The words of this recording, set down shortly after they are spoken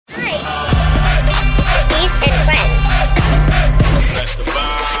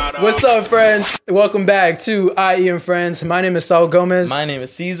What's up, friends? Welcome back to IE and Friends. My name is Saul Gomez. My name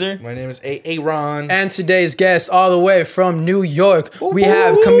is Caesar. My name is Aaron. And today's guest, all the way from New York, we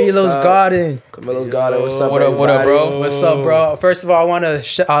have CamilosGarden. CamilosGarden, what's up, What up, bro? What's up, bro? First of all, I want to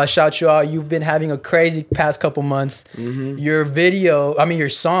shout you out. You've been having a crazy past couple months. Your your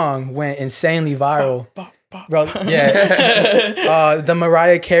song went insanely viral. Bro, yeah. The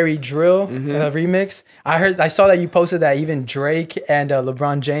Mariah Carey drill remix. I saw that you posted that even Drake and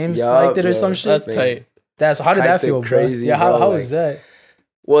LeBron James liked it or some shit. That's tight. How did that feel, crazy, bro? Yeah, how bro, was that?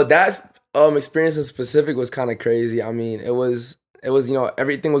 Well, that experience in specific was kind of crazy. I mean, it was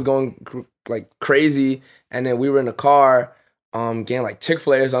everything was going crazy, and then we were in the car, getting like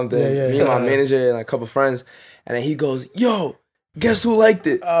Chick-fil-A or something. Me and my manager and a couple friends, and then he goes, "Yo, guess who liked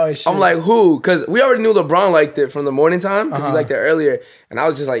it?" Oh, shit. I'm like, who? Because we already knew LeBron liked it from the morning time because he liked it earlier. And I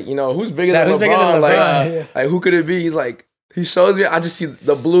was just like, who's bigger than LeBron? Like, who could it be? He's like, he shows me. I just see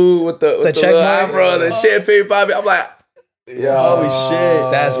the blue with the check little mark? afro, the champagne poppy. I'm like, yo, holy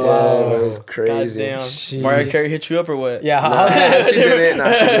shit. That's wild. It was crazy. Goddamn. Mariah Carey hit you up or what? Yeah, how She did it.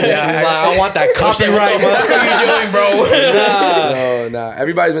 Nah, she did it. She's like, I want that copyright. What are you doing, bro? Nah.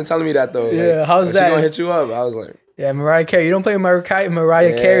 Everybody's been telling me that though. Yeah, how's she that? gonna hit you up? I was like, yeah, Mariah Carey. You don't play Mariah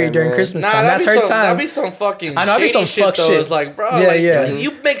Carey during man. Christmas Nah, time. That's her time. That'd be some fucking I know, that'd be some shady fuck shit, though. shit. It's like, bro, Yeah.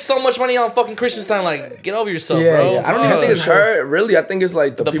 you make so much money on fucking Christmas time. Like, get over yourself, Yeah, bro. yeah. I don't even think it's her. Really, I think it's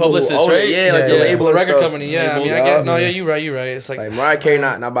like the people publicist, who own right? it. Yeah, like the label, the and record stuff. company. Yeah, I mean, I Labels, get. No, yeah, you're right. It's like Mariah Carey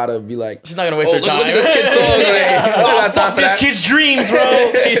not about to be like, She's not gonna waste her time. look at this kid's song. Like, I got time for this that. kid's dreams,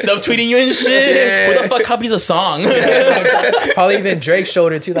 bro. She's subtweeting you and shit. Yeah. Who the fuck copies a song? Probably even Drake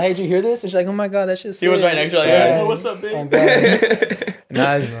showed her too. Like, hey, did you hear this? And she's like, oh my God, that's just He was right next to her like, Yeah. oh, what's up, babe?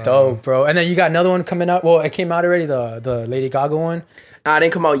 That's dope, bro. And then you got another one coming out. Well, it came out already, the Lady Gaga one. Nah, it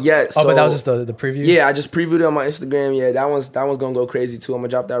didn't come out yet. Oh, So, but that was just the preview? yeah, I just previewed it on my Instagram. Yeah, that one's gonna go crazy too. I'm gonna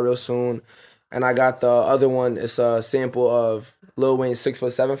drop that real soon. And I got the other one. It's a sample of Lil Wayne's 6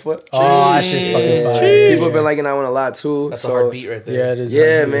 foot, 7 foot. Oh, that's just fucking fire. People have been liking that one a lot too. That's so, a hard beat right there. Yeah, it is.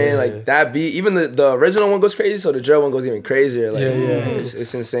 Yeah, man, like that beat. Even the original one goes crazy, so the drill one goes even crazier. Like, Yeah.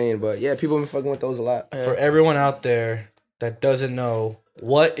 It's insane. But yeah, people have been fucking with those a lot. For everyone out there that doesn't know,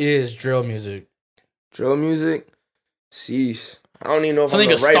 what is drill music? Drill music, sheesh. I don't even know if Something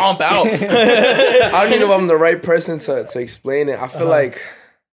I'm you the can right. stomp out. I don't even know if I'm the right person to explain it. I feel like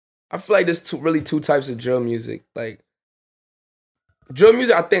there's two types of drill music. Like drill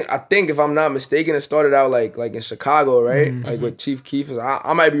music, I think if I'm not mistaken, it started out like in Chicago, right? Like with Chief Keef.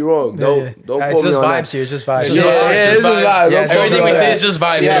 I might be wrong. Don't quote It's me just on vibes that. here. It's just vibes. Yeah, it's just vibes. Yeah, Don't quote Everything me we on say that. is just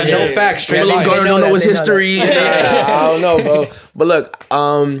vibes. Yeah, Yeah, yeah. Facts, straight Philly's vibes. gonna don't know his They know that. history. I don't know, bro. But look,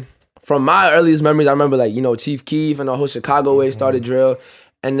 from my earliest memories, I remember Chief Keef and the whole Chicago way started drill,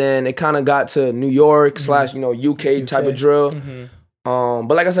 and then it kind of got to New York / UK type of drill.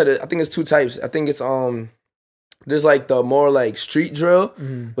 But like I said, I think it's two types. I think it's there's like the more like street drill,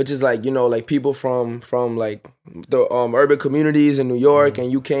 which is like like people from like the urban communities in New York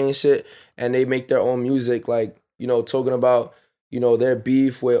and UK and shit, and they make their own music, like talking about their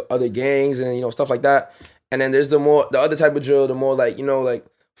beef with other gangs and stuff like that. And then there's the other type of drill, the more like like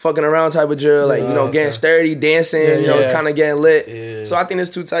fucking around type of drill, like getting sturdy, dancing, kind of getting lit. Yeah. So I think there's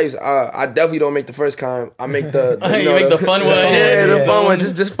two types. I definitely don't make the first kind. I make the You make the fun one. Yeah, the fun one.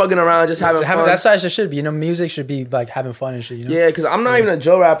 Just fucking around, just having fun. That's how it should be. Music should be like having fun and shit. Yeah, because I'm not even a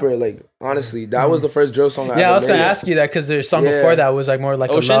drill rapper. Like honestly, that was the first drill song I ever I was gonna made. ask you that because their song before that was like more like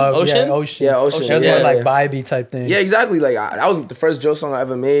Ocean? a love. Ocean? Yeah, Ocean. Yeah, Ocean. It was Yeah, more like yeah. vibey type thing. Yeah, exactly. Like that was the first drill song I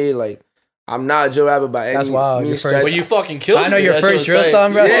ever made. Like I'm not a drill rapper by any That's wild. Your means first- stretch. But you fucking killed I know it. your That first shit was drill tight.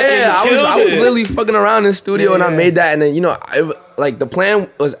 song, bro. Yeah, I was killed it. literally fucking around in the studio and I Yeah. made that, and then like the plan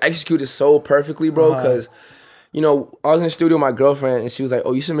was executed so perfectly, bro. Because I was in the studio with my girlfriend and she was like,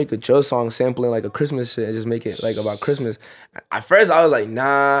 "Oh, you should make a drill song sampling like a Christmas shit and just make it like about Christmas." At first, I was like,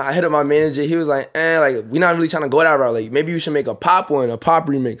 "Nah." I hit up my manager. He was like, like we're not really trying to go that route. Like maybe you should make a pop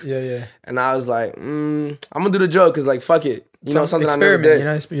remix. Yeah. And I was like, I'm gonna do the drill because like fuck it, something I never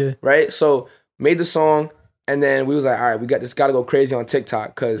experiment, did. yeah. Right? So made the song. And then we was like, all right, we got this, gotta go crazy on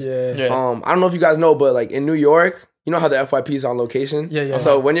TikTok. Cause I don't know if you guys know, but like in New York, you know how the FYP is on location? Yeah.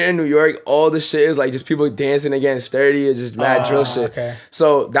 So when you're in New York, all the shit is like just people dancing again, sturdy, it's just mad drill shit. Okay.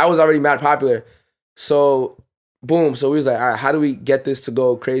 So that was already mad popular. So boom. So we was like, all right, how do we get this to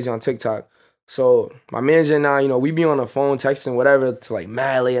go crazy on TikTok? So my manager and I, we be on the phone texting whatever to like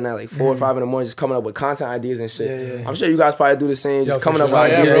mad late at night, like 4 or 5 in the morning, just coming up with content ideas and shit. Yeah. I'm sure you guys probably do the same, just for coming up sure.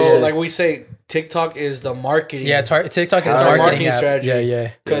 with Yeah, ideas bro. and shit. Like we say, TikTok is the marketing. Yeah, TikTok is It's our our marketing app. strategy.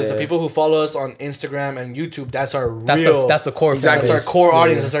 Yeah. Because Yeah. the people who follow us on Instagram and YouTube, that's our That's real. the core. Exactly. That's fan our core base.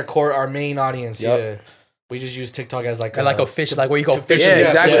 audience. That's our main audience. Yep. Yeah. We just use TikTok as like Like a fish, like where you go fishing. Yeah,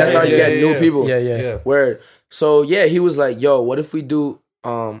 exactly. That's how you get new people. Yeah. Word. So yeah, he was like, "Yo, what if we do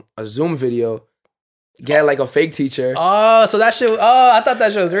a Zoom video? Get like a fake teacher." Oh, so that shit. I thought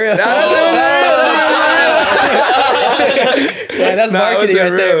that shit was real. Yeah, that's marketing right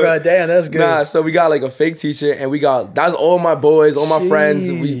there, bro. Damn, that's good. Nah, so we got like a fake teacher, and that's all my boys, all my friends.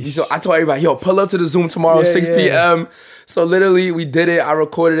 So I told everybody, "Yo, pull up to the Zoom tomorrow, 6 p.m." So literally, we did it. I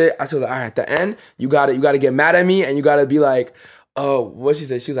recorded it. I told her, "All right, at the end, you gotta get mad at me, and you gotta be like, oh, what she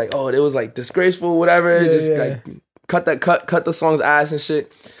said? She was like, oh, it was like disgraceful, whatever. Like cut the song's ass and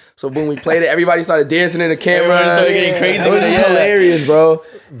shit." So when we played it, everybody started dancing in the camera. Everyone started getting crazy. It was just hilarious, bro.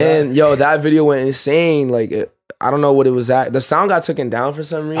 And yo, that video went insane. Like, I don't know what it was at. The sound got taken down for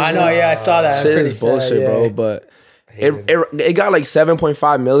some reason. I know, I saw that. Shit is bullshit, bro. But it got like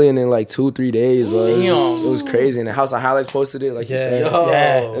 7.5 million in like 2-3 days, bro. It was crazy. And the House of Highlights posted it, like you said.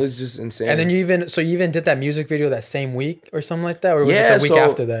 Yeah. It was just insane. And then you even did that music video that same week or something like that, or was it the week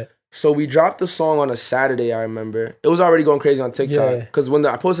after that? So we dropped the song on a Saturday, I remember. It was already going crazy on TikTok. Because when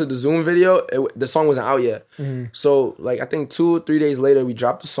I posted the Zoom video, the song wasn't out yet. Mm-hmm. So like I think 2 or 3 days later, we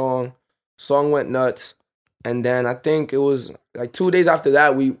dropped the song. Song went nuts. And then I think it was like 2 days after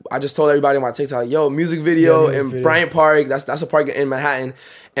that, I just told everybody on my TikTok, yo, music video in Bryant Park. That's a park in Manhattan.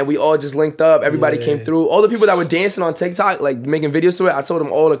 And we all just linked up. Everybody came through. All the people that were dancing on TikTok, like making videos to it, I told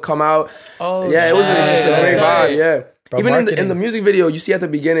them all to come out. Oh, yeah, it was just a great vibe. Yeah. Bro, even in the music video, you see at the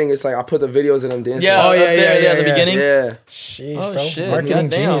beginning, it's like I put the videos of them dancing. Yeah, at the beginning. Yeah. Jeez, bro. Shit. Marketing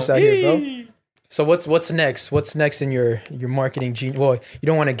genius out here, bro. So what's next? What's next in your marketing genius? Well, you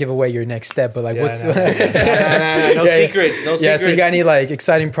don't want to give away your next step, but like No secrets. No secrets. Yeah, so you got any like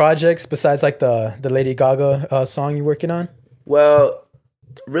exciting projects besides like the Lady Gaga song you're working on? Well,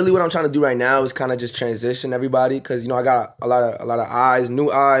 really what I'm trying to do right now is kind of just transition everybody, because I got a lot of eyes, new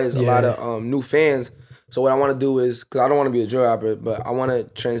eyes, a lot of new fans. So what I want to do is, because I don't want to be a drill rapper, but I want to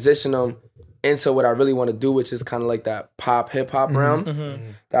transition them into what I really want to do, which is kind of like that pop hip hop realm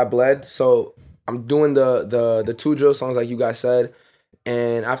that bled. So I'm doing the 2 drill songs like you guys said,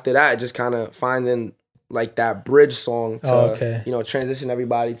 and after that, just kind of finding like that bridge song to transition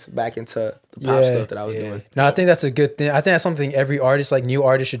everybody back into the pop stuff that I was doing. No, I think that's a good thing. I think that's something every artist, like new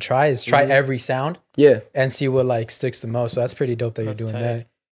artist, should try every sound. And see what like sticks the most. So that's pretty dope that you're doing that.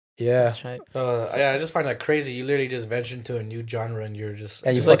 Yeah. I just find that crazy. You literally just ventured into a new genre and you're just...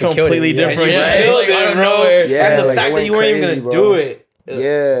 And you like completely different. It's like out of nowhere. And the fact that you weren't even going to do it.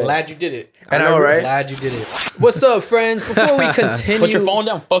 Yeah. Glad you did it. And I know, right? Glad you did it. What's up, friends? Before we continue... Put your phone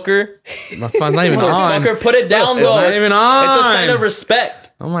down, fucker. My phone's not even on. Fucker, put it down, though. It's not even on. It's a sign of respect.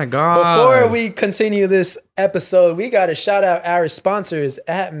 Oh my God. Before we continue this episode, we got to shout out our sponsors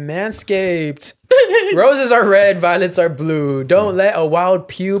at Manscaped. Roses are red, violets are blue. Don't let a wild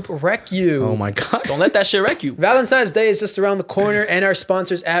pube wreck you. Oh my God. Don't let that shit wreck you. Valentine's Day is just around the corner, and our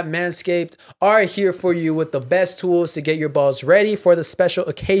sponsors at Manscaped are here for you with the best tools to get your balls ready for the special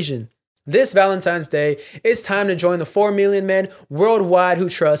occasion. This Valentine's Day, it's time to join the 4 million men worldwide who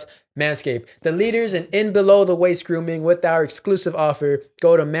trust Manscaped, the leaders in below the waist grooming. With our exclusive offer,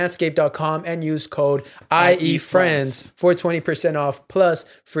 go to manscaped.com and use code IEFriends for 20% off plus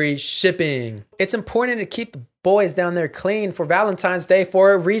free shipping. It's important to keep the boys down there clean for Valentine's Day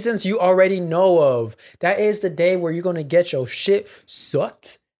for reasons you already know of. That is the day where you're going to get your shit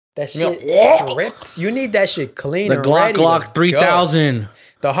sucked. That shit dripped. You need that shit clean. The Glock 3000.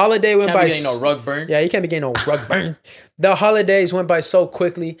 The holiday went by. Can't be getting no rug burn. Yeah, you can't be getting no rug burn. The holidays went by so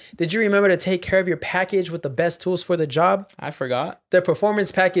quickly. Did you remember to take care of your package with the best tools for the job? I forgot. The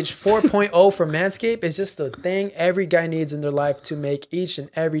Performance Package 4.0 from Manscaped is just the thing every guy needs in their life to make each and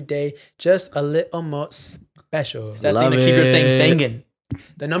every day just a little more special. It's that thing to keep your thing thangin'.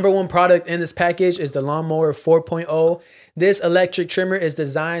 The number one product in this package is the Lawnmower 4.0. This electric trimmer is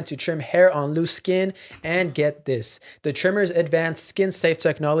designed to trim hair on loose skin. And get this, the trimmer's advanced skin-safe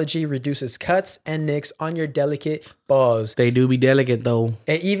technology reduces cuts and nicks on your delicate balls. They do be delicate though.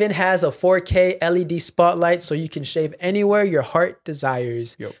 It even has a 4K LED spotlight so you can shave anywhere your heart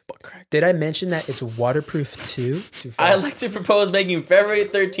desires. Yo, butt crack. Did I mention that it's waterproof too? I'd like to propose making February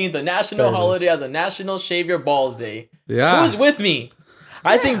 13th a national holiday as a National Shave Your Balls Day. Yeah. Who's with me?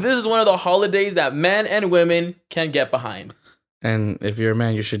 I think this is one of the holidays that men and women can get behind. And if you're a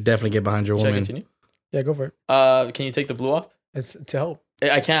man, you should definitely get behind your Should I woman. continue? Yeah, go for it. Can you take the blue off? It's to help.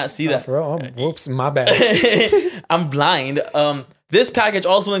 I can't see that. For real? Whoops, my bad. I'm blind. This package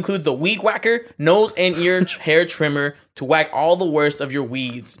also includes the weed whacker, nose and ear hair trimmer to whack all the worst of your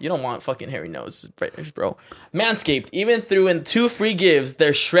weeds. You don't want fucking hairy nose, bro. Manscaped even threw in 2 free gifts: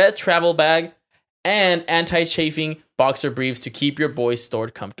 their Shred travel bag and anti-chafing boxer briefs to keep your boys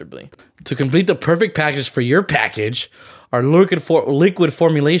stored comfortably. To complete the perfect package for your package are liquid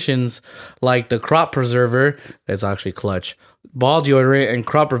formulations like the crop preserver, that's actually clutch, ball deodorant, and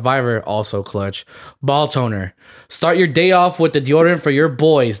crop reviver, also clutch, ball toner. Start your day off with the deodorant for your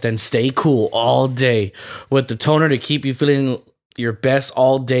boys, then stay cool all day with the toner to keep you feeling your best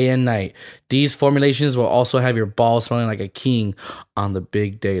all day and night. These formulations will also have your balls smelling like a king on the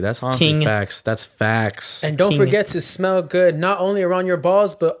big day. That's honestly facts. That's facts. And don't forget to smell good, not only around your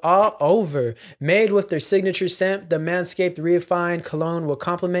balls, but all over. Made with their signature scent, the Manscaped Refined Cologne will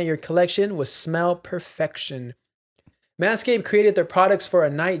complement your collection with smell perfection. Manscaped created their products for a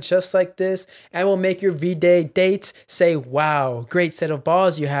night just like this and will make your V-Day dates say, wow, great set of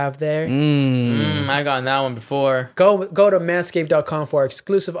balls you have there. I got that one before. Go to manscaped.com for our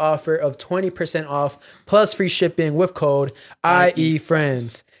exclusive offer of 20% off plus free shipping with code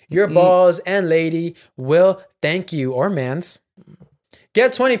IEFriends. Your balls and lady will thank you, or mans.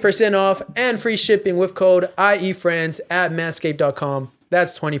 Get 20% off and free shipping with code IEFriends at manscaped.com.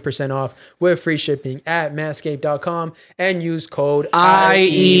 That's 20% off with free shipping at manscaped.com and use code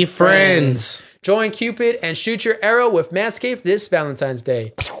IEFriends. Join Cupid and shoot your arrow with Manscaped this Valentine's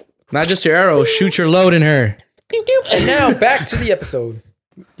Day. Not just your arrow, shoot your load in her. And now back to the episode.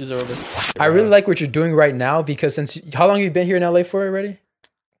 I really like what you're doing right now because how long have you been here in LA for already?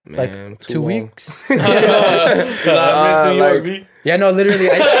 Man, like 2 weeks? Yeah, no, literally.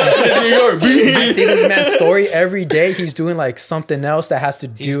 I see this man's story every day. He's doing like something else that has to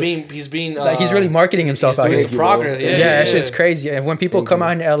do. He's being like he's really marketing himself out here. Progress. Yeah, that shit's crazy. And when people come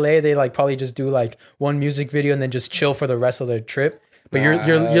out in LA, they like probably just do like one music video and then just chill for the rest of their trip. But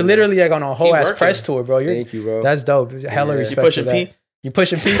you're literally like on a whole ass press tour, bro. Thank you, bro. That's dope. Hella respect. You pushing for that. P? You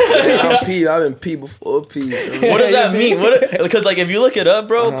pushing P? I've been P before P. What does that mean? Because like if you look it up,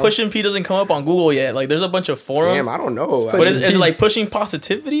 bro, pushing P doesn't come up on Google yet. Like there's a bunch of forums. Damn, I don't know. But is it like pushing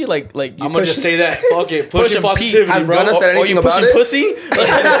positivity? Like I'm gonna just say that. Fuck it. Pushing positivity, positivity, bro. Gunna said Or you anything about pushing it? pussy? Like,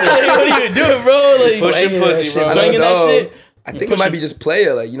 what are you doing, bro? Like Pushing pussy, bro. Swinging that shit. I think it might be just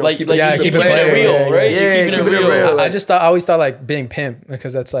player, like, you know, keep it keeping it real, right? Yeah, Keeping keeping it real. I always thought like being pimp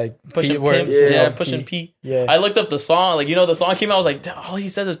because that's like Pushing P words. P, pushing P. Yeah. I looked up the song, like the song came out. I was like, all he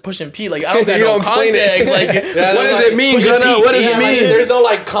says is pushing P. Like I don't got You no don't explain context. it. Like What does it mean, Gunna? What does it mean? There's no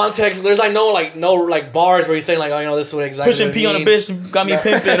like context. There's like no bars where he's saying like, oh, this is what exactly pushing what it P on a means. bitch got me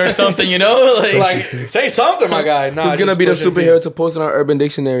pimping or something, you know? Like say something, my guy. Nah, Who's gonna be the superhero to post in our Urban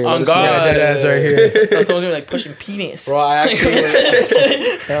Dictionary? On Let us know. God. Yeah, that ass right here. That's what I was doing, like pushing penis. Bro, I actually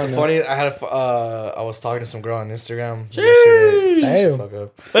Hell no. funny. I had I was talking to some girl on Instagram yesterday. Damn. Fuck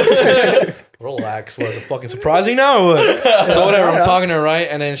up. Relax. Was it fucking surprising now? Or what? So whatever. I'm talking to her, right,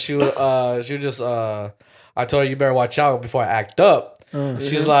 and then she was just I told her you better watch out before I act up.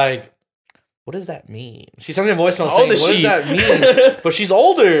 She's like, what does that mean? She sent me a voicemail saying, what does that mean? But she's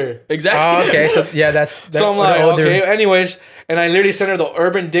older. Exactly. Oh, okay, so yeah, that's So I'm like, older. okay. Anyways, and I literally sent her the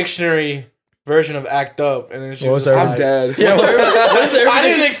Urban Dictionary version of act up, and then she was was just Urban- like, I'm dead. Yeah, what is I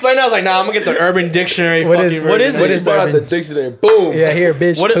didn't explain it. I was like, nah, I'm gonna get the Urban Dictionary. What is- fucking what version. is it? What is Brought out Urban- the dictionary. Boom. Yeah, here,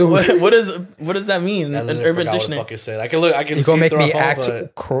 bitch. What Poo. does that mean? I An literally Urban forgot what the Dictionary. fuck it said. I can look. I can. You see gonna make through my me phone, act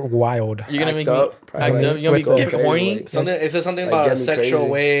but wild. You're gonna make Act me up, act probably. up. You gonna With get the- horny? Like, something. It says something Like, about a get me sexual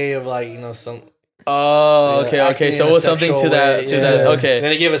crazy. way of like some. Oh, okay. acting So in it a was something to sexual that. way, To yeah. that. And Okay. then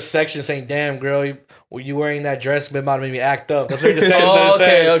they give a section saying, "Damn, girl, you wearing that dress been about to make me act up." That's what the sentence Oh, that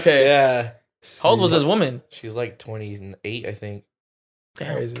it said. okay. Yeah. How old was this woman? She's like 28, I think.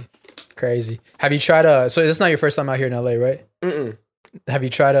 Crazy. Have you tried so it's not your first time out here in LA, right? Mm-mm. Have you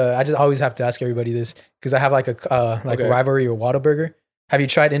tried I just always have to ask everybody this because I have like a Okay. rivalry or Whataburger. Have you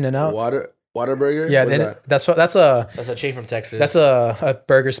tried In-N-Out? Waterburger? Yeah, What's then that? that's a That's a chain from Texas. that's a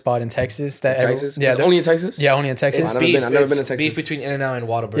burger spot in Texas that Texas? yeah, It's only in Texas? yeah, only in Texas. It's I've never beef. been- I've never It's been to Texas. beef between In-N-Out and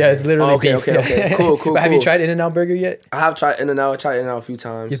Whataburger. Yeah, it's literally Okay, beef. okay. Cool. But have you tried In-N-Out burger yet? I have tried In-N-Out. I tried In-N-Out a few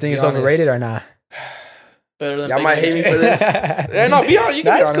times. You think be it's honest. overrated or not? Better than Y'all might hate me for this. Yeah, no, be honest. You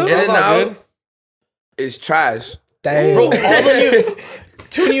can That's be cool. honest. That's all In-N-Out good. is trash. Damn. Bro, all the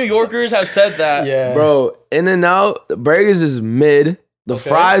two New Yorkers have said that. yeah, Bro, In-N-Out, the burgers is mid. The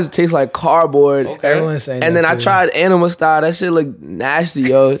fries taste like cardboard. Okay. everyone's saying. And that then I too. tried animal style. That shit look nasty,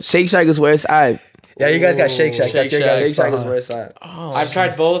 yo. Shake Shack is where it's at. Yeah, you guys got Shake Shack. Shake That's your Shack. guys' Shake Shack is spot, where it's at. Oh, I've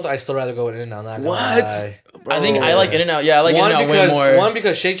tried both. I still rather go with In-N-Out. Not gonna What? lie. I think I like In-N-Out. Yeah, I like One In-N-Out way because more.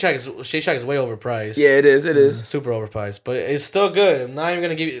 because Shake Shack is way overpriced. Yeah, it is. Super overpriced, but it's still good. I'm not even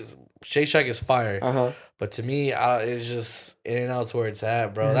gonna give you. Shake Shack is fire, Uh-huh. but to me, it's just In-N-Out's where it's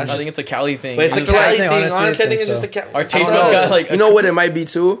at, bro. That's I just, think it's a Cali thing. but it's a Just- Cali thing. honestly, Honestly, I think I it's just a think Cali. Our I taste don't buds know. got like You know what it might be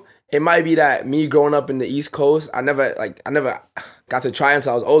too? It might be that me growing up in the East Coast, I never got to try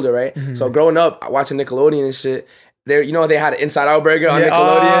until I was older, right? Mm-hmm. So growing up, watching Nickelodeon and shit, there, they had an Inside Out burger on Yeah.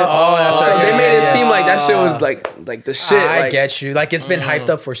 Nickelodeon. Oh, that's so right. they made it Yeah. seem like that shit was like the shit. I like, get you. Like it's been hyped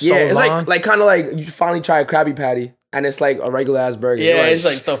up for so yeah, it's long. like kind of like you finally try a Krabby Patty and it's like a regular ass burger. Yeah, You're it's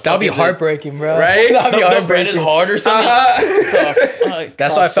like the That'd be fuck is this? heartbreaking, bro. Right? That'd be The bread is heartbreaking. hard or something.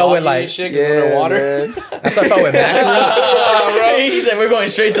 That's how I felt with like. shit, 'cause it's underwater. man. That's how I felt with macarons. He said we're going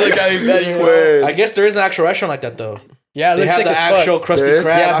straight to the Krabby Patty. Word. I guess there is an actual restaurant like that though. Yeah, it They looks have sick the as actual fuck. crusty There is?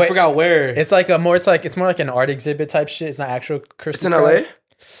 crab. Yeah, I but forgot where. It's like it's more like an art exhibit type shit. It's not actual Christmas. It's in LA?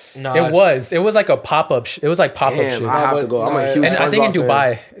 Nah, It was like a pop up. It was like pop up Damn, shit. I have to go. I'm a huge And I think in SpongeBob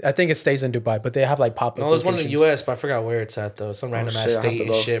Dubai. fan. I think it stays in Dubai, but they have like pop up. No, there's one in the U.S., but I forgot where it's at though. Some random ass shit, I have state to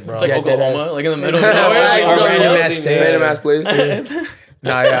and go. shit, bro. It's like Yeah, Oklahoma, deadass. like in the middle of Yeah, nowhere. random Yeah. ass state. Random ass place.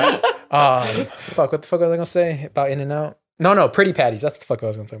 Nah, yeah. Fuck. What the fuck was I gonna say about In-N-Out? No, Pretty Patties. That's the fuck I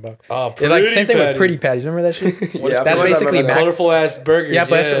was gonna talk about. Oh, It's like same thing with patty. Pretty Patties. Remember that shit? Yeah, That's I basically remember that. Colorful ass burgers. Yeah,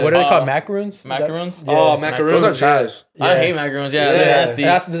 but what are they called? Macaroons? Macaroons? Oh, macaroons. Those are trash. I hate macaroons. Yeah, Yeah. they're nasty.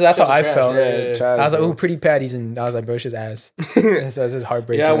 That's how I felt. Yeah, trash, I was like, bro. ooh, Pretty Patties, and I was like, bro, it's just ass. So it's just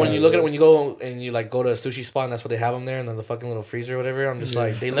heartbreaking. Yeah, when you look at it, when you go and you like go to a sushi spot and that's what they have them there, and then the fucking little freezer or whatever, I'm just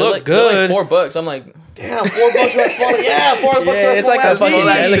like, they They're look like, they're good. like $4. I'm like, Damn, $4 for that small. Yeah, $4 for yeah, that it's like small a ass fucking meat.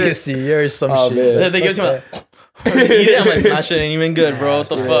 that shit. delicacy or some Oh, shit. man. It's they give it to me like like, eat it. I'm like, that shit ain't even good, bro. What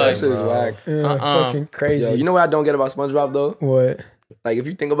the That fuck? shit is bro. whack. yeah, fucking crazy. Yo, you know what I don't get about SpongeBob though? what? Like if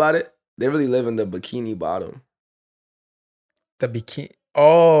you think about it, they really live in the Bikini Bottom. The bikini.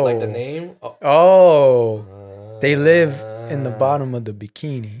 Oh, Like the name. Oh, Oh, they live in the bottom of the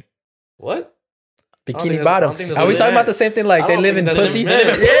bikini. What? think Bikini that's- I bottom. don't think that's Are we what talking it about the meant. same thing? Like I they don't live in think that's pussy. what it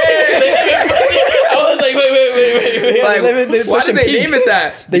meant. I was like, wait. Like, They live- they why pushing did they pee. name it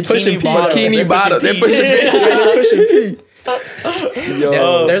that? They pushing P. bottom. Bikini They're Bottom. They're pushing pushing P. P. They're pushing P. Yo,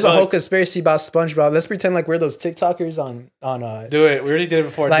 Yeah, there's a fuck. whole conspiracy about SpongeBob. Let's pretend like we're those TikTokers on Do it. We already did it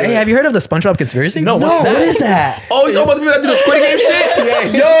before. like, Do hey, it. have you heard of the SpongeBob conspiracy? No, what's that? What is that? Oh, you talking about the people that do the Squid Game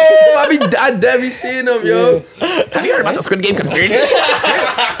shit? Yo, I dead be seeing them, yo. Have you heard about the Squid Game conspiracy?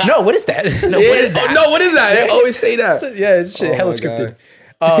 No, what is that? No, Yeah, what is that? No, what is that? They always say that. Yeah, it's shit, Oh hella my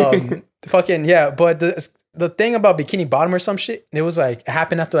scripted. Fucking yeah, but the thing about Bikini Bottom or some shit, it was like it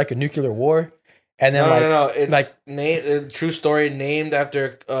happened after like a nuclear war, and then No. It's like named true story named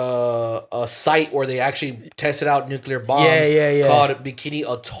after a site where they actually tested out nuclear bombs. Yeah. Called Bikini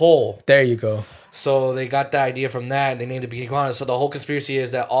Atoll. there you go. So they got the idea from that, and they named it Bikini Bottom. So the whole conspiracy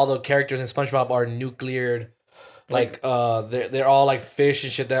is that all the characters in SpongeBob are nuclear, like they're all like fish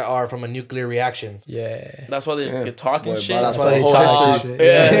and shit that are from a nuclear reaction. Yeah. That's why they're talking Boy, shit. bro, That's that's why they whole talk history. shit.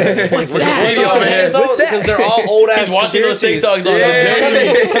 Yeah. What's that? You know what it is, though? What's that? Because they're all old ass. He's watching those conspiracies. TikToks on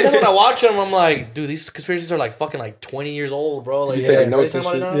Yeah. Sometimes when I watch them, I'm like, dude, these conspiracies are like fucking like 20 years old, bro. Like, You take yeah, notes and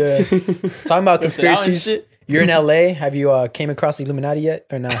talking about it shit. now? Yeah. Talking about Listen, Alan conspiracies. shit. You're in LA. Have you came across the Illuminati yet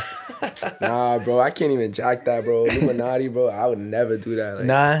or not? Nah, bro, I can't even jack that, bro. Illuminati, bro. I would never do that. Like,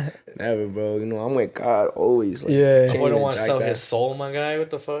 Nah. never, bro. You know, I'm with God always. Like, Yeah. can't Boy, don't even want to jack sell that. his soul, my guy. What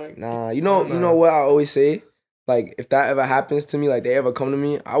the fuck? Nah, you know what I always say? Like, if that ever happens to me, like they ever come to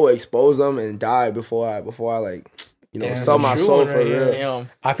me, I will expose them and die before I like, Damn, sell that's a my true soul one for right real. here. Damn,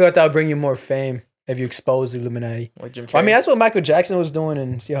 I feel like that would bring you more fame if you expose the Illuminati. like Jim Carrey. I mean, that's what Michael Jackson was doing,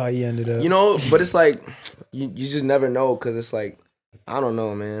 and see how he ended up. You know, but it's like you just never know because it's like I don't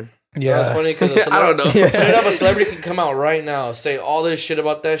know, man. yeah. That's funny because I don't know. Straight up, a celebrity can come out right now, say all this shit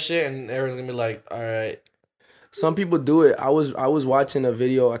about that shit, and everyone's gonna be like, all right. Some people do it. I was watching a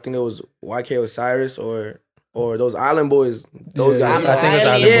video. I think it was YK Osiris or those Island Boys. Those Yeah, guys. I think it was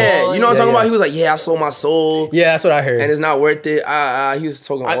Island Yeah, Boys. you know what I'm Yeah, talking yeah. about. He was like, "Yeah, I sold my soul, Yeah, that's what I heard. and it's not worth it." He was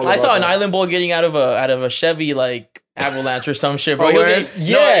talking. All I saw about an that. island boy getting out of a Chevy like avalanche or some shit, bro. Oh, He was word? getting-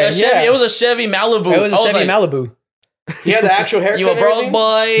 Yeah, a Chevy. yeah. It was a Chevy Malibu. it was a I was Chevy like, Malibu. He had the actual haircut. you a and broke everything? boy?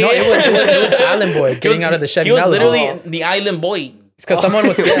 No, it was Island Boy getting out of the Chevy He was Malibu. literally the island boy. because someone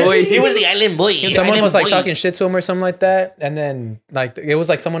was He was the island boy. someone was like Island boy. talking shit to him or something like that, and then like it was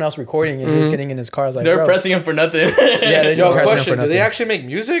like someone else recording, and he was getting in his car. I was like, They're bro. pressing him for nothing. Yeah, they Yo, just pressing him question: for Do nothing. they actually make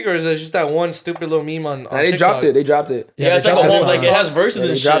music, or is it just that one stupid little meme on? Nah, they dropped it. They dropped it. Yeah, it's they like a dropped whole that like song. it has verses They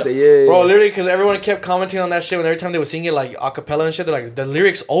and dropped shit. it. Yeah, Bro, literally, because everyone kept commenting on that shit when every time they would sing it like a cappella and shit, they're like, the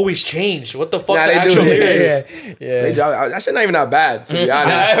lyrics always change. What the fuck's Nah, the they do. actual Yeah, lyrics? yeah. They dropped. That shit not even that bad. To be Nah,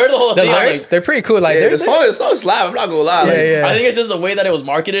 honest. I heard the whole The thing. I was lyrics, like, they're pretty cool. Like Yeah, they're, the song slap. I'm not gonna lie. Like, yeah. I think it's just the way that it was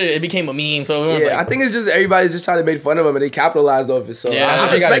marketed. It became a meme. So everyone's Yeah, like, I think it's just everybody's just trying to make fun of him and they capitalized off it. So Yeah, that's I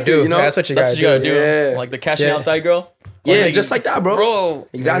what you gotta respect it, do. you know? That's what you that's gotta what you gotta do. do. Yeah. Like the cashing Yeah. outside girl. Yeah, Like, just like that, bro. bro.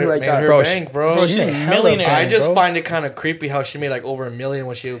 Exactly like Made that, her Bro, bank, bro. Bro, She's she a hella millionaire. I bank, just bro. find it kind of creepy how she made like over $1 million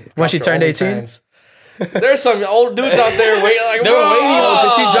when she When she dropped her turned 18? OnlyFans. There's some old dudes out there waiting like, They were waiting.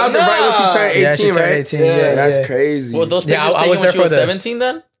 Because she dropped it right when she turned 18, Yeah, she turned right? 18, Yeah, yeah, that's yeah. crazy. Well, those Yeah, pictures I taken was when there she for was the- 17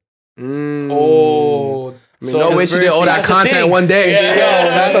 then? oh. I mean, no way she did all that that's the content thing. one day. Yeah.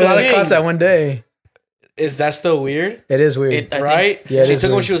 That's a the lot of thing. content one day. Is that still weird? It is weird. I think- Right? Yeah, it she is took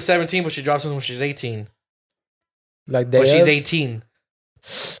it when weird. she was 17, but she drops it when she's 18. Like But she's of? 18.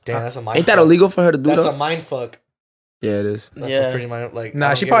 Damn, that's a mind Ain't that fuck. illegal for her to do That's though? a mind fuck. Yeah, it is. That's Yeah. a pretty mind like. I Nah,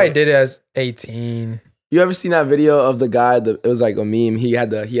 don't she get probably it. did it as 18. You ever seen that video of the guy? It was like a meme. He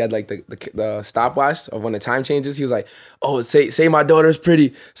had like the stopwatch of when the time changes. He was like, "Oh, say my daughter's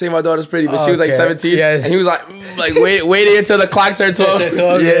pretty. Say my daughter's pretty." But she was like Okay. 17, Yes. and he was like waiting until the clock turned 12. Yeah,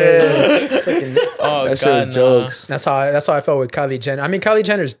 Oh, that shit God, was nah. jokes. That's how I felt with Kylie Jenner. I mean, Kylie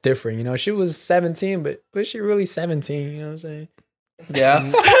Jenner's different. You know, she was 17, but was she really 17? You know what I'm saying? Yeah.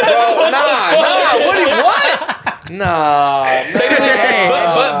 Bro, nah. What? Nah.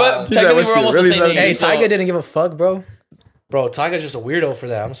 But He said, technically "Was we're she almost really the same 17?" age. Hey, so- Tyga didn't give a fuck, bro. Bro, Tyga's just a weirdo for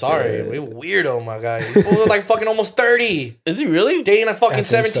that. I'm sorry. We a weirdo, my guy. He was like fucking almost 30. Is he really? Dating a fucking I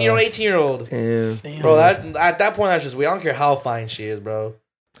think 17-year-old, so. 18-year-old. Damn. Bro, that at that point, that's just weird. I don't care how fine she is, bro.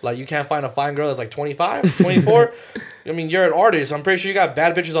 Like, you can't find a fine girl that's like 25, 24. I mean, you're an artist. I'm pretty sure you got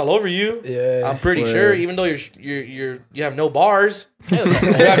bad bitches all over you. Yeah. I'm pretty Word. sure, even though you have no bars. You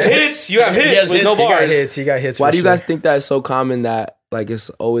have hits. You have hits has with no hits. He got bars. hits. He got hits. Why for do you sure. guys think that it's so common that like it's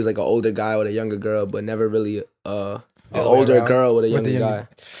always like an older guy with a younger girl, but never really an other way older around. girl with a With the younger younger-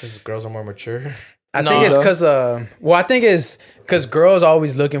 guy? Because girls are more mature. I No. think it's So? because I think it's because girls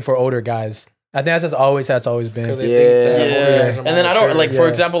always looking for older guys. I think that's just always how it's always been. Because they Yeah. think that older Yeah, guys are and more then I don't mature. like, for Yeah.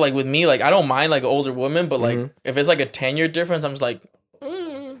 example, like with me, like I don't mind like an older woman, but like Mhm. if it's like a 10-year difference, I'm just like,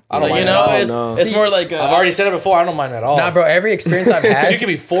 I don't like, mind you at know, all. it's, No. it's more like I've already said it before. I don't mind at all. Nah, bro. Every experience I've She had, could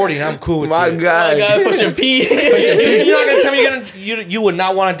be 40 and I'm cool with My it. God. guy pushing P. You're not gonna tell me you would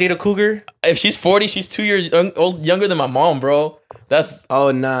not want to date a cougar? If she's 40, she's 2 years younger than my mom, bro. That's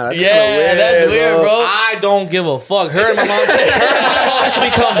Oh nah, that's yeah, kinda weird, that's weird, bro. I don't give a fuck. Her and my mom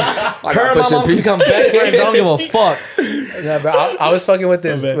can become best friends. I don't give a fuck. nah, bro, I was fucking with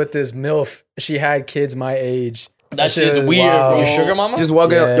this MILF. She had kids my age. That shit's shit was weird, wild. bro. Your sugar mama? Just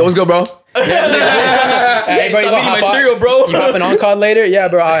walking Yeah. up. Yo, what's good, bro? Hey, bro, Stop you eating gonna my hop on? cereal, bro. You hopping on call later? Yeah,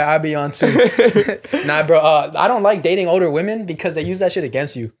 bro. I'll be on too. Nah, bro. I don't like dating older women because they use that shit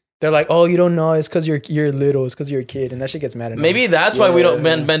against you. They're like, oh, you don't know. It's because you're little. It's because you're a kid, and that shit gets mad at me. Maybe that's why we don't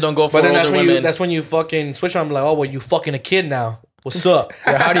men don't go for But then older women. that's when you fucking switch on. I'm like, oh, well, you fucking a kid now. What's up?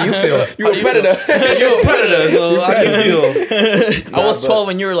 Bro, how do you feel? You a predator. You're a predator. So how do you feel? I was 12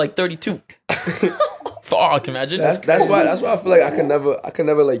 and you were like 32. Fuck, imagine. That's why I feel like I can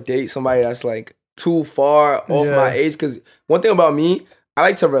never like date somebody that's like too far off Yeah. my age. Cause one thing about me, I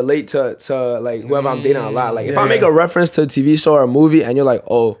like to relate to like whoever I'm dating a lot. Like if I Yeah. make a reference to a TV show or a movie and you're like,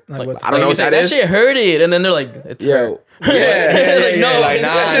 oh, Like, what the I don't know you what say, that that is. shit hurt it, and then they're like, it's Yeah. hurt. Yeah. Like, no, like,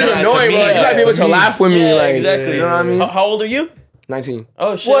 nah, That shit's nah, annoying, to bro. me, You gotta be yeah, able to to me. laugh with me, Yeah, like exactly. You know what I mean? How old are you? 19.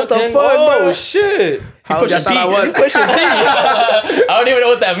 Oh shit. What the okay. fuck, Oh bro? shit! How old y'all pushing thought I P. was? Pushing P. I don't even know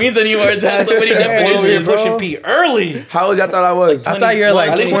what that means anymore. It has so many That's Well, crazy, you're definitions. bro. pushing P early. How old y'all thought I was? I thought you were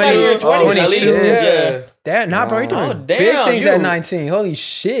like At least 20. until you're 20. Oh, At least, shit. yeah. Damn, nah, bro. You're doing Oh, big damn, things you- at 19. Holy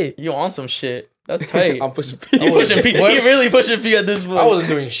shit. You on some shit? That's tight. I'm pushing P. You pushing P. You really pushing P at this point. I wasn't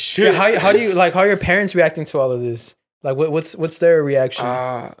doing shit. Yeah, how do you like? How are your parents reacting to all of this? Like, what's their reaction?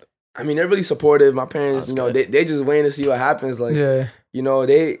 I mean, they're really supportive. My parents, That's you know, good. they just waiting to see what happens. Like, yeah, you know,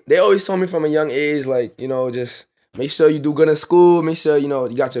 they always told me from a young age, like, you know, just make sure you do good in school. Make sure, you know,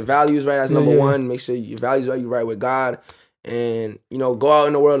 you got your values right. That's number Yeah. one. Make sure your values right. You right with God. And, you know, go out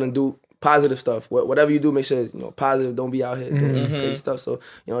in the world and do positive stuff. Whatever you do, make sure, you know, positive. Don't be out here doing crazy stuff. So,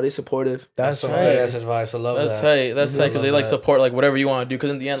 you know, they supportive. that's some right. good ass advice. I love That's that. tight. That's tight because they like that. support like whatever you want to do.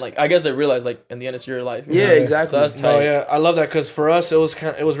 Because in the end, like I guess they realize like in the end it's your life. you Yeah, know? exactly. So that's tight. No, yeah, I love that because for us it was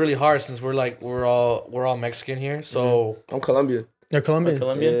really hard since we're all Mexican here. So I'm Colombian. They're Colombian.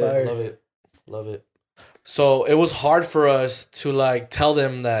 Colombian? Yeah. Fire. love it. So it was hard for us to like tell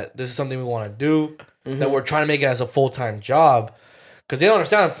them that this is something we want to do, that we're trying to make it as a full-time job. Because they don't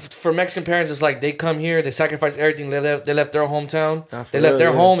understand. For Mexican parents, it's like they come here, they sacrifice everything. They left their hometown. Nah, for They left real, their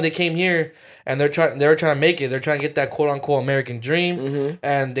yeah. home. They came here, and they're trying to make it. They're trying to get that quote unquote American dream,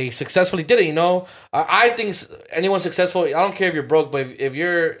 and they successfully did it. You know, I think anyone successful. I don't care if you're broke, but if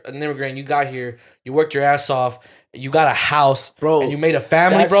you're an immigrant, you got here, you worked your ass off. You got a house, Bro, and you made a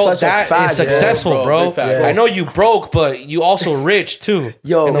family, that's bro. such a That fact, is successful, bro. bro. Big facts. I know you broke, but you also rich too.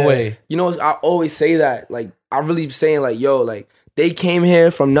 Yo, in a way. You know, I always say that. Like, I really be saying, like, yo, like, they came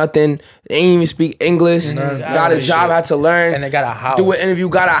here from nothing. They ain't even speak English. Got a job, had to learn. And they got a house. do an interview,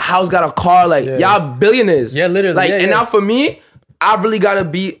 got a house, got a car. Like, y'all billionaires. Yeah, literally. Like, Yeah, and yeah. now for me, I really gotta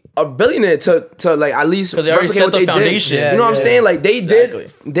be a billionaire to like at least because they already replicate set what the they foundation. did. You know what I'm saying? Like they Exactly.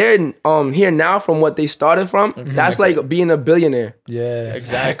 did. They're here now from what they started from. That's like being a billionaire. Yeah.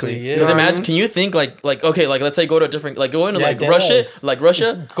 Exactly. Yeah. Because You know what I imagine, mean? can you think like okay, like let's say go to a different, like go into Yeah, like dead Russia, ass. like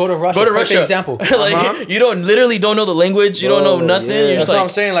Russia. Go to Russia. Go to Perfect Russia. example. Like you don't know the language. You don't know Bro, nothing. yeah. You're That's just what like I'm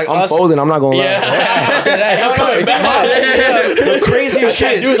saying. Like I'm us, folding. I'm not gonna lie. The craziest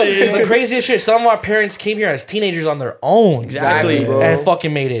shit. do this. The craziest shit. Some of our parents came here as teenagers on their own. Exactly, bro. And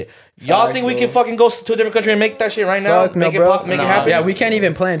fucking made it. Y'all Facts, think we bro. can fucking go to a different country and make that shit right now? Fuck no, Make it bro. pop, make it Nah. happen? Yeah, we can't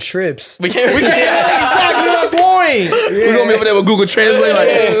even plan trips. we can't. Exactly my point. We're gonna be over there with Google Translate.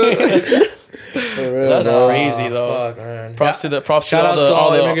 Like, for real, That's bro. crazy though. Fuck, man. Props to Shout all out the to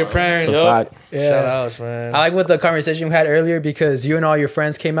all the immigrant parents. So Yup. sad. Yeah. Shout outs, man. I like what the conversation we had earlier because you and all your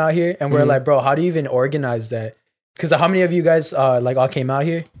friends came out here and we're like, bro, how do you even organize that? Because how many of you guys like all came out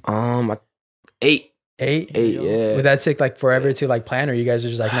here? 8, 8? yeah. Would that take like forever to like plan, or you guys are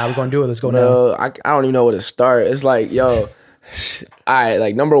just like, nah, we're gonna do it. Let's go now. No, I don't even know where to start. It's like, yo, all right,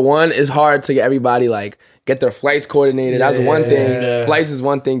 like number one, it's hard to get everybody like get their flights coordinated. That's one thing. Yeah. Flights is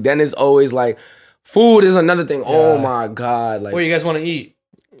one thing. Then it's always like food is another thing. Oh my god, like What you guys want to eat?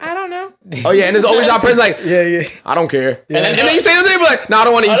 oh yeah, and there's always that person like Yeah. I don't care. And then you say something, but like, nah, I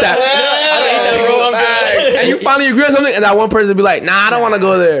don't want to eat that. I don't eat that, bro. I'm good. And you finally agree on something, and that one person be like, nah, I don't want to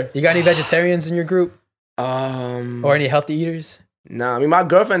go there. You got any vegetarians in your group Or or any healthy eaters? nah, I mean my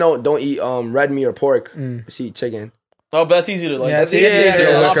girlfriend don't eat red meat or pork. She eat chicken. Oh, but that's easy to like. Yeah, That's it's easy. easy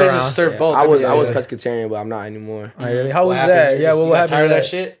to a lot work of places around. serve both. I was Yeah. pescatarian, but I'm not anymore. Oh, really? How was happened? that? You Yeah, just- what you got happened tired to of that that?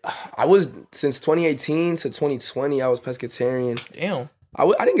 shit? I was since 2018 to 2020. I was pescatarian. Damn. I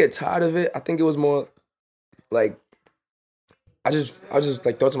didn't get tired of it. I think it was more like I just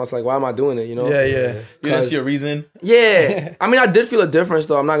like thought to myself like, why am I doing it? You know? Yeah. You didn't see a reason. Yeah. I mean, I did feel a difference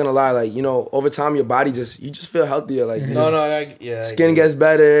though. I'm not gonna lie. Like, you know, over time, your body you just feel healthier. Like, you just- skin gets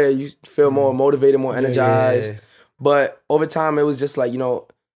better. You feel more motivated, more energized. But over time, it was just like, you know,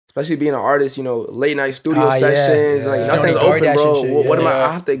 especially being an artist, you know, late night studio Ah, yeah. sessions, Yeah. like Doing nothing's DoorDash open, and bro. shit, What am yeah.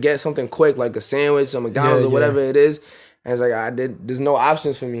 I have to get something quick, like a sandwich, or McDonald's, Yeah, or whatever it is. And it's like there's no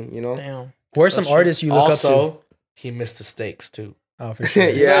options for me, you know. Damn. Who are some artists you look up to? Also, he missed the steaks too. Oh, for sure.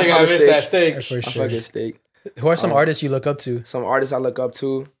 Yeah, I you gotta fuck miss with that steak. steak. For I sure. fucking steak. Who are some artists you look up to? Some artists I look up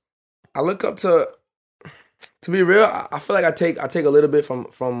to. I look up to be real, I feel like I take a little bit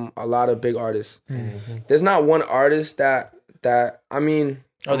from a lot of big artists. There's not one artist that I mean.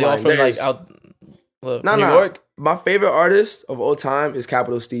 Are they all from like out New York? My favorite artist of all time is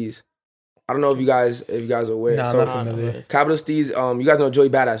Capital Steez. I don't know if you guys are aware. Nah, so I'm not familiar. Capital Steez, you guys know Joey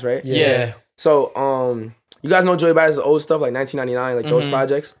Badass, right? Yeah. So you guys know Joey Badass' old stuff like 1999, like those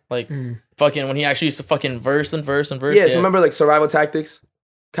projects. Like fucking when he actually used to fucking verse and verse and verse. Yeah. So remember like Survival Tactics.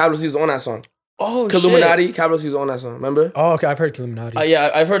 Capital Steez was on that song. Oh Illuminati. shit. Capital Steez was on that song. Remember? Oh, okay. I've heard Illuminati.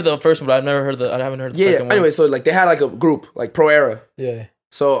 Yeah, I've heard the first one, but I haven't heard the Yeah. second one. Anyway, so like they had like a group like Pro Era. Yeah.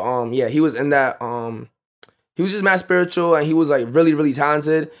 So yeah, he was in that. He was just mad spiritual, and he was like really really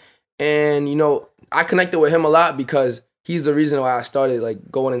talented. And you know, I connected with him a lot because he's the reason why I started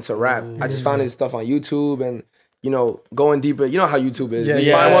like going into rap. I just found his stuff on YouTube and you know going deeper. You know how YouTube is. Yeah, you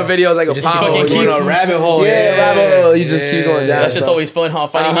yeah. find one video, it's like a just pop fucking hole. keep You know, a rabbit hole. yeah, rabbit hole. You just keep going down. That shit's so- always fun, huh?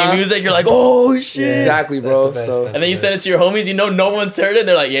 Finding Uh-huh. new music, you're like, oh shit. Exactly, bro. That's the best, So that's And then you send it to your homies, you know no one's heard it.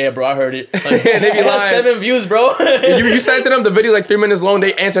 They're like, yeah, bro, I heard it. Like, They be I got lying. 7 views, bro. you send it to them. The video like 3 minutes long.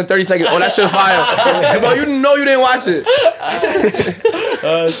 They answer in 30 seconds. Oh, that shit fire. Bro, you know you didn't watch it.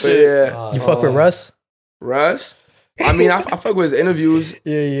 Oh But shit. yeah, You fuck with Russ? Russ. I mean, I fuck with his interviews.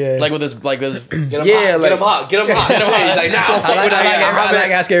 Yeah. Like with his Get him Yeah, hot. like- Get him hot. Get him hot. Get him hot. Like, nah, don't fuck with that. I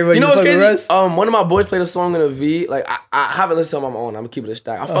like ask everybody. You know you what's fuck with crazy? Russ? One of my boys played a song in a V. Like I haven't listened to him on my own. I'm gonna keep it a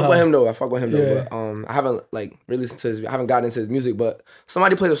stack. I fuck with him though. Yeah. But I haven't like really listened to his. I haven't gotten into his music. But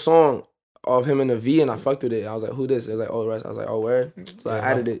somebody played a song of him in a V, and I fucked with it. I was like, who this? It was like, oh, Russ. I was like, oh, where? So I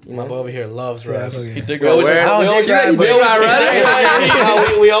added it. You My know. boy over here loves Russ. okay. He did We always, go. Where? I don't we dig that, always, but- we always,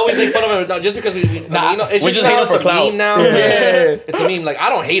 Right? we always make fun of him. No, just because we you know, it's we just just hate now him for it's a clout. meme now. Yeah. It's a meme. Like I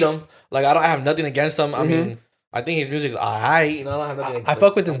don't hate him. Like I have nothing against him. I mean, I think his music's alright. You know, I don't have nothing. I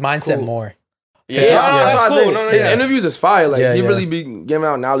fuck with his mindset cool. more. Yeah. Yeah, that's that's what I cool. say. No, His yeah. interviews is fire. Like Yeah, he yeah. really be giving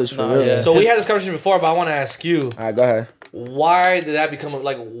out knowledge for real. yeah. So we had this conversation before, but I want to ask you, All right, go ahead. why did that become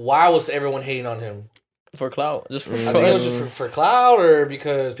like? Why was everyone hating on him? For clout. Just for I think it was just for cloud, or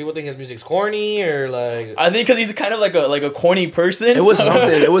because people think his music's corny, or like. I think because he's kind of like a corny person. It was so-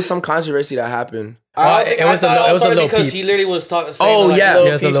 something. It was some controversy that happened. it was a little because peep. he literally was talking. Oh, yeah. Yeah,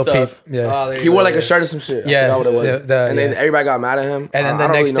 it was a little peep. stuff. Yeah. He wore like a shirt or some shit. Yeah, I forgot what it was. and then everybody got mad at him. And then I the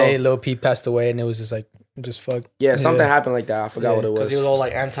don't next really day, know. Lil Peep passed away, and it was just like, just fuck. Yeah, something Yeah. happened like that. I forgot what it because was. he was all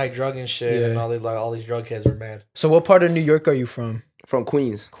like anti-drug and shit, Yeah. and all these drug heads were mad. So, what part of New York are you from? From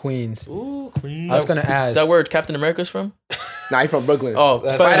Queens. Queens. Ooh, Queen. I was gonna ask. Is that where Captain America's from? Nah, he's from Brooklyn. Oh,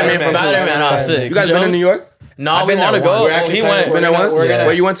 That's Spider-Man. Spider-Man. Spider-Man. Oh, sick. You guys been in New York? No, I've we been want to there go. once. He went. Been there once? Yeah.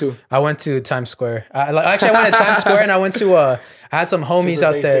 Where you went to? I went to Times Square. Actually, I went to Times Square and I went to I had some homies Super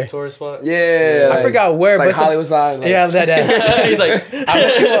out basic there. tourist spot. Yeah. I forgot where, It's like but some- Hollywood side. Like, yeah, that. He's like, I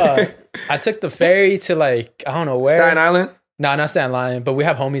went to I took the ferry to like I don't know where. Staten Island. No, not Staten Island, but we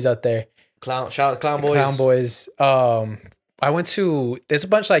have homies out there. Shout out Clown Boys. Clown Boys. I went to. There's a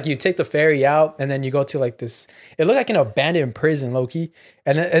bunch like you take the ferry out and then you go to like this. It looked like an abandoned prison, low key,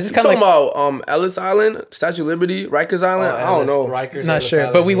 and then it's just kind of Talking like about Ellis Island, Statue of Liberty, Rikers Island. I don't know. Rikers, not Ellis sure,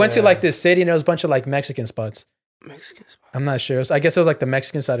 Island, but we went to yeah. like this city and there was a bunch of like Mexican spots. Mexican spot. I'm not sure. I guess it was like the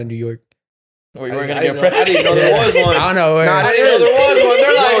Mexican side of New York. were you I weren't gonna didn't get know- I friends? didn't know there was one. I don't know where. Nah, I didn't know there was one.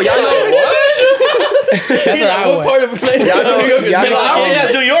 They're like, Yo, y'all know That's where I What went. part of Y'all know- New York is y'all know- I don't think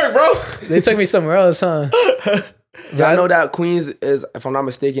that's New York, bro. They took me somewhere else, huh? Y'all know that Queens is, if I'm not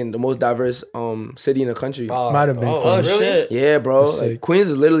mistaken, the most diverse city in the country. Might have been Oh Queens. really? shit! Yeah, bro. That's Like, sick. Queens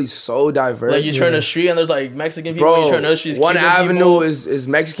is literally so diverse. Like you turn a street and there's like Mexican people. Bro, you turn another street. one Cuban avenue people. is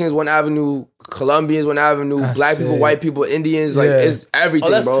Mexicans, one avenue Colombians, one avenue That's black people, sick. white people, Indians. Like Yeah. it's everything,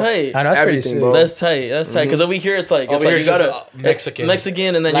 Oh, that's bro. tight. I know, that's pretty Everything, sick. bro. That's tight. That's tight. Because over here it's like Over here you it's just, gotta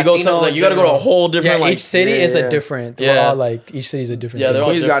Mexican. and then you go Latino something like in you gotta go to a general. whole different Yeah, like each city is yeah. a different. Yeah. We're all like each city's a different. Yeah, thing. they're all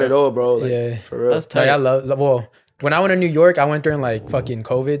Queens got it different. all, bro. Like, Yeah. for real. That's tight. Like, I love. Well, when I went to New York, I went during like fucking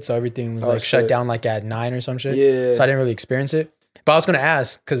COVID, so everything was Oh, like shut shit. down like at 9 or some shit. Yeah. So I didn't really experience it. But I was gonna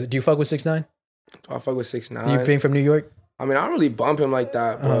ask, cause do you fuck with 6ix9ine? I fuck with You 6ix9ine. being from New York? I mean, I don't really bump him like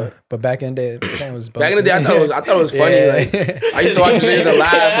that, but But back in the day, that was back in the day, I thought it was funny. Yeah. Like I used to watch the videos and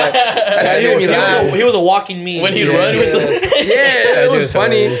laugh. Like that shit made me laugh. He was a walking meme. when he'd Yeah. run with the Yeah, it That was was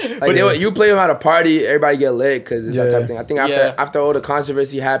funny. hilarious. Like you play him at a party, everybody get lit because it's that type Yeah. of thing. I think Yeah. after all the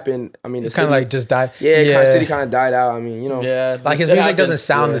controversy happened, I mean, the kind city, of like just died. city kind of died out. I mean, you know, yeah, Like his it music doesn't happens.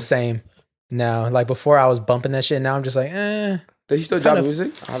 sound Yeah. the same now. Like before, I was bumping that shit. Now I'm just like, eh. does he still drop of-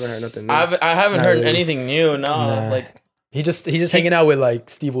 music? I haven't heard nothing. New. I haven't Not heard really. anything new. No, Nah. like He just hanging out with like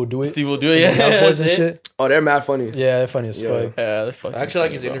Steve will do it. Steve will do it. Yeah, Young boys that's and it. shit. Oh, they're mad funny. Yeah, they're funny as Yeah. fuck. Yeah, they're fucking. I actually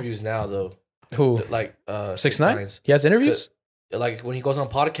like his funny, bro. interviews now, though. Who? Like 6ix9ine? He has interviews. Like when he goes on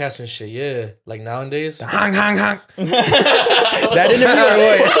podcasts and shit. Yeah, like nowadays. Hang. That interview or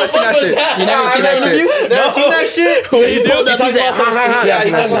what? I seen that shit. You never seen that shit? Never seen that shit. What you do? He talks about some hang. yeah, he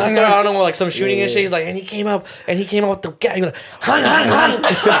Yeah, talks about some hang, story. hang. I don't know, like some shooting and shit. He's like, and he came up with the guy. He was like, hang.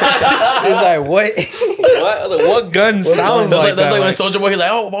 He's like, what? What gun sounds That's like like when Soldier Boy. He's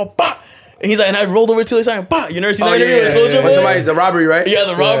like, oh, bah. And he's like, and I rolled over to his side. Bah. You never seen Oh that interview with Soldier When Boy? somebody the robbery, right? Yeah,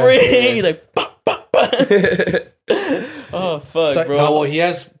 the robbery. He's like, bah, bah, bah. Oh fuck, So- bro. No, well, he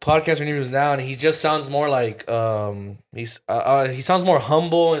has podcast interviews now, and he just sounds more like he sounds more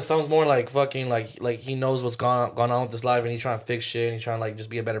humble and sounds more like fucking like he knows what's gone on with his life, and he's trying to fix shit, and he's trying to like just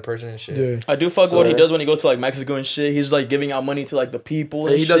be a better person and shit. Yeah. I do fuck with what he does when he goes to like Mexico and shit. He's like giving out money to like the people.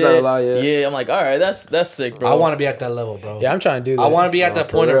 And Yeah, he does shit. that a lot, yeah. Yeah, I'm like, all right, that's sick, bro. I want to be at that level, bro. Yeah, I'm trying to do that. I want to be at that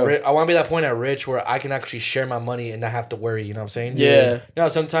for point real. I want to be at that point at Rich where I can actually share my money and not have to worry. You know what I'm saying? Yeah. You know,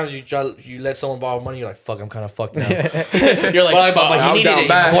 sometimes you let someone borrow money, you're like, fuck, I'm kind of fucked now. You're like, fuck. But I'm he down needed it.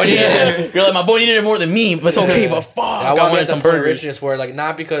 bad. My boy needed it. Yeah. You're like, my boy needed it more than me, but it's okay. But fuck, I I want wanted some some point of burgers. richness where like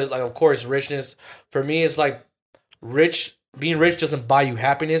not because like of course richness for me it's like being rich doesn't buy you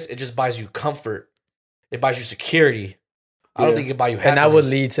happiness, it just buys you comfort. It buys you security. I don't Yeah. think it buy you happiness. And that would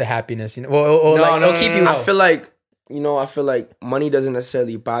lead to happiness. You know, or No, like, no, it'll no, keep no, you. no. I feel like money doesn't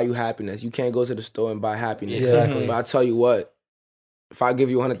necessarily buy you happiness. You can't go to the store and buy happiness. Exactly. But I tell you what, if I give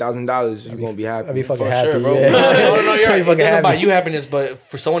you $100,000, you're gonna be happy. I'd be fucking For happy, sure, bro. yeah. No, you're I'd right. be It fucking doesn't buy happy. you happiness, but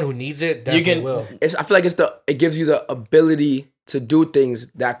for someone who needs it, definitely can- will. I feel like it gives you the ability to do things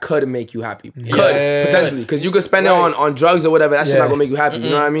that could make you happy. Could Yeah. potentially, because you could spend it on drugs or whatever. That shit Yeah. not gonna make you happy. You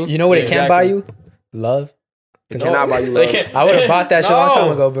know what I mean? You know what it can't buy Exactly. you? Love. It cannot buy you They love. can't- I would have bought that shit a long time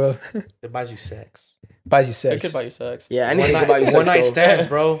No. ago, bro. It buys you sex. Buys you It sex. could buy you sex. Yeah, anything could buy you One night sex, though. stands,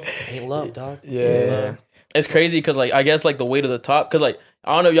 bro. Ain't love, dog. Yeah. It's crazy because like I guess like the way to the top because like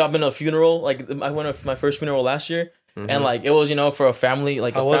I don't know if y'all been to a funeral like I went to my first funeral last year and like it was for a family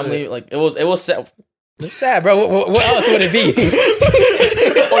like How a was family it? like it was sad. I'm sad, bro. What else would it be?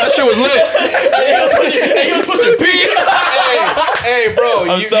 Oh, that shit was lit. Hey, you pushing B. Hey, bro,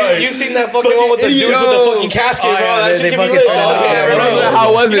 I'm sorry. you've seen that fucking one with the dudes with the fucking casket, Oh, bro. yeah, That they shit can be fucking lit. turn it Oh, up. yeah, Yeah, bro. bro.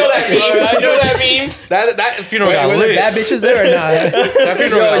 How was You know it? that meme? You know that meme? That funeral got Were there lit. bad bitches there or not? That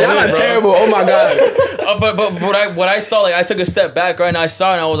funeral Yo, got y'all lit, are bro. terrible. Oh my god. But what I saw like I took a step back right and I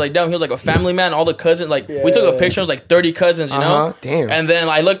saw it and I was like damn he was like a family man all the cousins like we took a picture it was like 30 cousins you know Damn. and then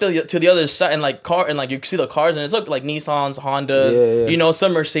I looked to the other side and like you can see the cars and it's looked like Nissans, Hondas, Yeah. you know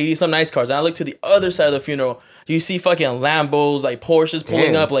some Mercedes, some nice cars and I looked to the other side of the funeral you see fucking Lambos, like Porsches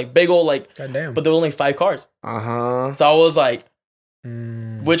pulling Damn. up, like big old like. Goddamn. But there were only 5 cars. Uh-huh. So I was like,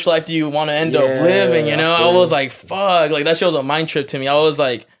 which life do you want to end up Yeah, living? You know, I I feel was you. like, fuck, like that shit was a mind trip to me. I was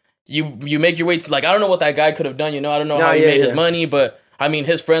like, you make your way to, like, I don't know what that guy could have done. You know, I don't know Nah, how he yeah, made his yeah. money, but I mean,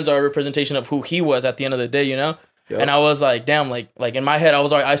 his friends are a representation of who he was at the end of the day. You know, Yep. and I was like, damn, like in my head,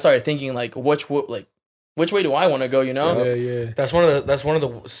 I started thinking like, which way do I want to go? You know, Yeah. That's one of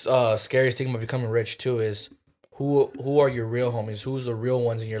the scariest things about becoming rich too is who are your real homies? Who's the real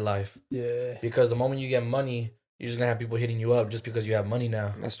ones in your life? Yeah. Because the moment you get money, you're just gonna have people hitting you up just because you have money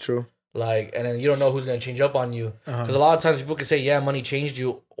now. That's true. Like, and then you don't know who's gonna change up on you. Because a lot of times people can say, "Yeah, money changed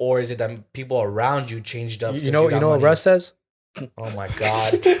you," or is it that people around you changed up? You since know got what money? Russ says? Oh my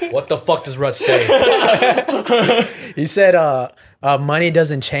god, what the fuck does Russ say? He said, money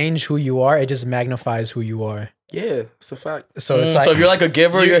doesn't change who you are; it just magnifies who you are. Yeah, it's a fact. So it's like so if you're like a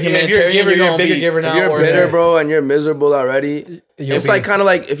giver, you're a If you're a humanitarian, giver, you're a gonna bigger be- giver now. If you're or bitter, bro, and you're miserable already, you'll it's be- like kind of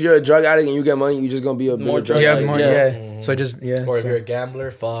like if you're a drug addict and you get money, you're just gonna be a bigger More drug drug yeah, addict. more, Yeah. yeah. So just yeah. Or if so you're a gambler,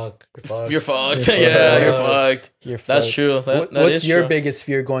 fuck. You're fucked. You're Yeah, you're fucked. fucked. you're That's fucked. true. That What's is your true. biggest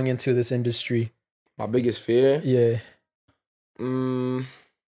fear going into this industry? My biggest fear, Yeah.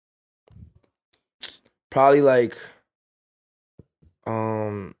 probably like,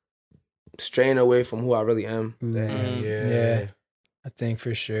 straying away from who I really am. Damn, Yeah. I think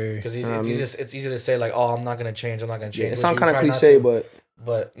for sure. Because I mean- it's easy to say like, oh, I'm not gonna change. I'm not gonna change. Yeah, it But sounds you kind of try not cliche, to. but No,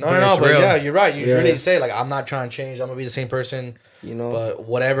 But no, no. it's But real. yeah, you're right. You Yeah. really say like, I'm not trying to change. I'm gonna be the same person. you know, But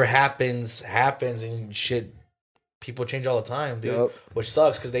whatever happens, and shit. People change all the time, dude. Yup. Which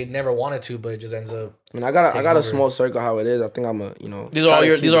sucks because they never wanted to, but it just ends up. I mean, I got Take a over. small circle how it is. I think I'm a, These are all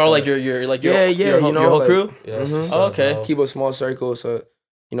your. These are all like your Yeah, your whole, you know, your whole like- crew. Yeah, that's Mhm. what's Oh, up, okay. bro. keep a small circle. So,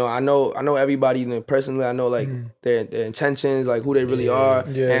 I know everybody personally. I know like their intentions, like who they really are,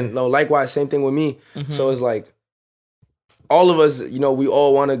 Yeah. and likewise, same thing with me. Mm-hmm. So it's like all of us, we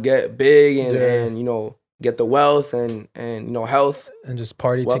all want to get big and Yeah. and get the wealth and health And just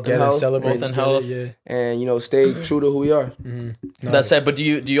party Wealth and together, health. celebrate Wealth and together, health. Yeah. and stay true to who we are. No, That's it. But do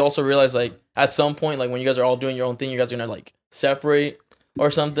you also realize like at some point like when you guys are all doing your own thing, you guys are gonna like separate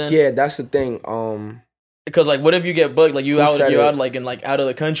or something? Yeah, that's the thing. Because like, what if you get booked? Like you Who out, said you're it? out like in like out of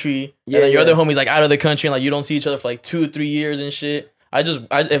the country, Yeah, and then your yeah. other homies like out of the country, and like you don't see each other for like 2-3 years and shit.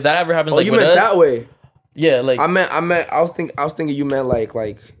 If that ever happens, Oh, like you with meant us, that way? yeah, like I was thinking you meant like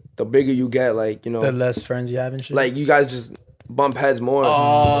the bigger you get, like the less friends you have and shit. like you guys just bump heads more.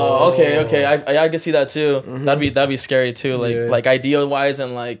 oh, okay, I can see that too. Mhm. That'd be scary too. Like Yeah. like ideal wise,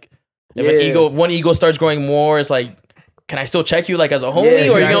 and like if Yeah. one ego starts growing more, it's like, can I still check you like as a homie, Yeah, or you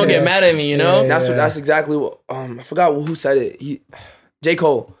gonna exactly. get mad at me? You know? Yeah. That's exactly what I forgot who said it. J.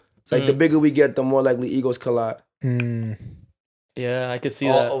 Cole. It's like the bigger we get, the more likely egos collide. Yeah, I could see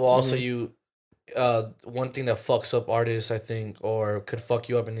that. Also, you, one thing that fucks up artists, I think, or could fuck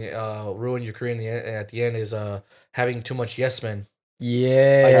you up and ruin your career at the end is having too much yes men.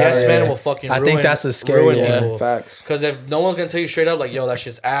 yeah. A yes man will fucking. I ruin, think that's a scary ruin one. people. Facts. Because if no one's gonna tell you straight up, like, yo, that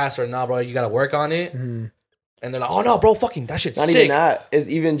shit's ass, or nah, bro, you gotta work on it, and they're like, oh no, bro, fucking that shit's Not sick. even that. It's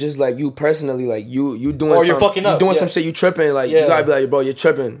even just like you personally, like you doing. Or you're some- fucking up, You doing yeah. some shit. You tripping. Like Yeah. you gotta be like, bro, you're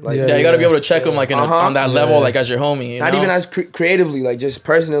tripping. Like Yeah, you gotta be able to check them like on that level, Yeah. like as your homie. You not know? even as creatively, like just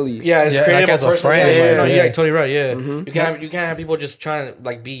personally. Yeah, it's Yeah, creative like as a person. friend, Yeah, like, no, yeah. yeah, totally right. Yeah, Mhm. you can't have people just trying to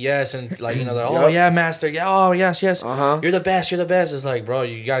like be yes and like they're like, oh Yup. yeah, master, yeah, oh yes, yes, Uh-huh. you're the best, you're the best. It's like, bro,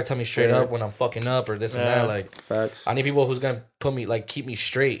 you gotta tell me straight Yeah. up when I'm fucking up or this and Yeah. that. Like, Facts. I need people who's gonna put me like keep me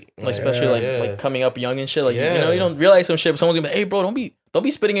straight, Like, especially like coming up young and shit. Like Yeah. you don't realize some shit. But someone's gonna be, hey, bro, don't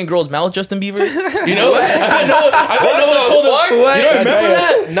be spitting in girls' mouths, Justin Bieber. You know, I know no one told him. You don't remember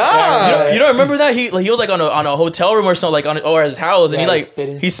that? Nah, You don't remember that? He was like on a hotel room or something, like or his house, and Yeah, he like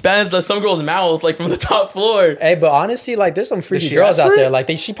spitting. he spanned some girl's mouth like from the top floor. Hey, but honestly, like, there's some freaky she girls ask out for there. it? Like,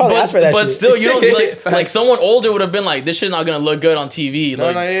 she probably asked for that But shit. still, you don't like someone older would have been like, this shit's not gonna look good on TV. no,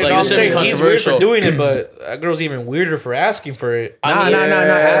 Like, no, yeah, like no, I'm this shit saying be he's weird for controversial. doing it, but that girl's even weirder for asking for it. Nah, mean, nah.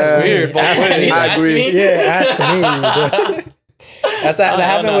 Ask me. weird, but Ask me. I Ask agree. me? Yeah, ask me. That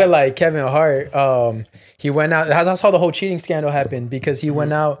happened no. with like Kevin Hart. He went out. That's how the whole cheating scandal happened, because he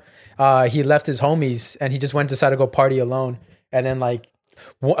went out. He left his homies and he just decided to go party alone. And then like,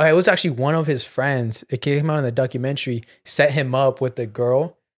 it was actually one of his friends. It came out in the documentary. Set him up with the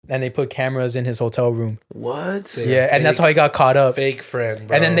girl, and they put cameras in his hotel room. What? Yeah, and that's how he got caught up. Fake friend,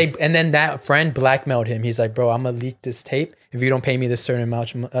 bro. And then that friend blackmailed him. He's like, bro, I'm gonna leak this tape if you don't pay me this certain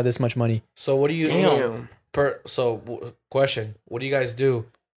amount, this much money. So what do you Damn. question? What do you guys do?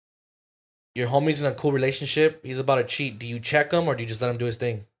 Your homie's in a cool relationship. He's about to cheat. Do you check him or do you just let him do his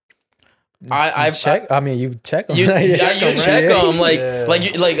thing? I check. I mean, you check them. You check them, right?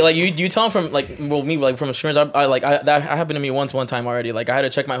 like you tell them from me from experience. That happened to me one time already. Like I had to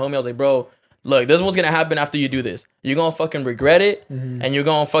check my homie. I was like, bro, look, this is what's gonna happen after you do this. You're gonna fucking regret it, and you're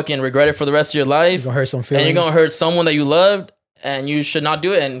gonna fucking regret it for the rest of your life. You're gonna hurt some feelings, and you're gonna hurt someone that you loved, and you should not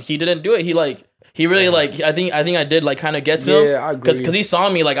do it. And he didn't do it. He really I think I did like kind of get to him. Yeah, I agree. Because he saw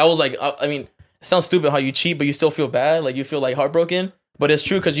me like I was like I mean, it sounds stupid how you cheat, but you still feel bad. Like you feel like heartbroken. But it's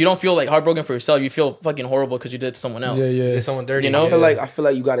true because you don't feel like heartbroken for yourself. You feel fucking horrible because you did to someone else. Yeah, yeah. Did someone dirty. You know? I feel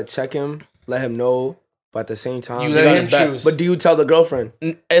like you gotta check him, let him know, but at the same time, You let him his back. choose. But do you tell the girlfriend?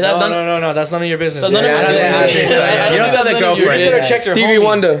 No, that's none of your business. That's none of my business. You don't tell the girlfriend. You should check your Stevie homie.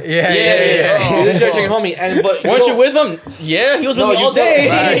 Wonder. Yeah. You should check your homie. But Weren't you with him? Yeah, he was with me all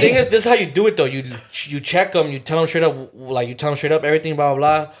day. The thing is, this is how you do it though. You check him. You tell him straight up, everything, blah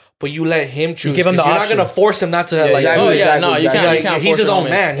blah blah. But you let him choose. give him the You're option. not gonna force him not to like. exactly. Oh yeah, Exactly, no, you exactly. can't. He's force his it own on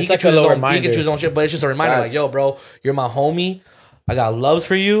man. It's He can like a choose his little own. He reminder. can choose his own shit. But it's just a reminder, Facts. like, yo, bro, you're my homie. I got loves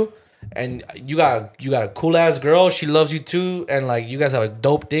for you, and you got a cool ass girl. She loves you too, and like you guys have a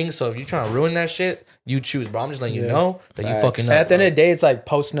dope thing. So if you're trying to ruin that shit, you choose, bro. I'm just letting you know that you fucking up. At the end bro. of the day, it's like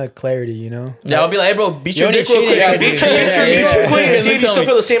post nut clarity, you know? Yeah, I'll be like, hey, bro, beat You your only dick real cheated quick. because Beat you- your dick yeah, real quick. And And see then if you tell still me.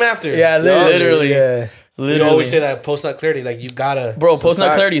 feel the same after. Yeah, literally. Yeah. We always say that post nut clarity, like you gotta. Bro, post nut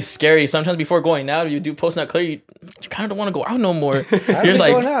fact. clarity is scary. Sometimes before going out, you do post nut clarity, you kind of don't want to go out no more. You're You're just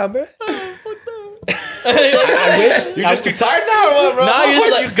like, going out, bro. You're just too tired now, or what, bro? nah, How you're far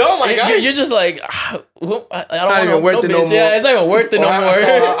just did like, you go, my guy? You're just like, I don't want even worth it no more. Yeah, it's not even worth it no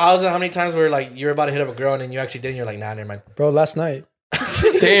more. I was how many times where like you're about to hit up a girl and then you actually did, and you're like, nah, never mind. Bro, last night.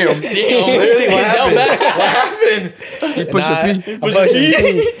 Damn. Literally, what happened? What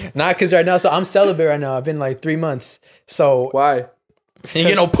happened? Nah, because right now, so I'm celibate right now. I've been like 3 months. So Why? You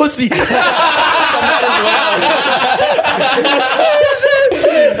get no pussy.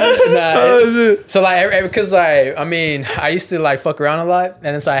 So like, because like, I mean, I used to like fuck around a lot, and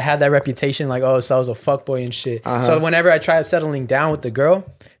then so I had that reputation, like, oh, so I was a fuckboy and shit. So whenever I try settling down with the girl,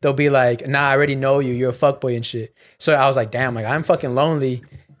 they'll be like, nah, I already know you, you're a fuckboy and shit. So I was like, damn, like I'm fucking lonely.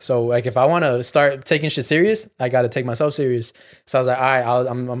 So like, if I want to start taking shit serious, I got to take myself serious. So I was like, all right,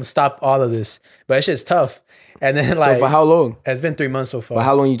 I'm gonna stop all of this, but it's just tough. And then like, So for how long? it's been 3 months so far. For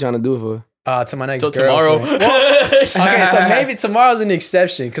how long you trying to do it for? To my next Till girlfriend. tomorrow. Okay, so maybe tomorrow's an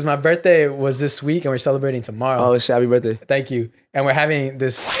exception because my birthday was this week and we're celebrating tomorrow. Oh, it's happy birthday. Thank you. And we're having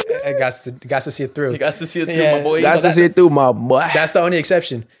this. I got to see it through. You got to see it through, Yeah. my boy. That's to see it through, my boy. That's the only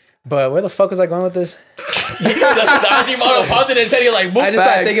exception. But where the fuck was I going with this? the IG model popped in his head. You're like, I just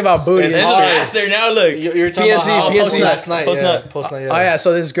started thinking about booty. It's and just shit. faster now. Look, You're talking PNC, about PNC. post last night. Post nut. Post nut. Oh yeah,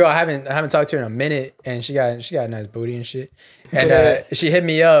 so this girl I haven't talked to her in a minute, and she got a nice booty and shit. And she hit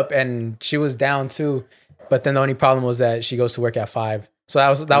me up, and she was down too. But then the only problem was that she goes to work at 5. So that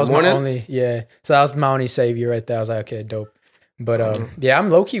was my morning? only So that was my only savior right there. I was like, okay, dope. But yeah, I'm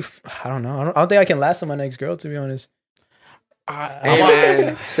low key. I don't know. I don't think I can last on my next girl, to be honest. Hey,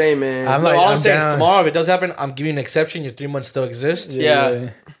 man. Same, man. I'm No, like, all I'm I'm saying is down. tomorrow, if it does happen, I'm giving an exception. Your 3 months still exist. yeah.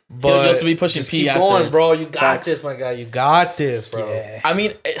 But He'll still be pushing just P keep afterwards. going, bro. You got Facts. this, my guy. You got this, bro. Yeah. I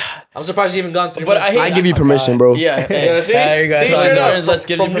mean, I'm surprised you even gone 3 But months. I hate- I give you permission, bro. yeah. Yeah, see? There you go. See, That's all straight I up. Let's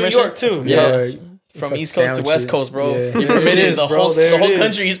give from you New permission. York, too. Yeah. Yeah. From Fuck East Coast to sandwich West shit. Coast, bro. Yeah. He permitted is, the bro. whole There it is.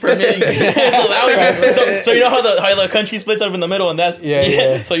 country. He's permitting. It's allowing. So you know how the country splits up in the middle, and that's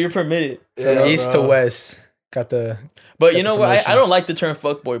Yeah. So you're permitted. From Yeah, east bro. to west. Got the. But you know what? promotion. I don't like the term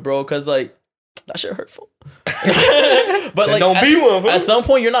fuckboy, bro, because like that shit hurtful. But like, don't be one, bro. at some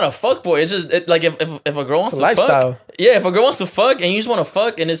point, you're not a fuckboy. It's just like if a girl wants It's to a lifestyle. fuck, yeah. If a girl wants to fuck and you just want to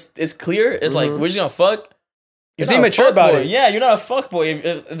fuck, and it's clear, it's like we're just gonna fuck. You're Just be not a mature about fuckboy. it. Yeah, you're not a fuckboy.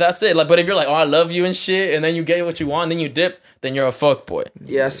 If that's it. Like, but if you're like, oh, I love you and shit, and then you get what you want, then you dip, then you're a fuckboy.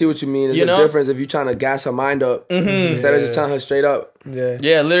 Yeah, I see what you mean. There's You a know? difference if you're trying to gas her mind up instead of just telling her straight up. Yeah.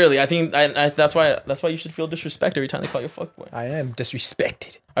 Yeah, literally. I think that's why you should feel disrespect every time they call you a fuckboy. I am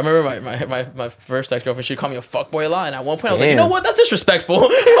disrespected. I remember my first ex-girlfriend, she'd call me a fuckboy a lot, and at one point I was like, you Damn. know what? That's disrespectful. I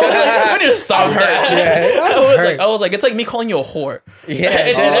was like, we need to stop that. Yeah. I was like, it's like me calling you a whore. Yeah.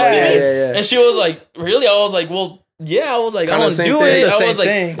 And she, yeah. and she was like, really? I was like, well, yeah. I was like, I Kinda don't same do thing. it. It's the I same was like,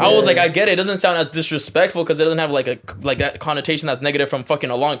 thing. I was like, I get it. It doesn't sound as disrespectful because it doesn't have like that connotation that's negative from fucking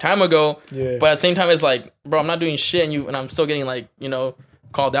a long time ago. Yeah. But at the same time, it's like, bro, I'm not doing shit, and I'm still getting like,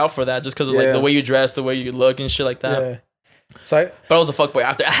 called out for that just because of like Yeah. the way you dress, the way you look, and shit like that. Yeah. So But I was a fuckboy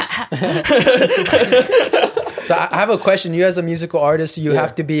after. I have a question. You as a musical artist, you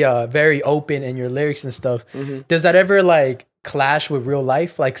have to be very open in your lyrics and stuff. Does that ever like clash with real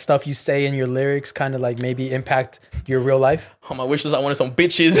life? Like stuff you say in your lyrics kind of like maybe impact your real life? Oh, my wish is I wanted some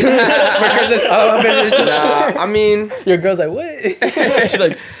bitches. Because it's just, I mean, your girl's like, what? She's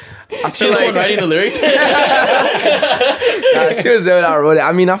like, I She's feel the one like writing the lyrics. nah, she was there when I wrote it.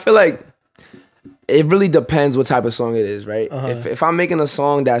 I mean, I feel like it really depends what type of song it is, right? If I'm making a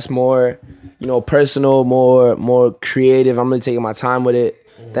song that's more, personal, more creative, I'm really taking my time with it.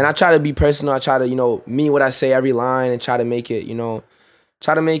 Then I try to be personal. I try to, mean what I say every line and try to make it,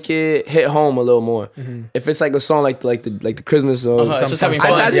 hit home a little more. If it's like a song like the Christmas song, It's just having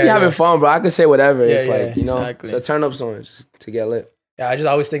fun. I just be having fun, bro. I can say whatever. Yeah, It's yeah, like, exactly. it's a turn up song just to get lit. Yeah, I just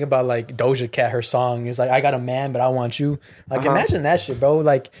always think about like Doja Cat. Her song is like, "I got a man, but I want you." Like, imagine that shit, bro.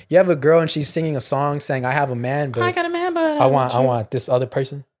 Like, you have a girl and she's singing a song saying, "I have a man, but I got a man, but I want this other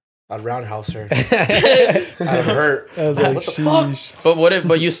person." I'd roundhouse her. I'd hurt. I was like, What the fuck? sheesh.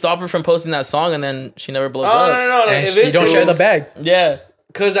 But you stop her from posting that song and then she never blows Oh up. no. And If you it's don't share the true, bag. Yeah,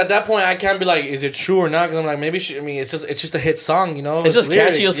 because at that point I can't be like, is it true or not? Because I'm like, maybe she. I mean, it's just a hit song, you know. it's just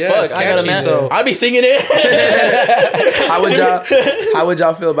lyrics. catchy as Yeah, fuck. it's I got a catchy, man. So I be singing it. How would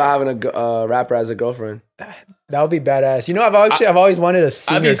y'all feel about having a rapper as a girlfriend? That would be badass. I've always wanted a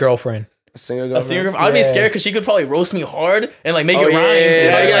singer girlfriend. A singer A girlfriend? singer, I'd be scared because she could probably roast me hard and like make it rhyme.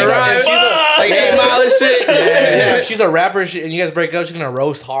 Yeah, Like, right. Like 8 Mile and shit. yeah, if she's a rapper and you guys break up, she's gonna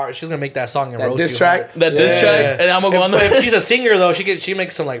roast hard. She's gonna make that song and That roast diss you track? hard. That diss Yeah. track, and I'm gonna go on If the. she's a singer though, she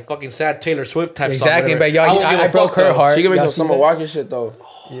makes some like fucking sad Taylor Swift type Exactly, song. but y'all, won't give I a broke fuck, her though. heart. She can make Y'all some see Summer that? Walker shit though.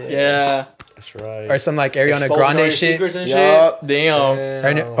 Yeah. That's right. Or some like Ariana Exposing all Grande your shit. secrets and Yup. shit.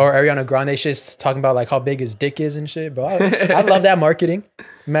 Damn. Or Ariana Grande shit's talking about like how big his dick is and shit. Bro, I love that marketing.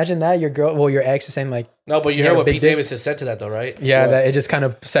 Imagine that your ex is saying like, No, but you Yeah, heard what big Pete dick. Davidson said to that though, right? yeah, that it just kind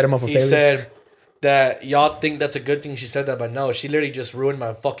of set him up for He failure. said that y'all think that's a good thing she said that, but no, she literally just ruined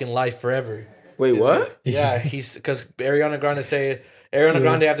my fucking life forever. Wait, what? Yeah, he's because Ariana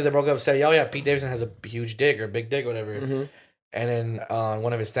Grande after they broke up said, "Oh yeah, Pete Davidson has a huge dick or big dick, whatever." And then on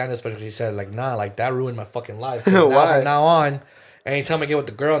one of his stand-up specials, he said, "Like, nah, like that ruined my fucking life. 'Cause now, Why? from now on, anytime I get with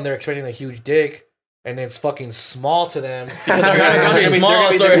the girl and they're expecting a huge dick." And it's fucking small to them Because Ariana they're Grande's gonna be- small, they're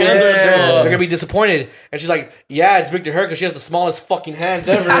gonna be- so her hands are they're small. gonna be disappointed. And she's like, "Yeah, it's big to her because she has the smallest fucking hands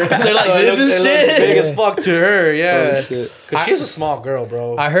ever." They're like So this and it looks shit. big as fuck to her. Yeah, Oh, shit. because she's a small girl,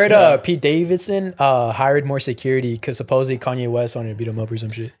 bro. I heard Pete Davidson hired more security because supposedly Kanye West wanted to beat him up or some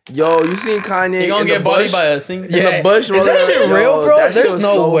shit. Yo, you seen Kanye? You gonna in get the bodied bush? by a singer? In the bush, Is that shit real, bro? That shit There's was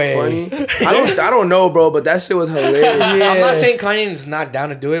no so way. funny. I don't know, bro, but that shit was hilarious. I'm not saying Kanye's not down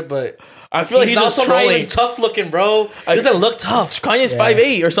to do it, but I feel like he's he's just also not trolling. even tough looking, bro. He doesn't look tough. Kanye's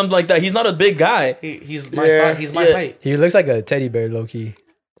 5'8" or something like that. He's not a big guy. He's my Yeah. size, he's my Yeah. height. He looks like a teddy bear, low key.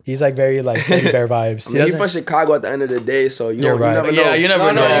 He's like very like teddy bear vibes. I mean, he's from Chicago at the end of the day, so You're right. never know. Yeah, you never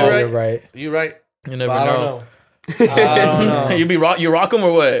No, no, know. you're You're right. You right? You never But I don't know. know. I don't know. You rock him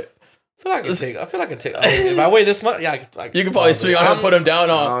or what? I feel like I can take. I mean, if I weigh this much, yeah, You can probably swing on him and put him down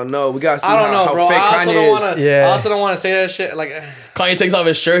I on. don't know. We gotta see I don't know, how bro. fake I also Kanye don't is. want to. Yeah. I also don't want to say that shit. Like, Kanye takes off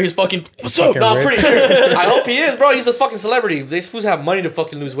his shirt. He's fucking. What's up? Fucking no, I'm ripped. pretty sure. I hope he is, bro. He's a fucking celebrity. These fools have money to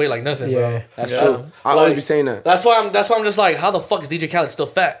fucking lose weight like nothing, Yeah. bro. That's Yeah. true. I always be saying that. That's why I'm just like, how the fuck is DJ Khaled still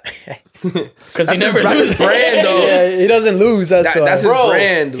fat? Because he That's never his loses. brand, though. Yeah, he doesn't lose. That's why. that's his Bro,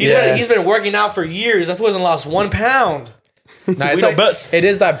 brand. He's been working out for years. That fool hasn't lost 1 pound. Nah, it's We like, the best. it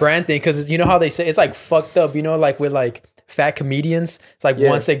is that brand thing because you know how they say it's like fucked up. You know, like with like fat comedians, it's like Yeah.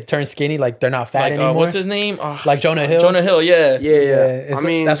 once they turn skinny, like they're not fat Like, anymore. what's his name? Like Jonah Hill. Jonah Hill, yeah. Yeah. it's- I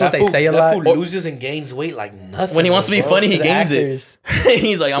mean, that's what That they fool- say a that lot. fool loses and gains weight like nothing. When he wants to be bro. funny, he The gains actors. it.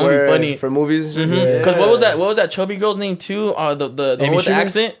 He's like, I'm gonna be funny. for movies and shit. Because what was that? What was that chubby girl's name too? The one Amy with the Schumer?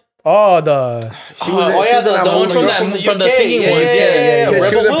 accent. Oh, the She was in- Oh she yeah, was in the that one movie. from from that- the from the UK. singing ones, yeah. Yeah, she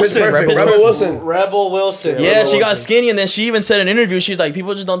was Rebel in Pitch Wilson. Perfect. Rebel Rebel Wilson. Rebel Wilson. Yeah, Rebel she got Wilson. skinny, and then she even said in an interview, she's like,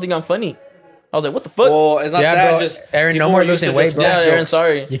 people just don't think I'm funny. I was like, what the fuck? Well, it's not Yeah, that. bro. Just Aaron, no people more are used to losing weight, just bro. yeah, fat Aaron, jokes.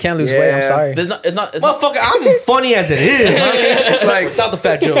 sorry. you can't lose weight. I'm Yeah. sorry. There's not. It's not. Motherfucker, I'm funny as it is. It's like without the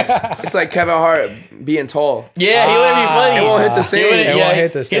fat jokes. it's like Kevin Hart being tall. Yeah, he wouldn't be funny. It won't hit the He same. wouldn't- It yeah, won't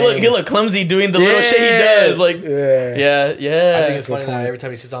hit the He same. look clumsy doing the little Yeah. shit he does. Like, Yeah. yeah. I think it's funny that every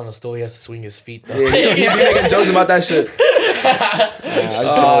time he sits on the stool, he has to swing his feet. Though. Yeah, he's making jokes about that shit.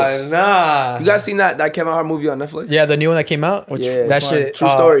 Nah. You guys seen that Kevin Hart movie on Netflix? Yeah, the new one that came out. Yeah. that Which shit. True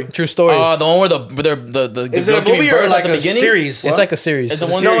story. True story. The one where the Is it girls a giving movie birth or at like the a beginning? series? it's like a series. It's the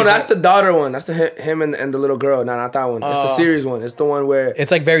one. No, that's the daughter one. That's him and the little girl. No, not that one. It's the series one. It's the one where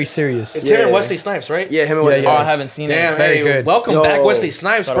It's like very serious. It's him and Yeah. Wesley Snipes, right? him and Yeah, Wesley. Oh, I yeah. haven't seen Damn, it. Very hey, good. welcome Yo. back, Wesley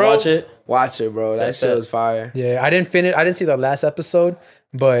Snipes, Gotta bro. watch it. Watch it, bro. That That's shit it. was fire. Yeah, I didn't see the last episode,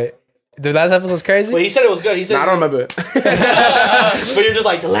 but The last episode was crazy. Well, he said it was good. He said Nah, I don't remember it. but you're just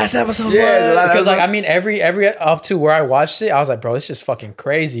like the last episode. Yeah, the last Because like episode. I mean, every up to where I watched it, I was like, bro, it's just fucking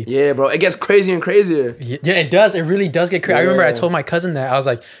crazy. Yeah, bro. It gets crazier and crazier. Yeah, it does. It really does get crazy. I remember I Yeah. told my cousin that I was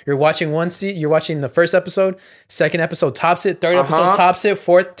like, "You're watching you're watching the first episode, second episode tops it, third episode tops it,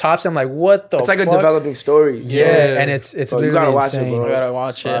 fourth tops it." I'm like, "What the?" It's like a fuck? developing story. Yeah, and it's Bro, literally you gotta watch it, insane. bro. I gotta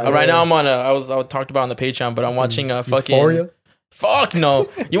watch it. Right now I'm on I talked about on the Patreon, but I'm watching fucking Euphoria? Fuck no.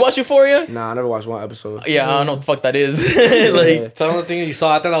 You watch Euphoria? Nah, I never watched one episode. Yeah, I don't know what the fuck that is. Like Tell them the thing you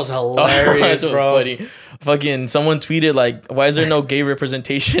saw. I thought that was hilarious, hilarious, bro. Funny. Fucking someone tweeted like, "Why is there no gay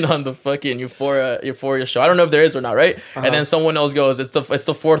representation on the fucking Euphoria show?" I don't know if there is or not, right? And then someone else goes, "It's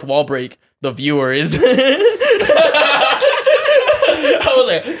the fourth wall break. The viewer is." I was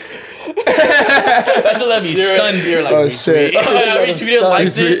like, that's what let me stunned. You're like, Oh, shit. I retweeted,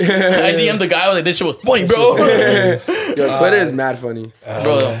 liked it. I DM'd the guy. I was like, "This shit was funny, bro." Yo, Twitter is mad funny.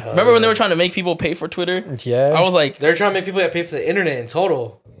 Bro, remember when they were trying to make people pay for Twitter? Yeah, I was like, They're trying to make people that pay for the internet in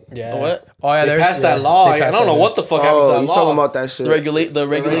total. yeah. what? Oh yeah, They there's- passed yeah, that law. they I passed don't know that what the fuck happened to Oh, that you law. talking about that shit? The regulation,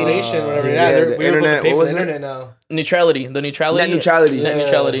 Regulation, whatever. yeah, Yeah, the we're supposed internet, to pay what for the was it? internet now. neutrality. The neutrality. Net neutrality. Net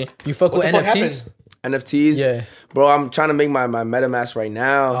neutrality. You fuck What with the fuck NFTs? happened? NFTs. Yeah. Bro, I'm trying to make my MetaMask right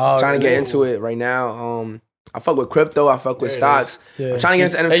now. Oh, trying to get really? into it right now. I fuck with crypto. I fuck with There it stocks. Yeah. I'm trying to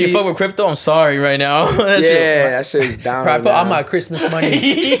get into NFT. Hey, you fuck with crypto? I'm sorry right now. That shit- yeah, that shit's down. Bro, I right put all now. my Christmas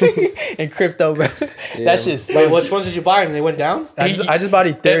money in crypto, bro. That shit's Wait, which ones did you buy and they went down? I just bought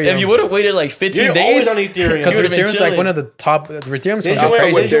Ethereum. If you would have waited like 15 You're days, always on Ethereum. because You would've been Ethereum's like chilling. one of the top. Ethereum's Didn't going you, up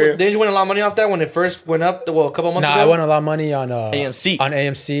win, crazy. didn't you win a lot of money off that when it first went up? Well, a couple months Nah, ago. I won a lot of money on AMC. on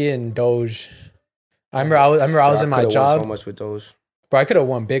AMC and Doge. I remember I was in my could've won job, so much with those. bro. I could have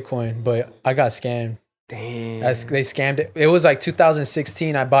won Bitcoin, but I got scammed. Damn. They scammed it. It was like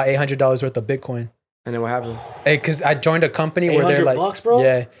 2016. I bought $800 worth of Bitcoin. And then what happened? Because I joined a company where they're like, $800, bro?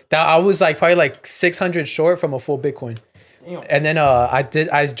 yeah, that I was like probably like 600 short from a full Bitcoin. And then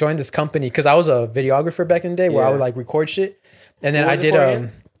I joined this company because I was a videographer back in the day where I Yeah. would like record shit. And then What I was it did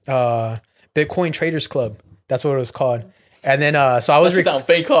for Bitcoin Traders Club. That's what it was called. And then so I was That sound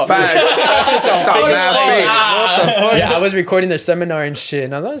fake, huh? Facts. Sound mad fake. yeah, I was recording their seminar and shit,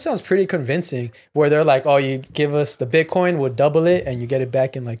 and I was like, that sounds pretty convincing. Where they're like, oh, you give us the Bitcoin, we'll double it, and you get it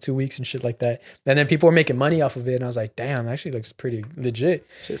back in like 2 weeks and shit like that. And then people were making money off of it, and I was like, damn, that actually looks pretty legit.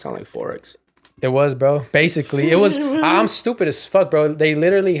 Shit sound like Forex. It was, bro. Basically, it was. I'm stupid as fuck, bro. They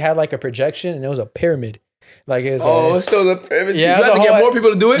literally had like a projection, and it was a pyramid. Like it was. Oh, so the premise. Yeah, you it was have to a get whole- more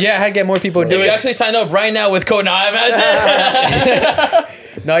people to do it? yeah, I had to get more people to do You it. actually sign up right now with code. Now, I imagine.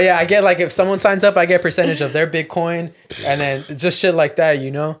 No, yeah, I get like if someone signs up, I get a percentage of their Bitcoin, and then just shit like that, you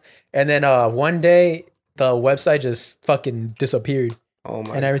know. And then one day the website just fucking disappeared, Oh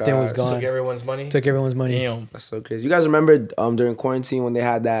my and everything was gosh. gone. Took everyone's money. Took everyone's money. Damn. That's so crazy. You guys remember during quarantine when they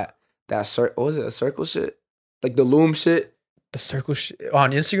had that what was it, a circle shit? Like the loom shit? The circle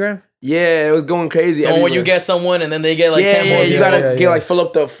on Instagram. Yeah, it was going crazy. Oh, when everywhere. you get someone and then they get like yeah, 10 more. you yeah, gotta yeah, get yeah. like fill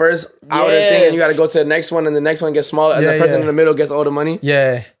up the first outer Yeah. thing, and you gotta go to the next one, and the next one gets smaller, and Yeah, the person yeah. in the middle gets all the money.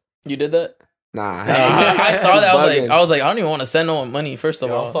 Yeah, You did that? Nah, I saw that. Bugging. I was like, I don't even want to send no one money. First of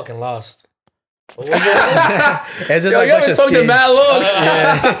Yo, all, I'm fucking lost. it's just Yo, like you a bunch haven't of talked to schemes. mad long.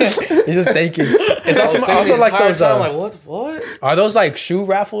 Yeah, he's just thinking. It's also like those. I'm like, what? Are those like shoe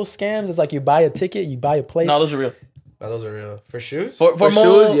raffle scams? It's like you buy a ticket, you buy a place. no, those are real. No, those are real. For shoes? For For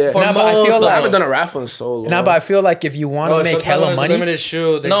most, shoes, yeah. for No, but I most, feel I like- haven't done a raffle in so long. Nah, but I feel like if you want to Oh, make sometimes hella there's a money, limited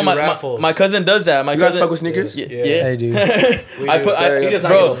shoe. They no, do my raffles. my cousin does that. My You guys cousin fuck with sneakers? Yeah, Yeah. they do. We I do, put, sir. I, He does not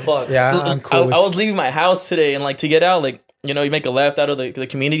bro, give a fuck. Yeah, I'm cool. I was leaving my house today, and like to get out, like you know, you make a left out of the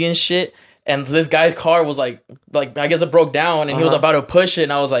community and shit. And this guy's car was like I guess it broke down, and he was about to push it,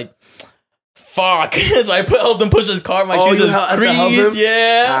 and I was like, fuck. So I helped him push his car. My shoes you was had to help him? creased.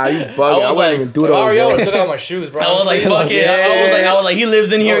 Yeah. Ah, you bugging. I I, was wouldn't like, even do that. Mario took out my shoes, bro. I was like, Honestly. fuck it. I was like, he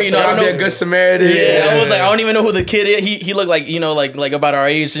lives in here, you know. I Gotta don't be know. a good Samaritan. Yeah, I was like, I don't even know who the kid is. He looked like, you know, like about our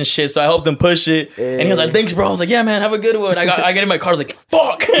age and shit. So I helped him push it, and he was like, "Thanks, bro." I was like, "Yeah, man, have a good one." I get in my car. I was like,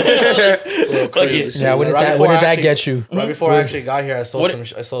 "Fuck." I was like, fuck it. Yeah, what did Right that? before What did I that actually- get you? Right before I actually got here, I sold What-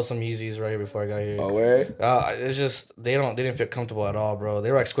 some Yeezys right before I got here. Oh, word? It's just they didn't feel comfortable at all, bro.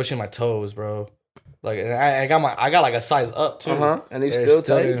 They were like squishing my toes, bro. Like, and I got like a size up too. And they It still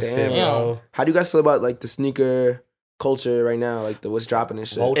tight. didn't fit, Damn. bro. How do you guys feel about like the sneaker culture right now? Like what's dropping and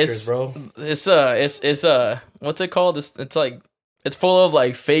shit. Vultures, bro. It's what's it called? It's like it's full of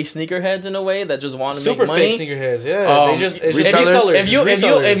like fake sneakerheads in a way that just want to make Super money. fake sneakerheads, yeah. Um, It's resellers? just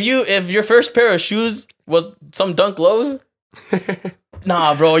resellers. If your first pair of shoes was some Dunk Lows,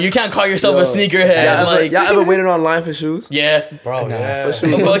 nah, bro, you can't call yourself a Yo, sneakerhead. y'all ever waited online for shoes? yeah. bro, yeah. What shoes?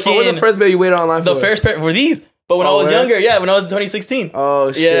 Fucking- What was the first pair you waited online The for? first pair were these. But when I Oh, was where? younger, yeah, when I was 2016.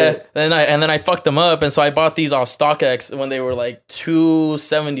 Oh shit. Yeah, and then I fucked them up, and so I bought these off StockX when they were like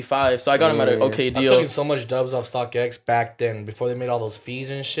 $275. So I got them at an okay I've deal. taken so much dubs off StockX back then before they made all those fees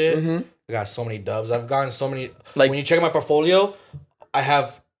and shit. I got so many dubs. I've gotten so many. Like when you check my portfolio, I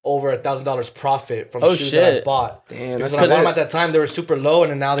have over $1,000 profit from shoes that I shit. bought. Damn, Because that's when I bought them it. at that time, they were super low,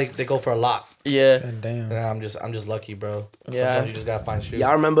 and then now they go for a lot. Yeah, Damn. And I'm just lucky, bro. Yeah. Sometimes you just gotta find shoes. Yeah,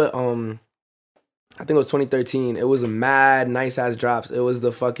 I remember. I think it was 2013. It was a mad nice ass drops. It was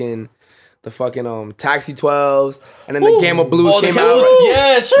the fucking Taxi 12s, and then the Gamma Blues came out.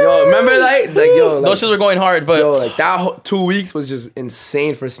 Yes, Yo, remember like yo, those shits were going hard, but yo, like that 2 weeks was just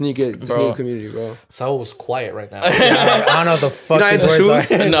insane for sneaker community, bro. Saul was quiet right now. I don't know what the fuck not these into words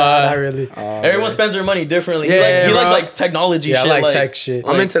shoes? are. Nah. Not really. everyone spends their money differently. Yeah, he likes bro. like technology Yeah, I shit. like tech shit.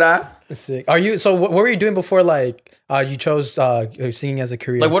 I'm into that. That's sick. Are you? So what were you doing before? Like, you chose singing as a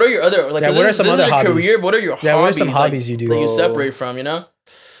career. Like, what are your other like? Yeah, 'cause what are this- some this other is your hobbies? career? But what are your hobbies? Yeah, what are some like, hobbies you do? that you Bro. separate from? You know,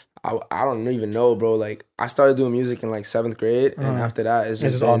 I don't even know, bro. Like I started doing music in like 7th grade, and after that, it's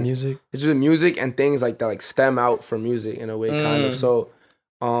This just is all been- music. It's just music and things like that, like stem out from music in a way, kind of. So,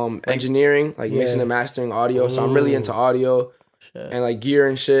 engineering, like mixing and mastering audio. So I'm really into audio and like gear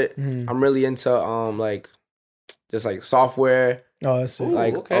and shit. I'm really into like just like software, Oh, that's sick.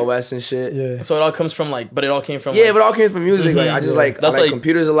 like okay. OS and shit. Yeah. so it all comes from like, but it all came from Yeah, like, but it all came from music. Like I just like That's I like like-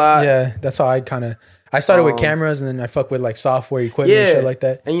 computers a lot. Yeah, that's how I started with cameras, and then I fuck with like software equipment and shit like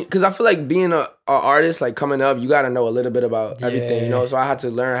that. And because I feel like being a artist, like coming up, you got to know a little bit about everything, you know. So I had to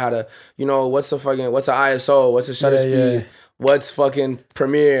learn how to, you know, what's an ISO, what's a shutter speed, what's fucking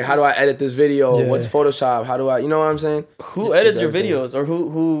Premiere, how do I edit this video, what's Photoshop, how do I, you know what I'm saying? who edits your videos or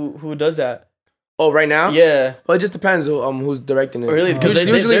who does that? Oh, right now? Yeah, Well, it just depends who's directing it. really, because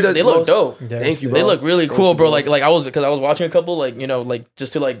Usually they look dope. Yeah, Thank you, sick. bro. They look really Thank cool, you, bro. Like I was watching a couple, like, you know, like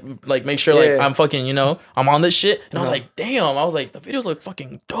just to like make sure like Yeah. I'm fucking, you know, I'm on this shit, and I was like, damn, I was like, the videos look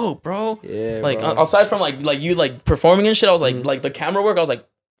fucking dope, bro. Yeah, Like bro. aside from like you like performing and shit, I was like the camera work, I was like,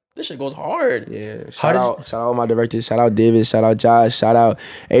 this shit goes hard. Yeah, How shout out all my directors, shout out David, shout out Josh, shout out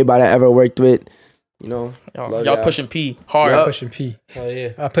everybody I ever worked with, you know. love Y'all pushing P hard, I'm pushing P. Oh yeah.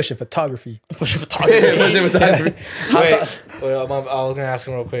 I'm pushing photography. pushing photography. Wait, I was gonna ask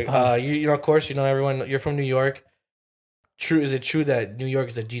him real quick. You know, of course, you know everyone. You're from New York. Is it true that New York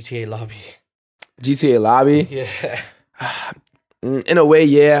is a GTA lobby? GTA lobby. Yeah. In a way,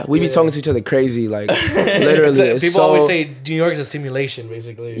 yeah. We be talking to each other crazy, like literally. It's People so, always say New York is a simulation,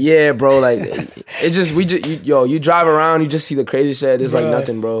 basically. yeah, bro. Like it just you drive around, you just see the crazy shit. It's like Bro,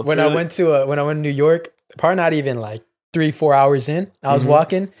 nothing, bro. When I went to New York, probably not even like 3-4 hours in, I was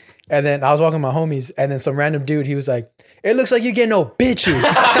walking, and then I was walking with my homies, and then some random dude, he was like, "It looks like you get no bitches."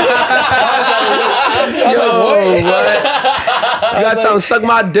 You got something suck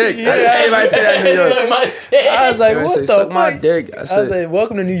my dick. Everybody say that in New York. I was like, Everybody "What say, the suck fuck?" my dick. I was like,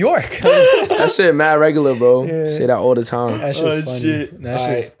 "Welcome to New York." That shit mad regular, bro. Say that all the time. That shit's Oh, funny. shit. That All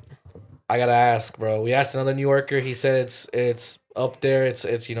shit's right. I gotta ask, bro. We asked another New Yorker. He said it's up there.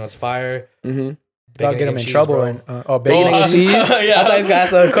 It's you know it's fire. Mm-hmm. about get him in trouble. Bro. And bacon, egg, and cheese. Yeah. I thought he's got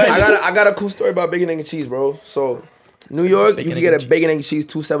some question. I got a cool story about bacon, egg, and cheese, bro. So, New York, Bacon, you can egg, get and a bacon, egg, and cheese,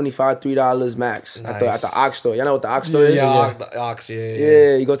 $2.75, $3 max at the Nice. Ox store. Y'all know what the Ox store is? Yeah, the Ox. Yeah.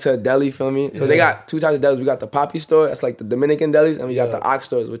 Yeah, you go to a deli, feel me? So they got two types of delis. We got the Poppy store, that's like the Dominican delis, and we got the Ox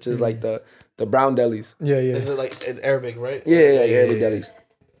stores, which is like the brown delis. Yeah, Is yeah. it like it's Arabic, right? Yeah, the delis.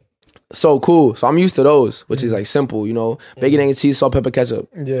 So cool. So I'm used to those, which is like simple, you know. Bacon, egg, and cheese, salt, pepper, ketchup.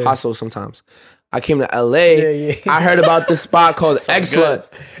 Yeah. Hot sauce sometimes. I came to LA. Yeah. I heard about this spot called Excellent.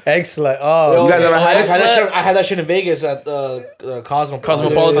 Excellent. Oh, You guys ever had it? I had that shit in Vegas at the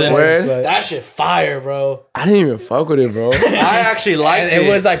Cosmopolitan. Where? Excellent. That shit fire, bro. I didn't even fuck with it, bro. I actually liked And it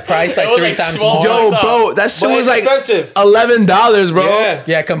was like priced like It was 3 like times small. more. Yo, What's bro, that shit but was it's like expensive. $11, bro. Yeah.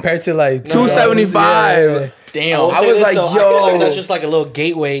 Yeah, compared to like $2.75. Yeah. Damn. I was like, I feel like yo. that's just like a little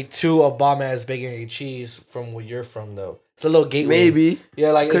gateway to a bomb ass bacon and cheese from where you're from, though. It's a little gateway. Maybe.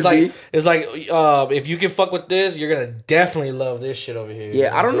 Yeah, like Could it's like be. it's like if you can fuck with this, you're gonna definitely love this shit over here. You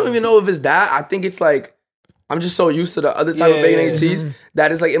Yeah, know I don't what I'm even know if it's that. I think it's like I'm just so used to the other type of Yeah, bacon, egg, yeah. and cheese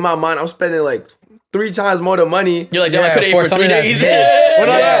that is like in my mind I'm spending like 3 times more the money. You're like, damn, I Yeah, could have for ate for 3 something that's days. good. Well,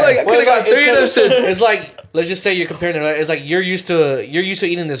 no, Yeah. like I could have got 3 of them shits. It's like let's just say you're comparing it. Right? It's like you're used to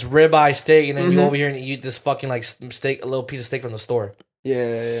eating this ribeye steak, and then you go over here and eat this fucking like steak, a little piece of steak from the store. Yeah.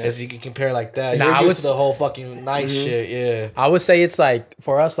 As you can compare like that. Nah, You're I used would to the whole fucking nice shit. Yeah. I would say it's like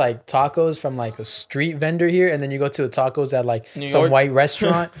for us like tacos from like a street vendor here, and then you go to the tacos at like New some York? white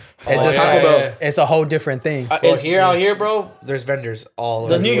restaurant. It's just yeah, like, yeah. it's a whole different thing. Well, out here, bro, there's vendors all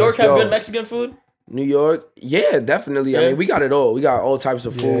over. Does New York have Yo. good Mexican food? New York, yeah, definitely. I Yeah. mean, we got it all. We got all types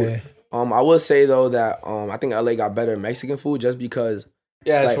of food. Yeah. I will say though that I think LA got better Mexican food just because.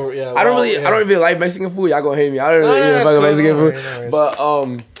 Yeah, Like, yeah. I don't really like Mexican food. Y'all gonna hate me. I don't really even fuck with Mexican food.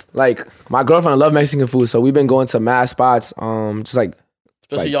 But like my girlfriend love Mexican food, so we've been going to mad spots. Just like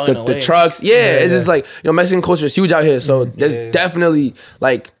Especially like y'all in LA. the trucks. Yeah, it's just like Mexican culture is huge out here. So there's definitely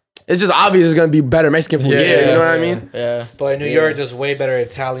like it's just obvious it's gonna be better Mexican food. Yeah, you know what I mean? Yeah. But in New York, there's way better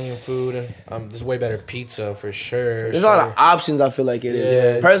Italian food. There's way better pizza for sure. There's a lot of options. I feel like it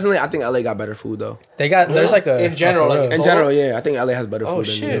is. Yeah. Personally, I think LA got better food though. There's like a in general, for real. like In general, yeah, I think LA has better food. Oh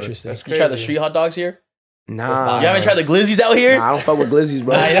than New shit, York. Interesting. That's You try the crazy. street hot dogs here? Nah, You haven't tried the glizzies out here? Nah, I don't fuck with glizzies,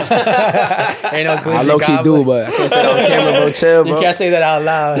 bro. Ain't no glizzy I low key gobbler. do, but I can't say that on camera, bro. Chill, bro. You can't say that out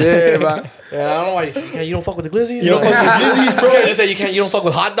loud. Yeah, bro. Yeah, I don't know why you don't fuck with the glizzies. You don't fuck with glizzies, bro? You can't just say you don't fuck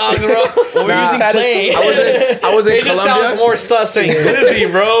with hot dogs, bro. Well, we're using slang. I was in It just sounds Colombia. more sus saying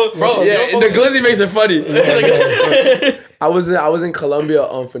glizzy, bro. Bro, Yeah, the glizzy makes it funny. I was in Colombia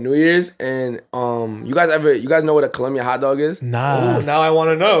for New Year's, and you guys know what a Colombian hot dog is? Nah. now I want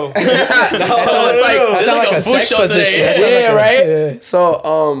to know. That sounds like a food sex show position. today. That sounds Yeah, like a- right? yeah.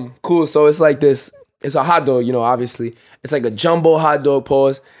 So cool. So it's like this. It's a hot dog, obviously. It's like a jumbo hot dog,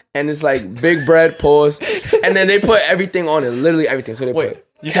 pause, and it's like big bread, pause, and then they put everything on it, literally everything. So they Wait, put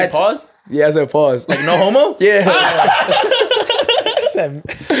you said pause? Yeah, I said pause. Like no homo? Yeah.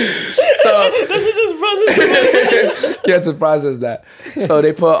 So This is just process. you have to process that. So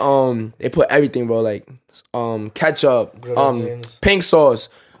they put everything, bro, like ketchup, Grilled onions. pink sauce.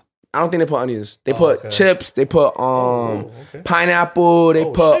 I don't think they put onions. They put okay. chips. They put okay. pineapple. They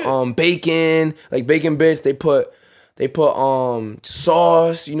Oh, put shit. bacon, like bacon bits. They put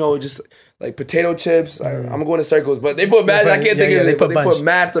sauce. Just like potato chips. I'm going in circles, but they put mad. I can't think of it. But they put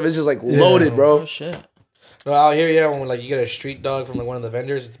mad stuff. It's just like loaded, bro. Oh shit. No, out here, yeah, when like you get a street dog from like one of the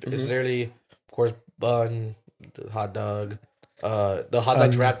vendors, it's literally, of course, bun, the hot dog, the hot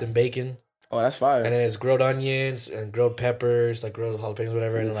dog's wrapped in bacon, Oh, that's fire. and then it's grilled onions and grilled peppers, like grilled jalapenos,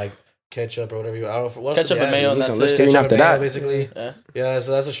 whatever, and then like ketchup or whatever you. I don't know what else Ketchup they and add. mayo, and Listen, that's let's it. get- Ketchup after and mayo, that. basically. Yeah. Yeah,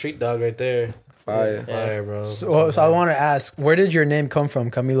 so that's a street dog right there. Fire. Fire, bro. So I want to ask, where did your name come from,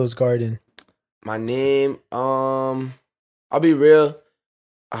 Camilo's Garden? My name, I'll be real.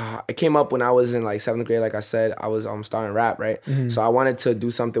 It came up when I was in like 7th grade. Like I said, I was starting rap, right? So I wanted to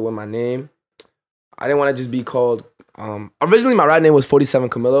do something with my name. I didn't want to just be called. Originally, my rap name was 47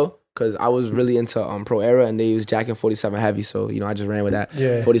 Camilo because I was really into Pro Era and they used Jack and 47 Heavy. So I just ran with that.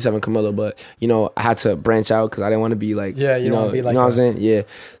 Yeah. 47 Camilo, but I had to branch out because I didn't want to be like You don't wanna be like you know what I'm saying? Yeah.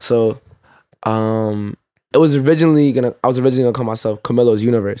 So I was originally gonna call myself Camilo's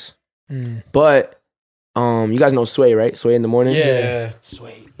Universe, but you guys know Sway, right? Sway in the morning. Yeah.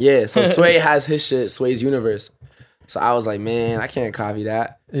 Sweet. Yeah, so Sway has his shit, Sway's Universe. So I was like, man, I can't copy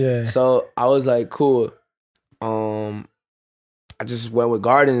that. Yeah. So I was like, cool. I just went with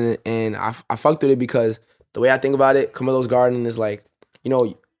Garden and I fucked with it because the way I think about it, Camilo's Garden is like,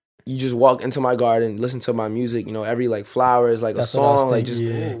 you just walk into my garden, listen to my music, every like flowers, like That's a what I was song, like thinking,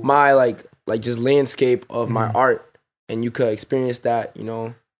 just yeah. my like just landscape of my art. And you could experience that,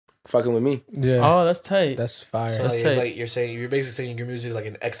 fucking with me. Yeah. Oh, that's tight. That's fire. So That's like, tight. it's like you're basically saying your music is like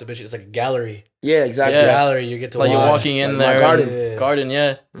an exhibition. It's like a gallery. Yeah, exactly. Yeah. Gallery. You get to Like watch. you're walking in like my there. garden. and- Garden,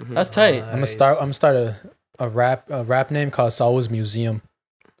 yeah. That's tight. I'm gonna start a rap name called Saul's Museum.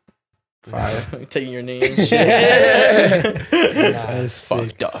 Taking your name. and shit. That's sick.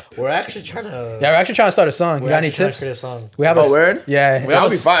 Fucked up. We're actually trying to. Yeah, we're actually trying to start a song. We're You got any actually trying to tips? create a song. We have Oh, word? Yeah. We That have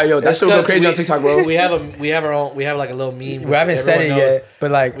would be fire, yo. That It's should go 'cause crazy on TikTok, bro. We have our own. We have like a little meme. We haven't said it Everyone knows. yet, but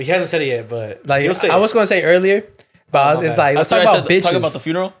like, We haven't said it yet, but like you'll say I it. was gonna say earlier, but my it's bad. like let's That's talk what I about said. bitches. Talk about the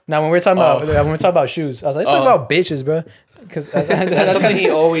funeral. Now when we're talking about shoes, I was like, let's talk Oh. about bitches, bro. Because That's something he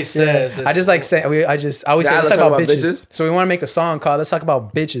always says. I just like saying I always say Yeah, let's talk about bitches. So we want to make a song called "Let's Talk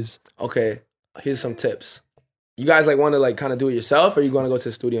About Bitches." Okay, here's some tips. You guys like want to like kind of do it yourself, or you going to go to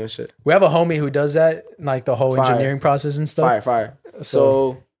the studio and shit? We have a homie who does that, like the whole Fire. engineering process and stuff. Fire.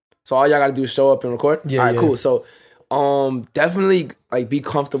 So all y'all gotta do is show up and record. Yeah, All right, yeah. cool. So definitely like be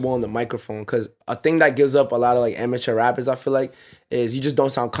comfortable on the microphone because a thing that gives up a lot of like amateur rappers, I feel like, is you just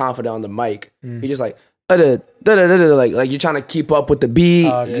don't sound confident on the mic. You just like like you're trying to keep up with the beat.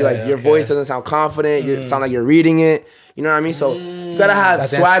 Your voice doesn't sound confident. You sound like you're reading it. You know what I mean? So you gotta have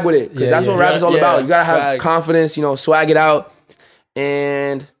That's- swag with it because that's what rap is all Yeah, about. You gotta have swag. confidence. Swag it out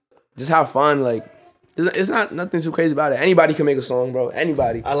and just have fun. Like it's not nothing too crazy about it. Anybody can make a song, bro.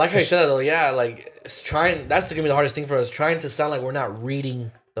 Anybody. I like how you said that though. Yeah, like it's trying. That's gonna be the hardest thing for us. Trying to sound like we're not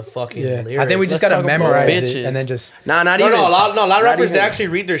reading the fucking Yeah, lyrics. I think we just Let's gotta talk about memorize bitches. it and then just Nah, not No, even. a lot of Not rappers they even. actually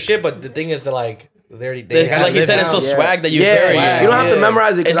read their shit, but the thing is to like It's have like you it said, it's down. the swag that you Yeah, carry. swag. you don't have to Yeah.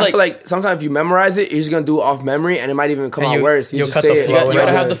 memorize it because It's I like- feel like sometimes if you memorize it, you're just gonna do it off memory and it might even come And out worse. You you'll just cut say the it. flow You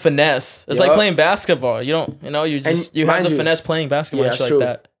gotta Yeah. have the finesse. It's like Yup. playing basketball. You don't, you just And you have mind the you- finesse playing basketball Yeah, and that's shit true. like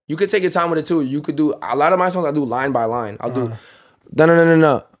that. You could take your time with it too. You could do a lot of my songs. I do line by line. I'll do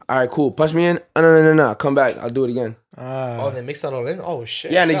no. All right, cool. Punch me in. No. Come back. I'll do it again. Oh, they mix that all in. Oh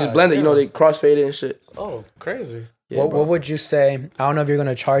shit. Yeah, and they just blend it. You know, they crossfade it and shit. Oh, crazy. Yeah, What would you say? I don't know if you're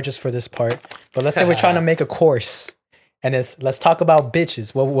gonna charge us for this part, but let's say we're trying to make a course, and let's talk about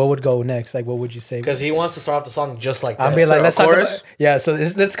bitches. What would go next? Like, what would you say? Because he wants to start off the song just like that. I'll be like, a let's talk chorus? about. Yeah, so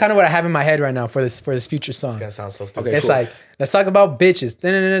this kind of what I have in my head right now for this future song. This guy sounds so stupid. Okay, It's cool. like, let's talk about bitches.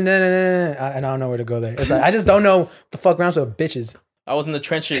 And I don't know where to go there. It's like I just don't know what the fuck rhymes with bitches. I was in the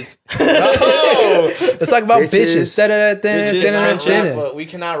trenches. Let's talk about Bitches. bitches. trenches. But we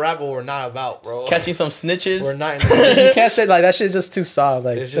cannot rap what we're not about, bro. Catching some snitches. We're not in the You can't say like that shit's just too soft.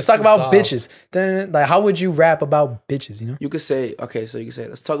 Like, It's let's just talk too about soft. bitches. Like, how would you rap about bitches? You know? You could say, okay, so you could say,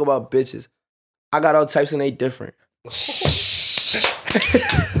 let's talk about bitches. I got all types and they different.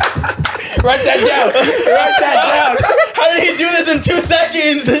 Write that down. Write that down. How did he do this in 2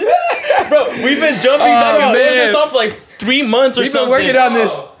 seconds? Bro, we've been jumping back and forth man. this off for like 3 months or We've something. been working on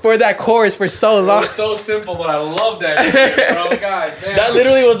this for that chorus for so long. so simple, but I love that shit, bro. God damn. That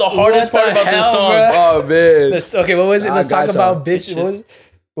literally was the hardest What part the about this hell, song. bro? Oh, man. Okay, what was it? I Let's talk got y'all. about bitches.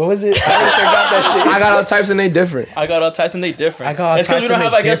 What was it? I forgot that shit. I got all types and they different. I got all types and they different. I got all it's because we types don't and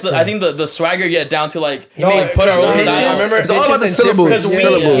have, they I guess, different. I think the swagger yet down to like No, put our own bitches- style. I remember It's all about the Bitches and syllables. because we,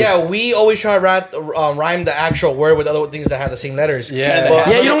 syllables. yeah, we always try to rhyme the actual word with other things that have the same letters. Yeah. But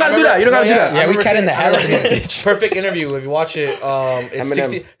Yeah, you don't gotta do that. You don't gotta do that. Yeah, we cat in the I remember hat. seeing a perfect interview. If you watch it, it's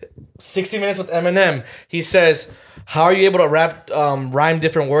Eminem. 60 minutes with Eminem. He says, how are you able to rhyme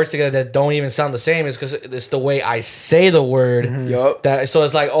different words together that don't even sound the same? Is because it's the way I say the word. Yup. That so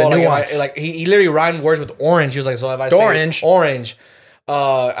it's like, oh, The like, nuance. like he literally rhymed words with orange. He was like, so if I Orange. say orange,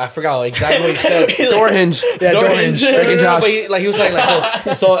 I forgot exactly what he said. Door hinge. Yeah, Orange. Dorange. Drake and Josh. But he was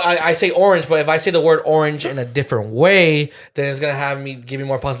like so I say orange, but if I say the word orange in a different way, then it's gonna have me give me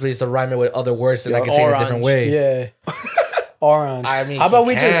more possibilities to rhyme it with other words that I can say in a different way. Yeah. Orange. I mean, how about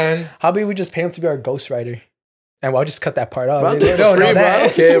he can. how about we just pay him to be our ghostwriter? And I'll just cut that part off. Bro, I'll They take it don't for know free, bro. I that.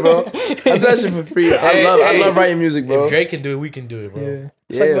 don't care, bro. I do that shit for free. I love writing music, bro. If Drake can do it, we can do it, bro. Yeah.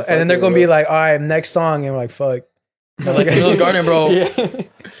 It's Yeah, like- fuck and then they're it, gonna bro. be like, all right, next song, and we're like, fuck. Like CamilosGarden, bro.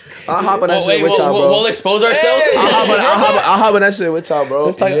 I'll hop on that Oh, shit wait, with y'all, bro. we'll expose ourselves. I'll hop on that shit with y'all, bro.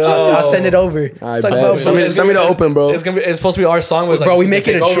 Let's talk, Yo. I'll send it over. All Let's right, talk bet. about Send me the open, bro. It's supposed to be our song, but it's Bro, like, we it's make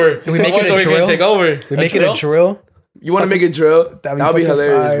it gonna a take dr- over. we make it a So we're gonna drill. take over. We make it drill? a drill. You want to make a drill? That'd That would be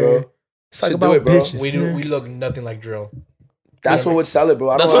hilarious, fire. bro. Let's talk Should about do it, bro. bitches. We look nothing like drill. That's what would sell it, bro.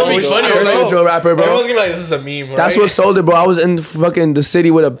 I That's don't what know would be drill. funny, I don't bro. know a drill rapper, Everyone's bro. gonna be like, this is a meme, right? That's what sold it, bro. I was in fucking the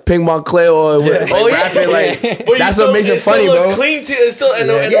city with a ping pong clay or with, Oh, yeah. rapping like. But you That's still- what makes it still funny, look bro. Clean too. It's still and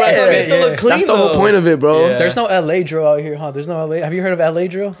the Yeah. rest of it Yeah. still look clean. That's the whole though. point of it, bro. Yeah. There's no LA drill out here, huh? There's no LA. Have you heard of LA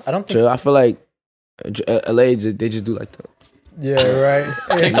drill? I don't think. Drill. I feel like LA, they just do like that. Yeah, right.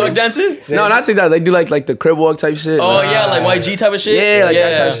 TikTok dances. No, not take that. They do like the crib walk type shit. Oh yeah, like YG type of shit. yeah, like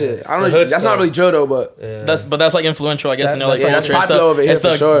that type of shit. I don't know. hood That's stuff. not really drill though, but That's like influential, I guess. That- You know, like that's culture and popular stuff. over here It's for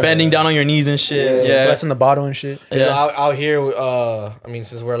the sure. bending down on your knees and shit. Yeah. Yeah. That's in the bottle and shit. Because Yeah. out here, I mean,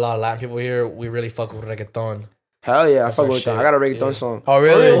 since we're a lot of Latin people here, we really fuck with reggaeton. hell yeah, I fuck our with that. shit. I got a reggaeton Yeah. song. Oh,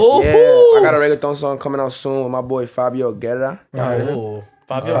 really? Yeah, I got a reggaeton song coming out soon with my boy Fabio Guerra. Y'all heard him? Oh,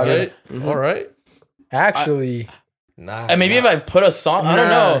 Fabio. all right, Mm-hmm. all right. Actually, Nah, And maybe nah. if I put a song, I don't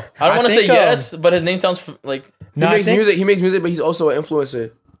Nah. know. I don't I want to say think, yes, but his name sounds like. He no, I makes think- music. He makes music, but he's also an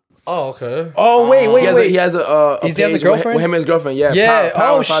influencer. Oh, okay. Oh wait, He has a wait. he has a He has a page with girlfriend? with him and his girlfriend. Yeah. Yeah.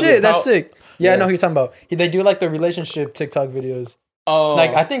 Power Oh Fabio. shit, that's sick. Yeah, I Yeah. know who you're talking about. They do like the relationship TikTok videos. Oh,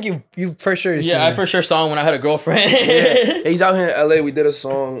 Like I think you for sure. Seen yeah, I it. for sure saw him when I had a girlfriend. Yeah, he's out here in LA. We did a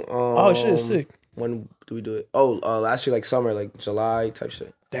song. Oh shit, sick. When do we do it? Oh, last year, like summer, like July type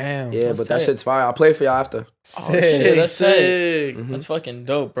shit. Damn. Yeah, That's but that sick. shit's fire. I'll play it for y'all after. Sick. shit, that's sick. sick. Mm-hmm. That's fucking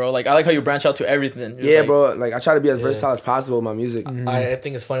dope, bro. Like I like how you branch out to everything. You're Yeah, like, bro. Like I try to be as versatile as possible with my music. I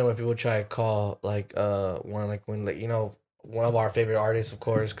think it's funny when people try to call like one of our favorite artists, of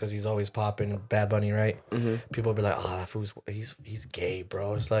course, because he's always popping, Bad Bunny, right? Mm-hmm. People be like, "Oh, that fool's he's gay,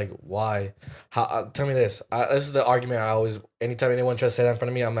 bro." It's like, why? How? Tell me this. This is the argument I always. Anytime anyone tries to say that in front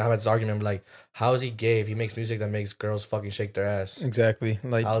of me, I'm gonna have this argument. I'm like, how is he gay if he makes music that makes girls fucking shake their ass? Exactly.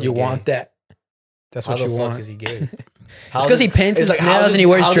 Like How's you he want gay? that. That's How what the you fuck want. is he gay? It's because he paints his nails and he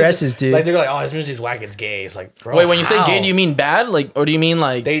wears dresses, dude. Like they're like, oh, his music's whack, it's gay. It's like, bro. Wait, when you say how? gay, do you mean bad? Like, or do you mean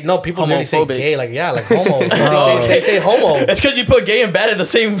like people literally say homophobic? gay, like like homo. They say homo. It's because you put gay and bad at the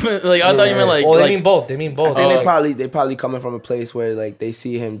same. Like I thought you meant like. Well, they like, mean both. They mean both. I think they probably coming from a place where like they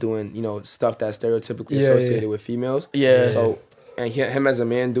see him doing stuff that's stereotypically associated with females. Yeah. So and him as a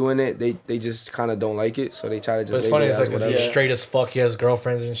man doing it, they just kind of don't like it. So they try to just. But it's funny. It's like he's straight as fuck. He has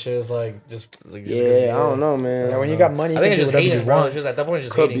girlfriends and shit. It's like just. Yeah, I don't know, man. Yeah, when you got money, I think you it's can just do whatever hating, you bro. want. It's just at that point, it's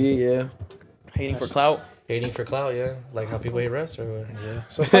just Could hating. be, yeah. hating for clout. Hating for clout, yeah. Like how people hate refs or what? Yeah.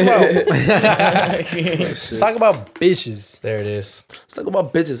 So let's talk about bitches. There it is. Let's talk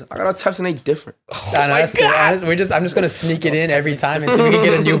about bitches. I got our types and they different. Oh my God. I'm just gonna sneak it in every time until we can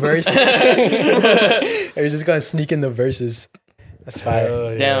get a new verse. We're just gonna sneak in the verses. That's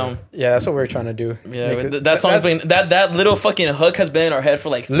fire. Damn. Yeah, that's what we're trying to do. Yeah, that song's been that little fucking hook has been in our head for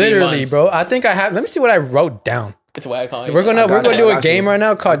like 3 literally, months. bro. I think I have. Let me see what I wrote down. It's whack, huh? We're gonna do a you. game right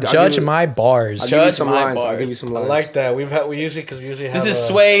now called I'll Judge give you- My Bars. I'll give you Judge some my lines. I'll bars. give you some I lines. like that. We usually have. This is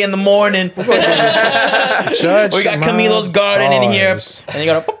Sway in the morning. Judge We got My Camilo's Garden in here, Bars. and you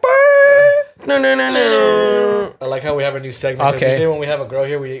got a. No. I like how we have a new segment. 'cause Okay. Usually when we have a girl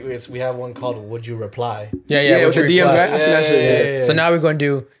here, we have one called "Would You Reply." Yeah, Yeah, with with the your DMs, reply. right? I see that shit. Yeah. So now we're gonna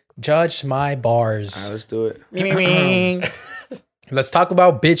do Judge My Bars. All right, let's do it. Let's talk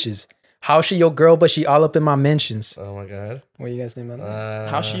about bitches. How she your girl, but she all up in my mentions. Oh my god. What you guys think about that?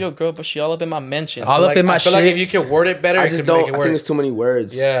 How she your girl, but she all up in my mentions. All up in my I feel like shit. if you can word it better, I it just could make don't. it I work. think it's too many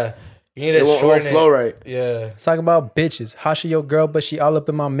words. Yeah, you need It to won't shorten flow it. right. Yeah. Let's talk about bitches. How she your girl, but she all up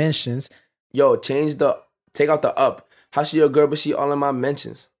in my mentions. Yo, take out the up. How she your girl, but she all in my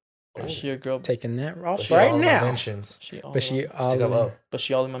mentions. How she your girl, Taking that off She all right in my now. mentions. But she all Stick up, in, up. but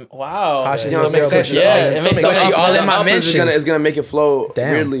she all in my. Wow. How she Yeah, your so it makes girl, sense. but she Yeah, all in- it makes but sense. she all in The my up is mentions. gonna make it flow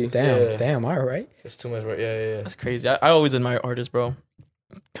Damn, weirdly. Yeah. damn. All right. It's too much work. Yeah. That's crazy. I always admire artists, bro.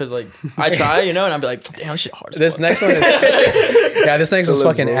 Cause like I try, and I'd be like, damn, shit hard. as This fuck. next one is this next one's Phillips,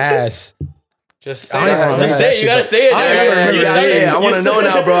 fucking bro. ass. Just say I don't even it. remember Just that say it. shit, You gotta but- say it. I don't dude. remember You that say shit. it. I wanna You know say it.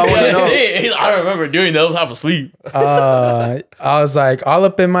 now, bro. I You wanna gotta know. say it. I don't remember doing those. Half asleep. I was like, all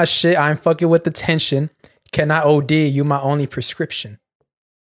up in my shit. I'm fucking with the tension. Cannot OD. You my only prescription.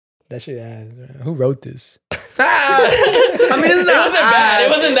 That shit ass. Who wrote this? I mean, it's It not wasn't bad. It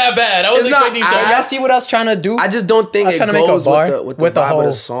wasn't that bad. I was It's not expecting ass. something. Y'all see what I was trying to do? I just don't think I was it trying to make a goes bar with with the the vibe of whole-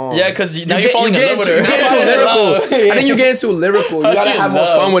 the song. Yeah, because now you're falling in love with her. You get too lyrical. I think you getting too lyrical. You How gotta she have more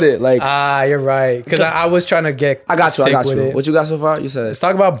love? fun with it. Like You're right. Because I was trying to get. I got you. sick I got with you. it. What you got so far? You said Let's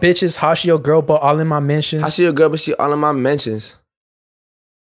talk about bitches. How she your girl, but all in my mentions. I see a girl, but she all in my mentions.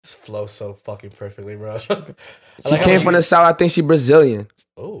 This flows so fucking perfectly, bro. She came from the south. I think she Brazilian.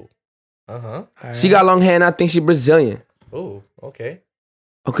 Oh. All right. She got long hair, and I think she Brazilian. Oh. Okay.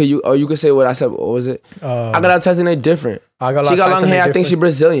 Okay, you could say what I said. What was it? I got out testing it different. I got She got long hair. I think she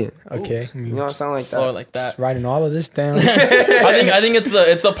Brazilian. Okay. You know what I'm saying like Slow it that. like Just that. writing all of this down. I think it's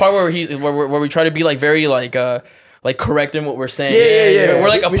the part where we try to be like very like correct in what we're saying. Yeah. We're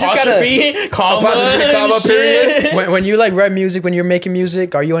like We just gotta- apostrophe, comma, Apostrophe, comma, and period. shit. when you like write music, when you're making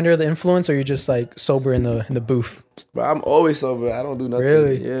music, are you under the influence or are you just like sober in the booth? But I'm always sober. I don't do nothing.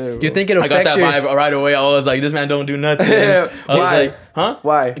 Really? Yeah. Bro. You think it I got affects that your? vibe right away. I was like, this man don't do nothing. Yeah. I was Why? like, huh?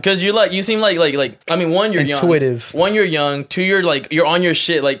 Why? Because you seem like I mean, one, you're Intuitive. young. One, you're young. Two, you're on your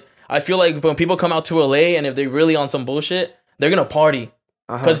shit. Like I feel like when people come out to LA and if they're really on some bullshit, they're gonna party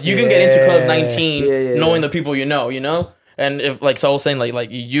because you can get into Club 19 Yeah. knowing the people you know. And if like so I was saying like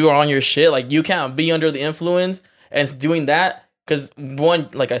you are on your shit, like you can't be under the influence and doing that. Because one,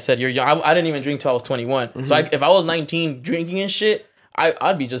 like I said, you're young. I didn't even drink till I was 21. So if I was 19 drinking and shit,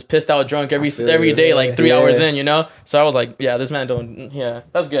 I'd be just pissed out drunk every day, like 3 hours in, you know? So I was like, yeah, this man don't, yeah,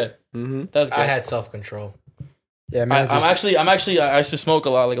 that's good. That's good. I had self control. Yeah, man. I used to smoke a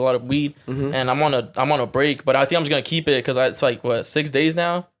lot of weed, and I'm on a break, but I think I'm just gonna keep it because it's like what 6 days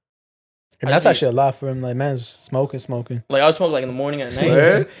now. And that's actually a lot for him. Like, man, smoking. Like I would smoke like in the morning and at night.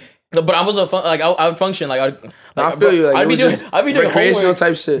 Word? No, but I was I would function like I feel you. Like, I'd be doing recreational homework.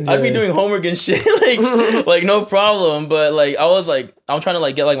 type shit. I'd be doing homework and shit like no problem. But like I was like I'm trying to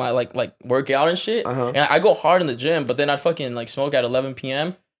like get like my like workout and shit. And I go hard in the gym, but then I'd fucking like smoke at 11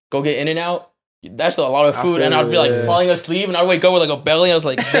 p.m. Go get in and out. That's a lot of food, feel and I'd be like you, falling asleep, and I'd wake up with like a belly. And I was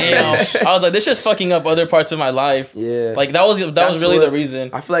like, damn. I was like, this just fucking up other parts of my life. Yeah. Like that was really the reason.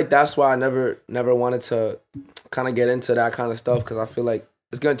 I feel like that's why I never wanted to kind of get into that kind of stuff because I feel like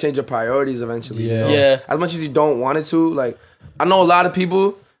it's gonna change your priorities eventually. Yeah. Yeah. As much as you don't want it to, like I know a lot of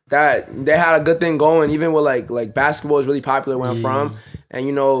people that they had a good thing going, even with like basketball is really popular where I'm from, and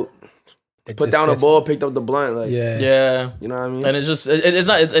Put down a bowl, picked up the blunt. Like, yeah. You know what I mean? And it's just it's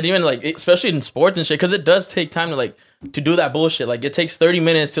not it's even like, especially in sports and shit, because it does take time to do that bullshit. Like it takes 30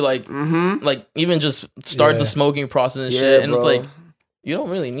 minutes to like even just start the smoking process and shit. And bro. it's like you don't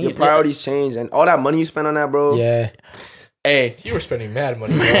really need your priorities change, and all that money you spend on that, bro. Yeah. Hey, you were spending mad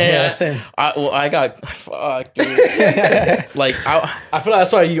money, bro. I got fuck, dude. Like I feel like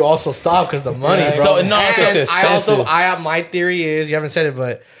that's why you also stopped, because the money. Yeah, bro. so And no, my theory is, you haven't said it,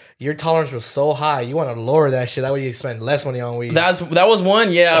 but your tolerance was so high, you want to lower that shit. That way you spend less money on weed. that was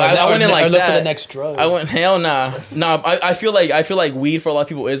one. Yeah, I went in like look that. for the next drug. I went hell nah. I feel like weed for a lot of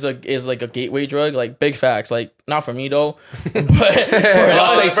people is like a gateway drug. Like big facts. Like not for me though. But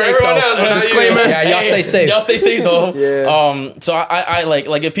y'all stay safe though. Disclaimer. Yeah, y'all stay safe. Y'all stay safe though. Yeah. So I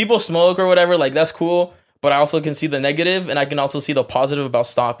like if people smoke or whatever, like that's cool. But I also can see the negative, and I can also see the positive about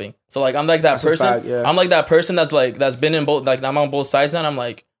stopping. So like I'm like that person. Fact, yeah. I'm like that person that's been in both. Like I'm on both sides now. And I'm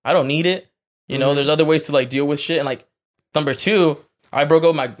like, I don't need it. You know, there's other ways to like deal with shit. And like number two, I broke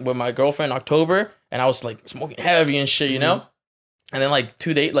up with my girlfriend in October, and I was like smoking heavy and shit, you know. And then like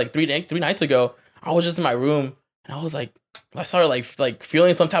 3 nights ago, I was just in my room, and I was like, I started like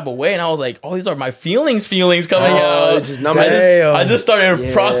feeling some type of way, and I was like, oh, these are my feelings coming out. I just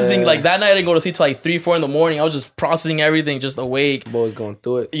started processing. Like that night, I didn't go to sleep till like 3-4 in the morning. I was just processing everything, just awake. Boy was going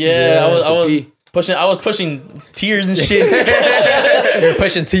through it. Yeah, I was pushing tears and shit. You're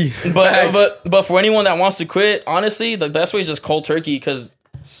pushing T. But for anyone that wants to quit, honestly, the best way is just cold turkey, because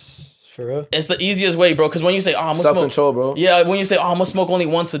for real, it's the easiest way, bro. Because when you say, "Oh, I'm gonna self-control, smoke," bro. Yeah, when you say, "Oh, I'm gonna smoke only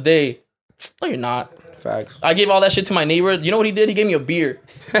once a day," no, you're not. Facts. I gave all that shit to my neighbor. You know what he did? He gave me a beer.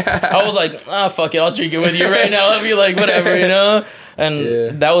 I was like, fuck it, I'll drink it with you right now. I'll be like, whatever, you know.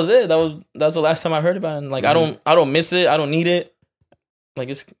 And that was it. That's the last time I heard about it. And like, I don't miss it. I don't need it. Like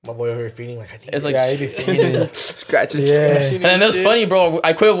it's my boy over here feeding like I need it's it. like he be feeding scratches. Yeah. And then that's funny, bro.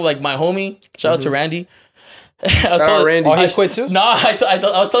 I quit with like my homie. Shout out to Randy. Shout out Randy. Oh, he quit too? No, I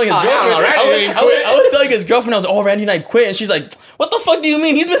was telling his girlfriend. I was telling his girlfriend. I was like, "Oh, Randy and I quit," and she's like, "What the fuck do you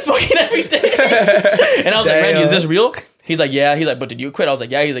mean? He's been smoking every day." And I was like, "Randy, is this real?" He's like, "Yeah." He's like, "But did you quit?" I was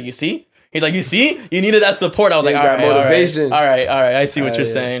like, "Yeah." He's like, "You see?" He's like, "You see? You needed that support." I was like, "All right, motivation. All right. I see what you're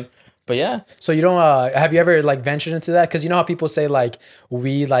saying." But yeah. So you don't have you ever like ventured into that? Because you know how people say like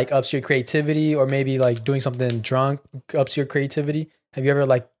weed like ups your creativity, or maybe like doing something drunk ups your creativity. Have you ever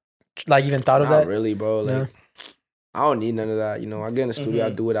like even thought of that? Not really, bro. Like I don't need none of that. You know, I get in the studio,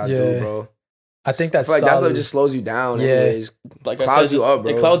 I do what I do, bro. I think that's I feel like that's what just slows you down. Yeah, anyways. Like clouds you up,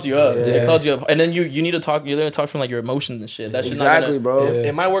 bro. It clouds you up. Yeah. It clouds you up, and then you need to talk. You're gonna talk from like your emotions and shit. That's exactly, bro. Yeah.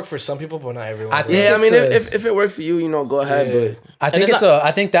 It might work for some people, but not everyone. I mean, if it worked for you, you know, go ahead. But I think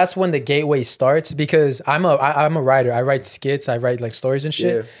I think that's when the gateway starts, because I'm a writer. I write skits. I write like stories and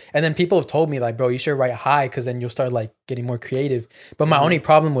shit. Yeah. And then people have told me like, bro, you should write high, because then you'll start like getting more creative. But my only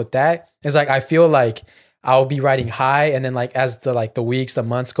problem with that is like I feel like I'll be writing high, and then like as the weeks, the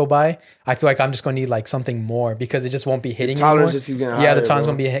months go by, I feel like I'm just gonna need like something more, because it just won't be hitting anymore. Just keep getting higher, yeah, the tolerance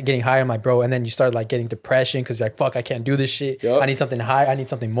gonna be getting higher. I'm like, bro, and then you start like getting depression, because you're like, fuck, I can't do this shit. Yep. I need something high. I need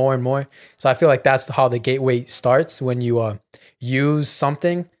something more and more. So I feel like that's how the gateway starts, when you use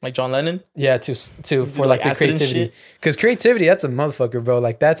something like John Lennon. Yeah, to for like the creativity, because creativity, that's a motherfucker, bro.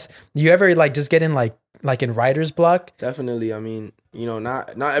 Like that's, you ever like just get in like in writer's block? Definitely. I mean, you know,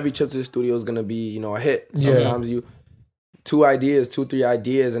 not every trip to the studio is gonna be, you know, a hit. Sometimes you 2, 3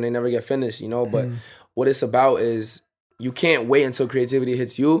 ideas, and they never get finished, you know. But what it's about is you can't wait until creativity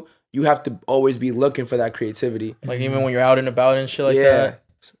hits you. You have to always be looking for that creativity. Like even when you're out and about and shit like that.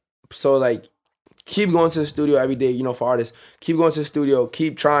 So like, keep going to the studio every day, you know, for artists. Keep going to the studio,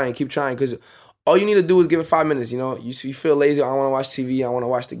 keep trying, because all you need to do is give it 5 minutes, you know. You feel lazy, I want to watch TV, I want to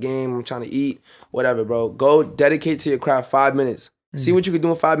watch the game, I'm trying to eat, whatever, bro. Go dedicate to your craft 5 minutes. See what you can do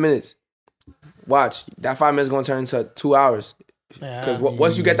in 5 minutes. Watch. That 5 minutes is going to turn into 2 hours. Because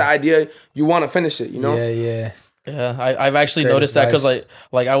once you get the idea, you want to finish it, you know? Yeah. I've actually noticed that, because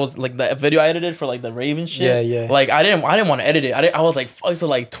like I was like the video I edited for like the Raven shit. Yeah. Like I didn't want to edit it. I was like, fuck, so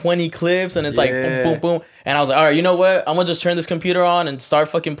like 20 clips, and it's like boom, boom, boom. And I was like, all right, you know what? I'm gonna just turn this computer on and start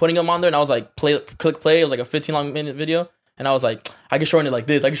fucking putting them on there. And I was like, click play. It was like a 15-minute video. And I was like, I can shorten it like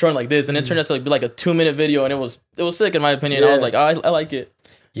this. And it turned out to be like a 2-minute video, and it was sick in my opinion. I was like, oh, I like it.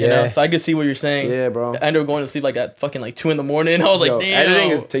 You know? So I could see what you're saying. Yeah, bro. I ended up going to sleep like at fucking like 2 a.m. I was like, damn.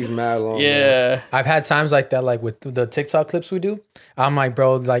 Editing takes mad long. Yeah. Man. I've had times like that, like with the TikTok clips we do. I'm like,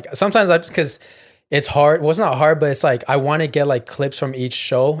 bro, like sometimes because it's hard. Well, it's not hard, but it's like I want to get like clips from each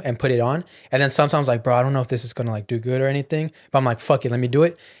show and put it on. And then sometimes like, bro, I don't know if this is gonna like do good or anything. But I'm like, fuck it, let me do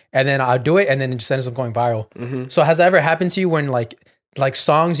it. And then I'll do it, and then it just ends up going viral. So has that ever happened to you when like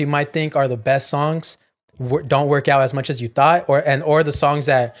songs you might think are the best songs, don't work out as much as you thought, or the songs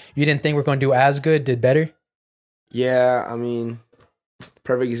that you didn't think were going to do as good did better? Yeah, I mean,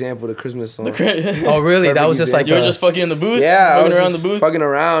 perfect example, the Christmas song. Oh, really? That Perfect was just like You were just fucking in the booth. Yeah, I fucking was around just the booth. fucking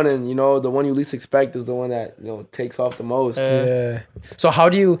around, and the one you least expect is the one that takes off the most. yeah. So how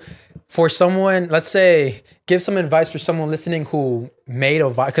do you, for someone, let's say, give some advice for someone listening who made a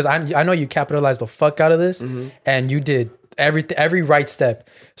vibe, because I know you capitalized the fuck out of this, and you did every right step.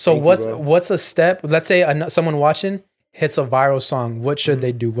 So Thank you, bro. what's a step? Let's say someone watching hits a viral song. What should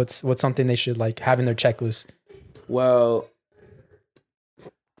they do? What's something they should like have in their checklist? Well,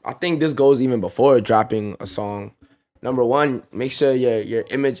 I think this goes even before dropping a song. Number one, make sure your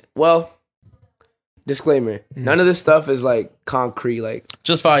image. Well, disclaimer: none of this stuff is like concrete. Like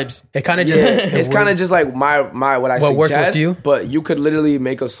Just vibes. It kind of just it's kind of just like my what I What worked suggest. with you? But you could literally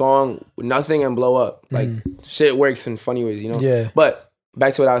make a song with nothing and blow up. Like shit works in funny ways, Yeah. But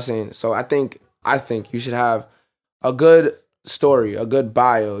back to what I was saying. So I think you should have a good story, a good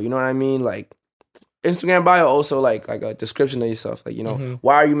bio. You know what I mean? Like Instagram bio, also like a description of yourself. Like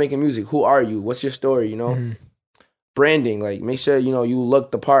why are you making music? Who are you? What's your story? Branding. Like make sure you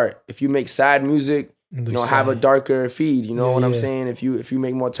look the part. If you make sad music, have a darker feed. You know what I'm saying? If you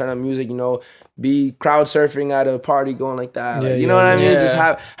make more turn up music, be crowd surfing at a party going like that. Like, you know what I mean? Yeah. Just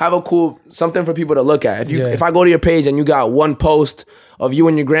have a cool something for people to look at. If I go to your page and you got one post of you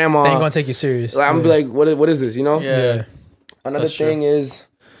and your grandma, they ain't gonna take you serious. like, I'm gonna be like, what is this? Yeah. Another That's true. thing is,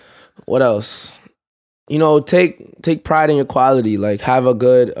 what else? Take pride in your quality. Like have a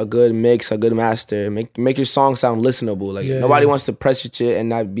good mix, a good master. Make your song sound listenable. Like nobody wants to press your shit and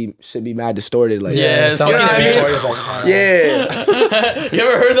not be mad distorted. Like Yeah, sound fucking like- speakers. yeah, You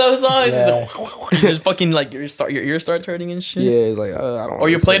ever heard those songs? You just fucking like your ears start turning and shit. yeah. It's like I don't. Or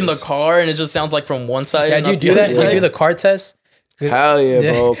you listen play it to in the this. car and it just sounds like from one side. Yeah, and do you not the do other that? Do you side. do the car test? Hell yeah,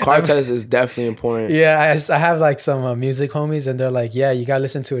 Yeah. bro. Car test is definitely important. Yeah, I have like some music homies, and they're like, yeah, you gotta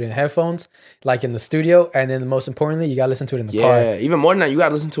listen to it in headphones, like in the studio, and then most importantly, you gotta listen to it in the car. Yeah, even more than that, you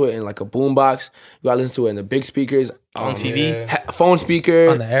gotta listen to it in like a boombox. You gotta listen to it in the big speakers, On TV. phone speaker,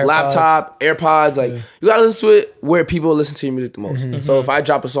 On the AirPods. laptop, AirPods. Like you gotta listen to it where people listen to your music the most. So if I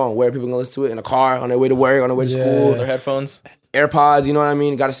drop a song, where people gonna listen to it? In a car, on their way to work, on their way to school, Their headphones. AirPods. You know what I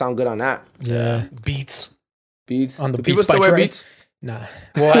mean? Got to sound good on that. Yeah. Beats. Beats On the Do Beats people still by wear Dre? Beats? Nah.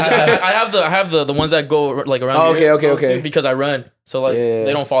 Well, I have the ones that go like around. Oh, here, okay. Because I run, so like Yeah.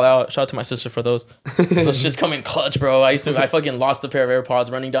 they don't fall out. Shout out to my sister for those. Those shits come in clutch, bro. I fucking lost a pair of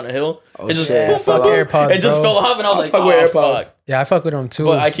AirPods running down a hill. Oh, It just shit. boop, fuck boop, boop. AirPods, It just bro. fell off, and I was like, fuck with oh AirPods. fuck. yeah, I fuck with them too.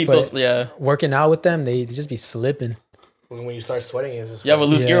 But I keep those. Yeah. Working out with them, they just be slipping. When you start sweating, it's just You have a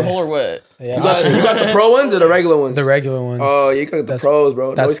loose Yeah. ear hole or what? Yeah, You got the pro ones or the regular ones? the regular ones. Oh, you got the That's- pros,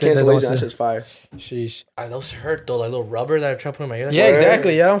 bro. that's Noise the ones cancellation. that- That shit's fire. Sheesh. those hurt though, like little rubber that I try to put in my ear. That's Yeah, hurt.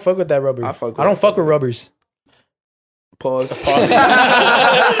 exactly. Yeah, I don't fuck with that rubber. I fuck with I don't it. fuck with rubbers. Pause.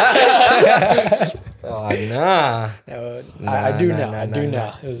 Oh nah. I do nah, now. nah, I do nah,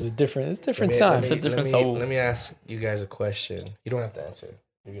 now. It was a different Let me- time. let It's a me- different let me- soul. Let me ask you guys a question. You don't have to answer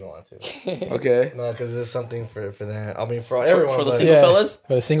if you don't want to. Okay. No, because this is something for that. I mean, for everyone. For the but single Yeah. fellas.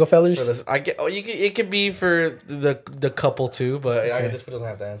 For the single for fellers. this, I get. Oh, it could be for the couple too, but this doesn't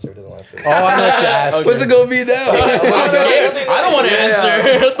have to answer. It doesn't want to. Oh, I know what you're asking. What's it gonna be now? I'm scared. I don't want to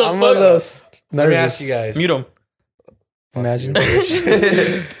answer. What the I'm fuck? one of those Let me nervous. ask you guys. Mute him. Imagine.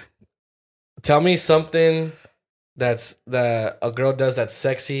 Tell me something that a girl does that's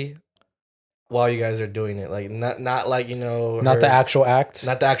sexy while you guys are doing it. Like not like Not the her- actual act.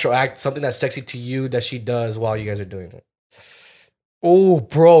 not the actual act. Something that's sexy to you that she does while you guys are doing it. Oh,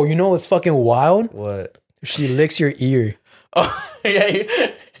 bro, you know what's fucking wild? What? She licks your ear. Oh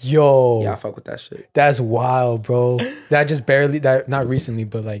yeah. Yo, Yeah, I fuck with that shit. that's wild, bro. That just barely, that not recently,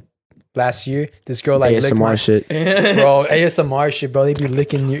 but like last year, this girl like licked my ASMR shit. bro. ASMR shit, bro. They be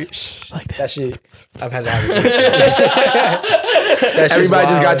licking your like that shit. I've had to have it. That shit's Everybody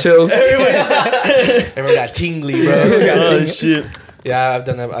just got wild. chills. Everyone got tingly, bro. Oh shit. Yeah, I've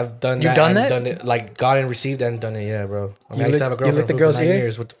done that. I've done You that. done and that? Done it, like got and received and done it. Yeah, bro. I mean, You I used lick- to have a you girlfriend lick the for girl's 9 ear?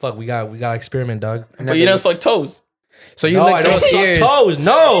 years. What the fuck? We got to experiment, dog. But you don't suck toes. So you No, I lick don't those suck ears. toes.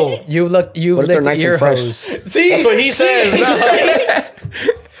 No. You What if they're licked nice and ear fresh? hose. See, That's what he says. No.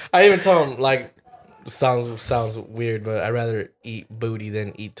 I even told him like sounds weird, but I'd rather eat booty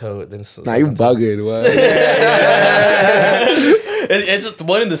than eat toe than. Nah, you bugging. What? It's just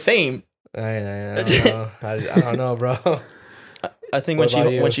one and the same. I don't know. I don't know, bro. I think What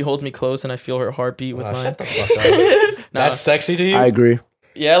about you? when she holds me close and I feel her heartbeat with Oh, mine. shut the fuck up. Nah. That's sexy to you? I agree.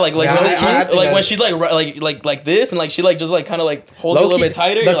 Yeah, like Yeah, low I key, think like that- when she's like this and like she like just like kind of like holds you a little bit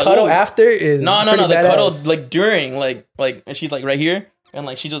tighter. The you're like, cuddle "Ooh." after is No, pretty the badass. cuddle like during like and she's like right here and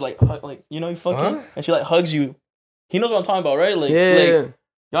like she just like you fucking, and she like hugs you. He knows what I'm talking about, right? Like, Yeah.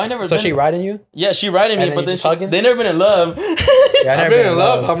 y'all never. So she riding you? Yeah, she riding me, And then but you then just hugging? they never been in love. Yeah, I've been in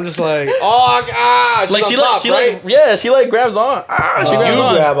love. I'm just like, she's Like on she top, right? she like grabs on. She You grabs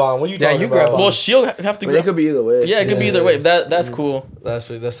on. grab on. What are you Yeah, talking you about? grab on. Well, she'll have to. But it could be either way. Yeah, it could be either way. That's cool. That's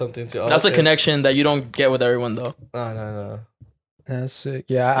something to. That's a connection that you don't get with everyone though. No. That's sick.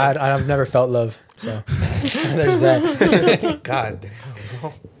 Yeah, I've never felt love, so there's that. God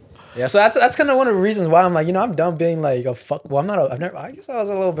damn. Yeah, so that's kind of one of the reasons why I'm like, I'm done being like a fuck. Well, I'm not. I guess I was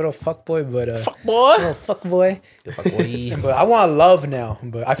a little bit of a fuck boy, but Fuck boy. a little fuck boy. But I want love now.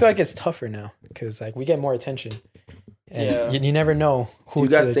 But I feel like it's tougher now because like we get more attention, and you never know who.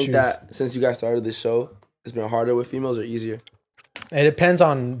 Do you guys to think choose. that since you guys started this show, it's been harder with females or easier? It depends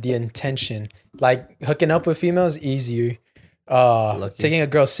on the intention. Like hooking up with females easier. Taking a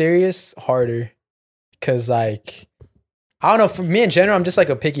girl serious harder, cause like I don't know. For me in general, I'm just like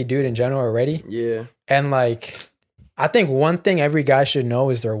a picky dude in general already. Yeah. And like, I think one thing every guy should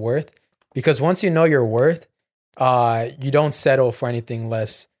know is their worth, because once you know your worth, you don't settle for anything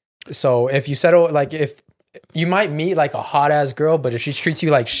less. So if you settle, like if you might meet like a hot ass girl, but if she treats you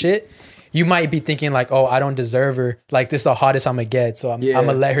like shit, you might be thinking like, oh, I don't deserve her. Like this is the hottest I'm gonna get, so I'm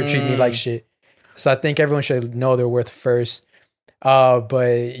gonna let her treat me like shit. So I think everyone should know their worth first.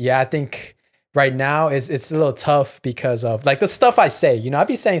 But yeah, I think right now it's a little tough because of like the stuff I say. I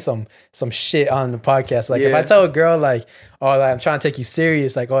be saying some shit on the podcast. Like if I tell a girl like, oh, like, I'm trying to take you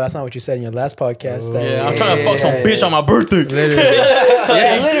serious, like, oh, that's not what you said in your last podcast. Like, I'm trying to fuck some bitch on my birthday. Literally.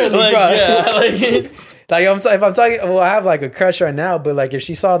 Yeah, literally, Like, bro. yeah, like Like if I'm talking, well, I have like a crush right now, but like if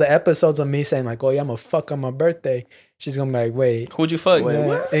she saw the episodes of me saying like, oh yeah, I'm gonna fuck on my birthday, she's gonna be like, wait, who'd you fuck? Wait, yeah,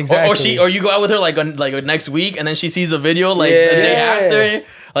 what? exactly. Or you go out with her like next week, and then she sees a video like the day after.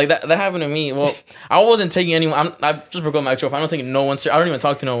 Like that happened to me. Well, I wasn't taking anyone. I just broke up my ex-girlfriend. I don't take no one serious. I don't even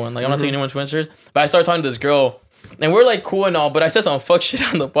talk to no one. Like I'm not taking anyone serious. But I started talking to this girl, and we're like cool and all. But I said some fuck shit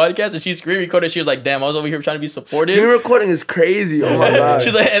on the podcast, and she screen recorded. She was like, "Damn, I was over here trying to be supportive." Screen recording is crazy. Oh my god.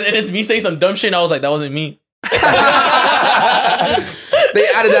 She's like, and it's me saying some dumb shit. And I was like, that wasn't me. They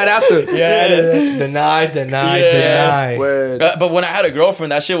added that after. Yeah. Deny. Word. But when I had a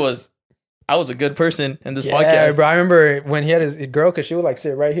girlfriend, that shit was. I was a good person in this Yeah, podcast. bro. I remember when he had his girl, because she would like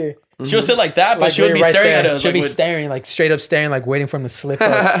sit right here. She would sit like that, but Like, she would be right staring there. at us. She'd Like, be with- staring, like straight up staring, like waiting for him to slip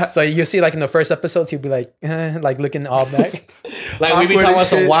up. So you see, like in the first episodes, he'd be like, like looking all back. Like we be Awkward talking about as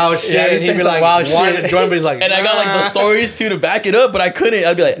some shit. wild shit, Yeah, and he's he'd saying be some like wild wanting shit. to join, but he's like, and I got like the stories too to back it up, but I couldn't.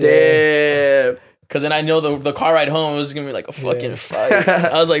 I'd be like, Damn. because then I know the car ride home was gonna be like a fucking fight.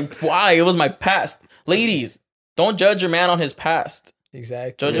 I was like, why? It was my past. Ladies, don't judge your man on his past.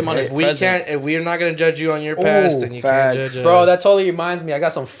 Exactly. Judge him on his If we present. can't, if we're not gonna judge you on your past, then you facts. can't judge us. Bro, that totally reminds me. I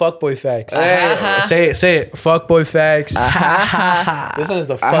got some fuckboy facts. Hey, say it. Fuckboy facts. This one is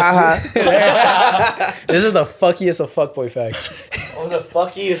the fuck. This is the fuckiest of fuckboy facts. Oh, the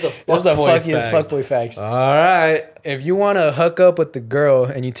fuckiest of This is the fuckiest fuckboy facts. All right. If you want to hook up with the girl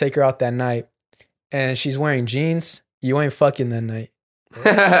and you take her out that night and she's wearing jeans, you ain't fucking that night.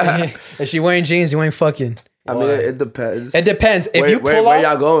 If she wearing jeans, you ain't fucking. I mean, it depends. It depends. If you pull where out,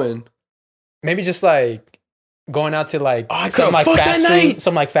 y'all going? maybe just like going out to like I some could've like fucked fast that food, night.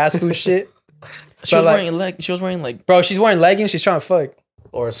 some like fast food shit. She But, was like- wearing like Bro, she's wearing leggings. She's trying to fuck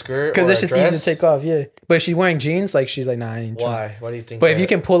Or a skirt. because or it's a just easy to dress. take off. Yeah, but if she's wearing jeans, like she's like, nah, I ain't trying. Why? Why do you think? But if that? you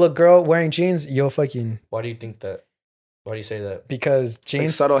can pull a girl wearing jeans, you'll fucking, Why do you think that? Why do you say that? because It's like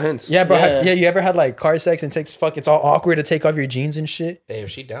jeans. subtle hints. Yeah, bro. Yeah. Yeah, you ever had like car sex and takes fuck? It's all awkward to take off your jeans and shit. Hey, if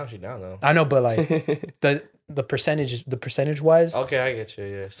she down though. I know, but like the percentage wise. Okay, I get you.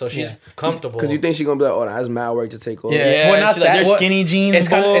 Yeah. So she's Yeah. comfortable. Because you think she gonna be like, oh, that's mad work to take off. Yeah. yeah, Well, not she's like, that- they're well, skinny jeans. It's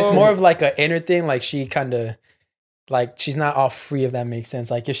kind of, it's boy. more of like an inner thing. Like she kind of, like she's not all free, if that makes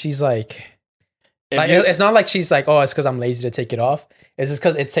sense. Like if she's like, If you- it's not like she's like, oh, it's because I'm lazy to take it off. It's just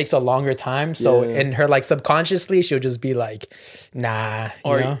because it takes a longer time. So Yeah. in her like subconsciously, she'll just be like, nah.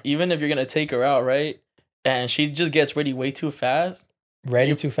 or you know? even if you're gonna take her out, right? And she just gets ready way too fast.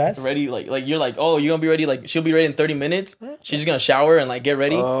 Ready too fast. Ready, like you're like, oh, you're gonna be ready. Like she'll be ready in 30 minutes. She's just gonna shower and like get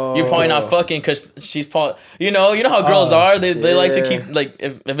ready. Oh. You're probably not fucking because she's probably, you know how girls Oh. are. They like to Yeah. keep like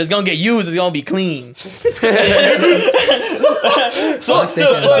if it's gonna get used, it's gonna be clean.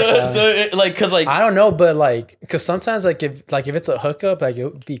 Like cause like I don't know, but like, cause sometimes like if it's a hookup, like it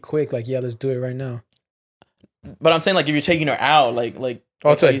would be quick. Like, yeah, let's do it right now. but I'm saying like if you're taking her out, like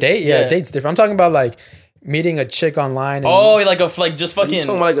Oh, to a date? Yeah, a date's different. I'm talking about like meeting a chick online. And, Oh, like just You fucking talking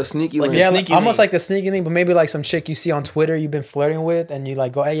about like a sneaky like link. yeah, sneaky almost link. like a sneaky thing, but maybe like some chick you see on Twitter you've been flirting with, and you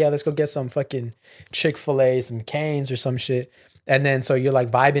like go, hey, yeah, let's go get some fucking Chick-fil-A, some Canes or some shit. And then so you're like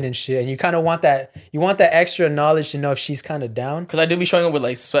vibing and shit, and you kind of want that. You want that extra knowledge to know if she's kind of down. Because I do be showing up with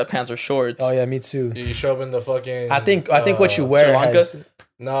like sweatpants or shorts. Oh yeah, me too. You show up in the fucking. I think what you wear Sri Lanka? has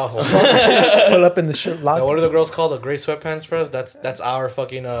No. pull up in the shirt. Now, what are the girls called? The gray sweatpants for us? That's our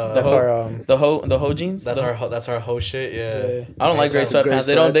fucking. That's our the hoe jeans. That's our hoe shit. Yeah. I don't like gray sweatpants.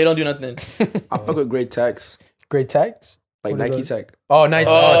 They don't do nothing. I fuck with great techs, great tags. like What are Nike those? tech. Oh, Nike.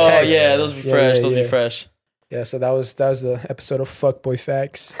 Oh tags. yeah, those be fresh. Those be yeah. fresh. Yeah, so that was the episode of Fuckboy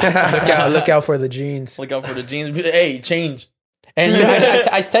Facts. look out for the jeans. Look out for the jeans. Hey, change. And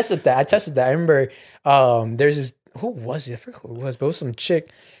I tested that. I remember there's this, who was it? I forget who it was, but it was some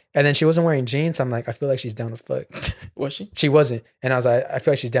chick. And then she wasn't wearing jeans. I'm like, I feel like she's down to fuck. Was she? She wasn't. And I was like, I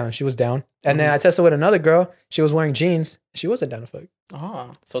feel like she's down. She was down. And then I tested with another girl. She was wearing jeans. She wasn't down to fuck.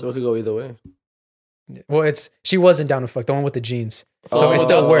 So it could go either way. Well, she wasn't down to fuck. The one with the jeans. So it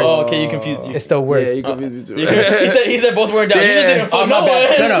still worked. Oh, okay, you confused me. It still worked. Yeah, you confused me too. he said both weren't down. You just didn't fuck Oh, my no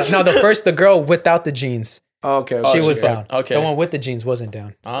bad. one. No. The girl without the jeans. Okay. She was down. Okay. The one with the jeans wasn't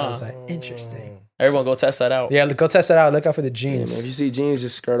down. So I was like, interesting. Everyone go test that out. Yeah, go test that out. Look out for the Yeah, jeans. man, if you see jeans,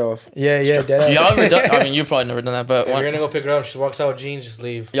 just skirt off. Yeah, dead ass. Y'all ever done? I mean, you've probably never done that, but If you're gonna go pick her up, she walks out with jeans, just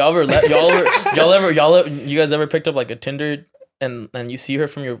leave. you guys ever picked up like a Tinder and you see her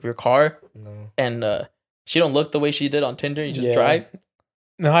from your car No. and she don't look the way she did on Tinder. You just Yeah. drive.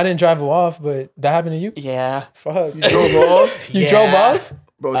 No, I didn't drive her off, but that happened to you? Yeah. Fuck. You drove off? You drove off?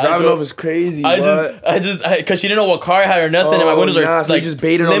 Bro, I driving drove- off is crazy. I just because she didn't know what car I had or nothing, and my Oh, windows are nah, so you like just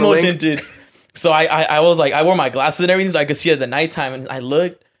baited on the limo link? tinted. So I was like, I wore my glasses and everything so I could see it at the nighttime, and I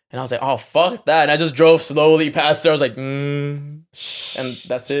looked and I was like, oh fuck that, and I just drove slowly past her. I was like, and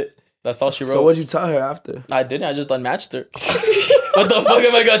that's it. That's all she wrote. So what'd you tell her after? I didn't. I just unmatched her. What the fuck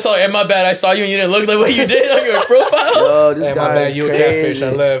am I gonna tell her? Hey, my bad. I saw you and you didn't look the way you did on your profile. Yo, this Hey, my guy bad, is you a catfish. crazy.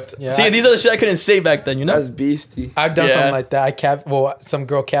 I left. Yeah, See, these are the shit I couldn't say back then. You know. That's beastie. I've done Yeah. something like that. Some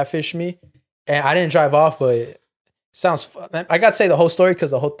girl catfished me, and I didn't drive off, but it sounds. I got to say the whole story because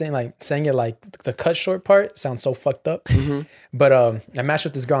the whole thing, like saying it like the cut short part, sounds so fucked up. But I matched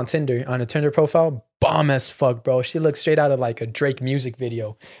with this girl on Tinder on a Tinder profile. Bomb as fuck, bro. She looked straight out of like a Drake music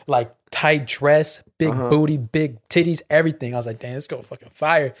video, like tight dress, big booty, big titties, everything. I was like, damn, this girl fucking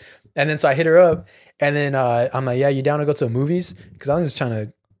fire. And then so I hit her up, and then I'm like, yeah, you down to go to the movies? Because I was just trying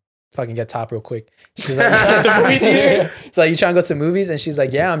to fucking get top real quick. She's like, the movie theater. So like, you trying to go to the movies? And she's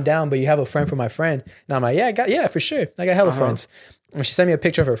like, yeah, I'm down, but you have a friend for my friend. And I'm like, yeah, for sure. I got hella friends. And she sent me a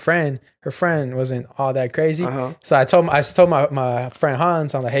picture of her friend. Her friend wasn't all that crazy. So I told my friend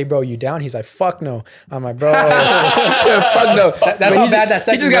Hans, I'm like, hey bro, you down? He's like, fuck no. I'm like, bro, Fuck no. that's how bad that You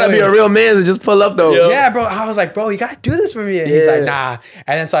second just gotta girl be a is. real man to just pull up though. Yeah, bro. I was like, bro, you gotta do this for me. And he's Yeah. like, nah.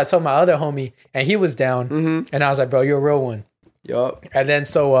 And then so I told my other homie, and he was down. And I was like, bro, you're a real one. Yup. And then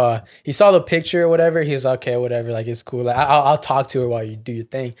so he saw the picture or whatever. He was like, okay, whatever. Like, it's cool. Like, I'll talk to her while you do your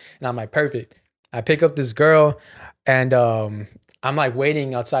thing. And I'm like, perfect. I pick up this girl, and I'm like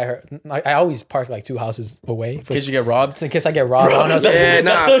waiting outside her. Like, I always park like 2 houses away In case you get robbed. in case I get robbed. I don't know. Yeah,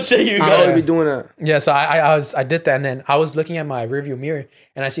 That's nah. some shit you I got. always be doing that. Yeah, so I did that, and then I was looking at my rearview mirror,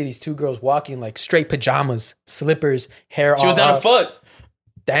 and I see these 2 girls walking like straight pajamas, slippers, hair She all was down to up. fuck.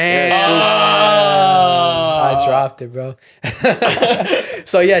 Damn. Ah. I dropped it, bro.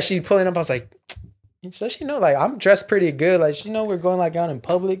 So yeah, she's pulling up. I was like, so she know, like, I'm dressed pretty good. Like, she know we're going like out in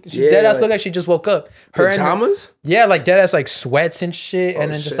public. She Yeah, dead ass like- look like she just woke up. Her and Pajamas? yeah, like dead ass like sweats and shit,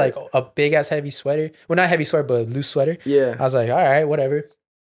 and then shit. just like a big ass heavy sweater. Well, not heavy sweater, but loose sweater. Yeah. I was like, all right, whatever.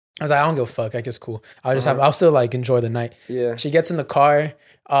 I was like, I don't give a fuck. Like, it's cool. I'll still like enjoy the night. Yeah. She gets in the car.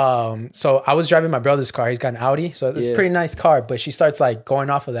 So I was driving my brother's car. He's got an Audi. So it's a Yeah. pretty nice car. But she starts like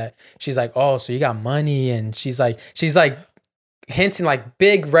going off of that. She's like, oh, so you got money. And she's like hinting like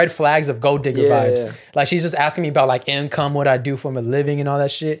big red flags of gold digger Yeah, vibes. yeah. Like, she's just asking me about like income, what I do for a living and all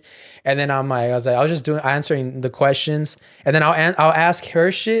that shit. And then I was answering the questions. And then I'll ask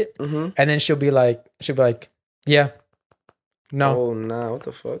her shit. And then she'll be like, yeah. No. Oh nah, what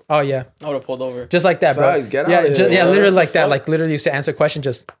the fuck? Oh yeah. I would have pulled over. Just like that, bro. Facts, get yeah, out of here, yeah, bro. literally What like the that. fuck? Like, literally used to answer a question,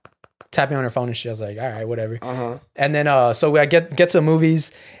 just tapping on her phone and shit. I was like, all right, whatever. And then so I get to the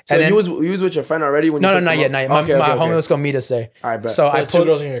movies, So and then you was with your friend already when you no, picked not him yet, up? not yet. My homie okay. was gonna meet us there. All right, bet. So I The 2 put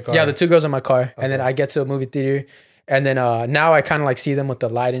girls in your car. yeah, the 2 girls in my car, and then I get to a movie theater, and then now I kind of like see them with the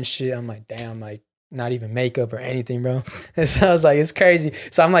light and shit. I'm like, damn, like not even makeup or anything, bro. And so I was like, it's crazy.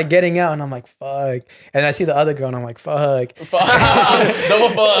 So I'm like getting out, and I'm like, fuck. And I see the other girl, and I'm like, fuck. Double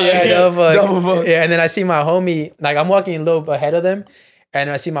fuck. Yeah, double fuck. Yeah, and then I see my homie, like I'm walking a little bit ahead of them, and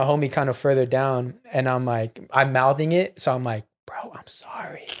I see my homie kind of further down, and I'm mouthing it, so I'm like, bro, I'm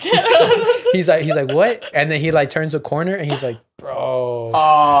sorry. he's like, what? And then he like turns a corner, and he's like, bro.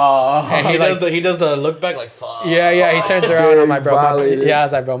 Oh. And he like- does the look back like fuck. Yeah, he turns around. I'm like, bro, Violated. yeah, I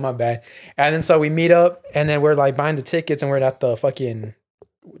was like, bro, my bad. And then so we meet up, and then we're like buying the tickets, and we're at the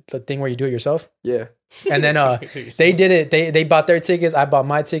thing where you do it yourself. Yeah. And then they did it. They bought their tickets. I bought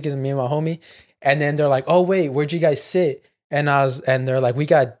my tickets, me and my homie. And then they're like, "Oh wait, where'd you guys sit?" And they're like, "We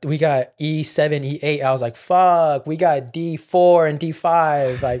got E7, E8." I was like, "Fuck, we got D4 and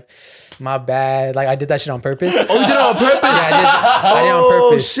D5." Like, my bad. Like I did that shit on purpose. Oh, you did it on purpose? Yeah, I did it on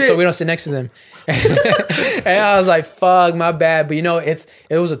purpose, shit. so we don't sit next to them. And I was like, "Fuck, my bad." But it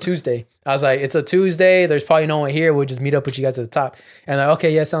was a Tuesday. I was like, "It's a Tuesday. There's probably no one here. We'll just meet up with you guys at the top." And like,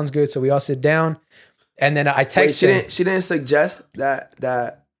 okay, yeah, sounds good. So we all sit down, and then I Wait, texted. she didn't suggest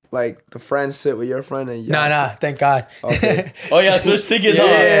that like the friend sit with your friend and Nah, thank God. Okay. Oh yeah, switch tickets on.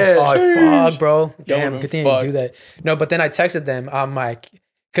 Yeah. Oh fuck, bro. Damn, would've good thing fucked. you do that. No, but then I texted them. I'm like,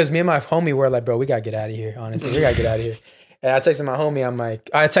 because me and my homie were like, bro, we gotta get out of here. Honestly, we gotta get out of here. And I texted my homie.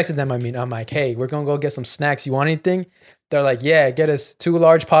 I texted them. I'm like, hey, we're gonna go get some snacks. You want anything? They're like, yeah, get us 2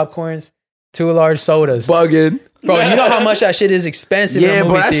 large popcorns, 2 large sodas. Bugging. Bro, you know how much that shit is expensive. Yeah, in a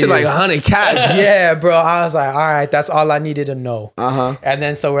bro, movie that shit theater. like 100 cash. Yeah, bro. I was like, all right, that's all I needed to know. And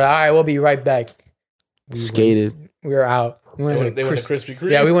then so we're like, all right, we'll be right back. Skated. We were out. We went They to went to Krispy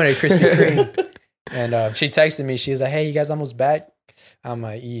Kreme. Yeah, we went to Krispy Kreme. And she texted me. She was like, hey, you guys almost back? I'm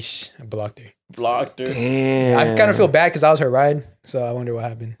like, eesh. I blocked her. Blocked her. Damn. I kind of feel bad because I was her ride. So I wonder what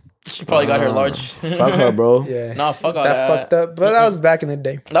happened. She probably got her large. Fuck her, bro. Yeah. Nah, fuck all That that. fucked up. But that was back in the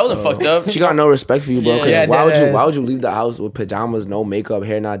day. That wasn't fucked up. She got no respect for you, bro. 'cause Yeah, why deadass. would you leave the house with pajamas, no makeup,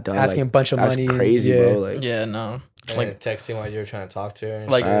 hair not done, Asking a bunch of that's money. crazy, Yeah. bro. Like, Yeah, no. Like texting while you're trying to talk to her. And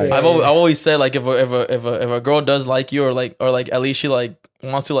Like shit. I've always said, like if a girl does like you or like at least she like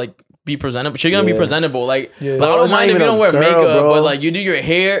wants to like be presentable, she's gonna be Yeah. presentable. Like, Yeah. but I Bro, don't it's not mind if even you don't a wear girl, makeup, bro. but like you do your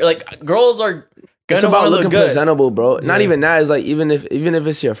hair. Like girls are it's gonna about want to looking look good. presentable, bro. Not even that. It's like even if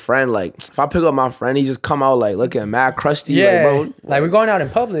it's your friend, like if I pick up my friend, he just come out like looking mad crusty, Yeah. like, bro. Like we're going out in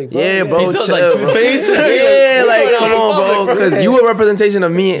public, bro. Yeah, bro. He sells chill, like bro. toothpaste. Yeah, like Going out come in on, public, bro. bro. Because you a representation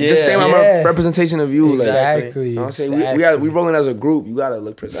of me, just Yeah. saying I'm Yeah. a representation of you. Like, Exactly. you know what I'm saying? We rolling as a group. You gotta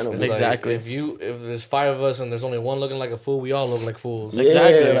look presentable. It's like, Exactly. if there's 5 of us and there's only one looking like a fool, we all look like fools. Yeah,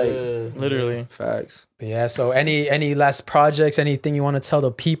 Exactly. like, Literally. facts. But yeah, so any last projects, anything you want to tell the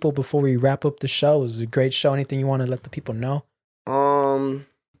people before we wrap up the show? It was a great show. Anything you want to let the people know?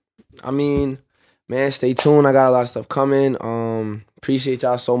 I mean, man, stay tuned. I got a lot of stuff coming. Appreciate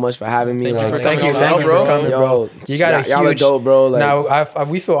y'all so much for having me. Thank you Like, for Thank you coming out, for coming, yo, bro. You got a y'all are huge. dope, bro. Like, Now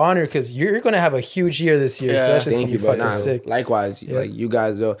we feel honored because you're gonna have a huge year this year. So Yeah. that's just thank gonna you, be bro. fucking Nah, sick. likewise, Yeah. like you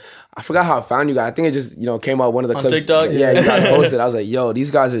guys, though. I forgot how I found you guys. I think it just came out one of the On clips. TikTok? Yeah, you guys posted. I was like, yo,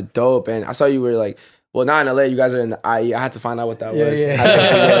 these guys are dope, and I saw you were like. Well, not in LA. You guys are in the IE. I had to find out what that was.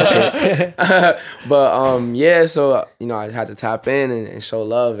 Yeah. But yeah. So I had to tap in and show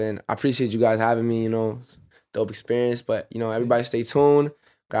love, and I appreciate you guys having me. Dope experience. But everybody stay tuned.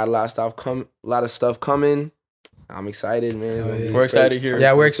 Got a lot of stuff coming. I'm excited, man. Oh, yeah. We're excited here.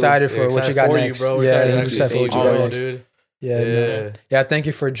 Yeah, we're excited for Yeah, what you excited got for next. bro. We're Yeah, excited to excited for see what you you got grow, next. dude. Yeah. Thank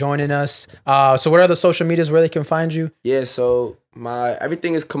you for joining us. So what are the social medias where they can find you? Yeah, so my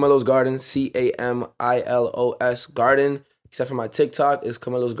everything is CamilosGarden, CAMILOS Garden, except for my TikTok is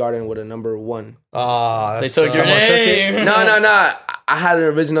CamilosGarden with a number 1. Ah, They took your name. No. I had an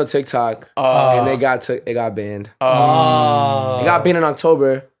original TikTok and it got banned. It got banned in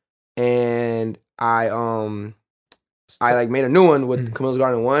October, and I made a new one with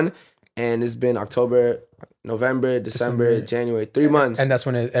CamilosGarden 1, and it's been October, November, December, January, 3 months. And that's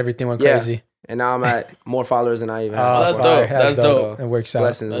when everything went Yeah. crazy. And now I'm at more followers than I even Oh, had. that's before. dope. That's dope. It works out.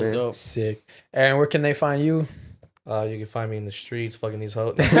 Blessings, That's man. dope. Sick. And where can they find you? You can find me in the streets, fucking these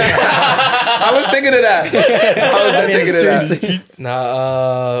hoes. I was thinking of that.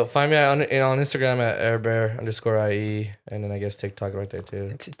 Nah, find me on Instagram at airbear_IE, and then I guess TikTok right there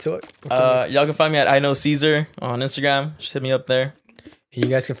too. Y'all can find me at I Know Caesar on Instagram. Just hit me up there. You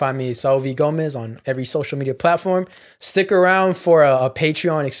guys can find me, Saul V. Gomez, on every social media platform. Stick around for a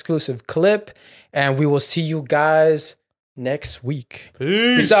Patreon exclusive clip, and we will see you guys next week.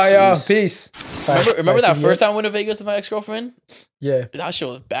 Peace out, y'all. Peace. Remember that See you first next- time I went to Vegas with my ex-girlfriend? Yeah. That shit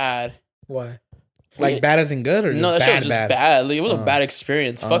was bad. Why? Like bad as in good or No, that just shit bad, was just bad. Like, it was a bad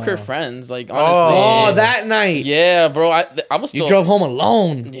experience. Fuck her friends. Like, honestly. Oh, that night. Yeah, bro. I was still. You drove home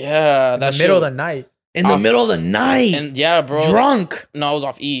alone Yeah, In that the middle of shit- the night. in the middle of the night. And yeah, bro. Drunk. No, I was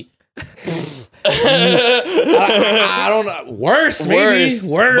off E. I don't know. Worse, maybe.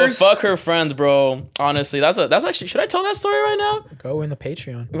 Worse. But fuck her friends, bro. Honestly, that's actually. Should I tell that story right now? Go in the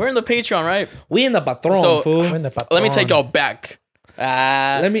Patreon. We're in the Patreon, right? We in the patron, So- fool. Go in the Let me take patron. y'all back.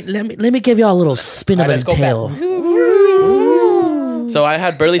 Let me give y'all a little spin of Let's a go tail. So I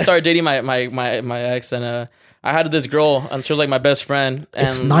had barely started dating my ex, and I had this girl, and she was like my best friend. And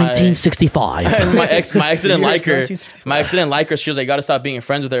It's 1965. my ex didn't like her. 1965. My ex didn't like her. She was like, "Gotta stop being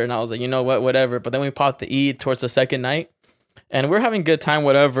friends with her." And I was like, "You know what? Whatever." But then we popped the E towards the second night, and we're having a good time,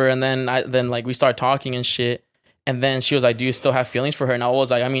 whatever. And then like we start talking and shit. And then she was like, "Do you still have feelings for her?" And I was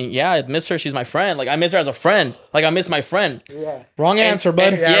like, "I mean, yeah, I miss her. She's my friend. Like I miss her as a friend. Like I miss my friend." Wrong answer,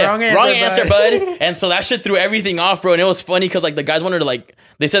 bud. Yeah, wrong wrong answer, answer, bud. And so that shit threw everything off, bro. And it was funny because like the guys wanted to like,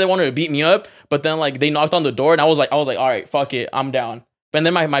 they said they wanted to beat me up, but then like they knocked on the door, and I was like, all right, fuck it, I'm down. And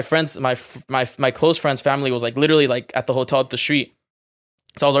then my friends, my close friends' family was like literally like at the hotel up the street,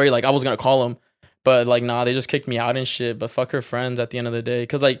 so I was already like I was gonna call them, but like nah, they just kicked me out and shit. But fuck her friends at the end of the day,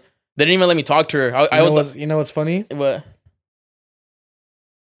 because like they didn't even let me talk to her. You know what's funny? What?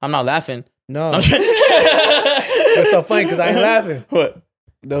 I'm not laughing. No, It's so funny because I ain't laughing. What?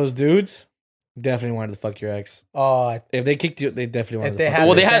 those dudes definitely wanted to fuck your ex. Oh, If they kicked you, they definitely wanted If to they fuck had you.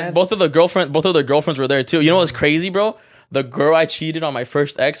 Well, they the had chance. both of their girlfriends were there too. You know what's crazy, bro? The girl I cheated on my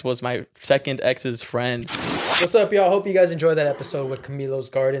first ex was my second ex's friend. what's up, y'all? Hope you guys enjoyed that episode with Camilo's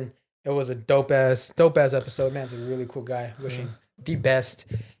Garden. It was a dope ass episode. Man's a really cool guy. Wishing the best.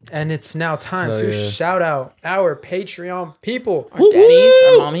 And it's now time Hell to yeah. shout out our Patreon people. Our daddies,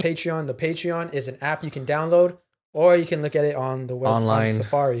 our mommy. Patreon. The Patreon is an app you can download, or you can look at it on the web Online. on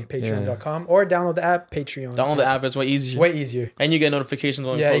Safari, patreon.com, or download the app, Patreon. Download the app. It's way easier. Way easier. And you get notifications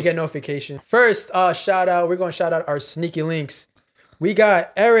when we Yeah, you post. get notification. First, shout out. We're going to shout out our sneaky links. We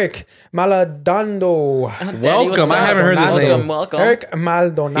got Eric Maladando. Daddy, what's Welcome. I up? haven't heard this Welcome, name. welcome. Eric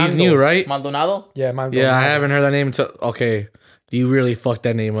Maldonado. He's new, right? Maldonado? Yeah, Maldonado. Yeah, I haven't heard that name until. Okay, you really fucked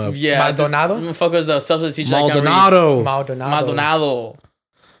that name up. Yeah. Maldonado? The motherfucker's the substitute teacher. I can't read. Maldonado. Maldonado. Maldonado.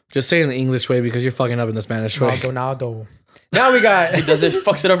 Just say it in the English way because you're fucking up in the Spanish way. Maldonado. Now we got. He does it,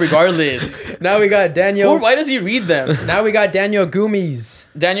 fucks it up regardless. Now we got Daniel. Why does he read them? Now we got Daniel Gummies.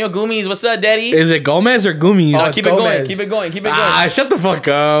 Daniel Gummies, what's up, daddy? Is it Gomez or Gummies? Oh, No, it's keep it going. Gomez. Keep it going. Keep it going. Ah, shut the fuck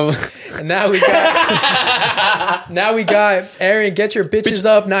up. And now we got. Now we got Aaron. Get your bitches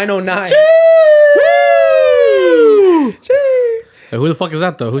up. 909. Hey, who the fuck is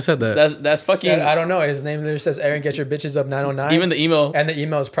that though? Who said that? That's fucking. I don't know. His name there says Aaron. Get your bitches up. 909. Even the email. And the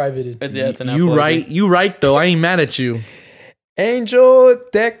email is privated. It's an You right? You right though. I ain't mad at you. Angel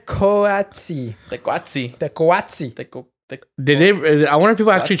Decoazzi. Tecuatzi. Decoazzi. Did they? I wonder if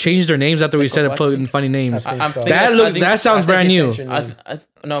people actually changed their names after we said it, put in funny names. I think I'm so. thinking- That I looks. think- That sounds brand You new. changed your name.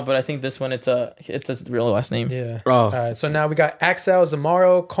 No, but I think this one it's a real last name. Yeah. Oh. All right. So now we got Axel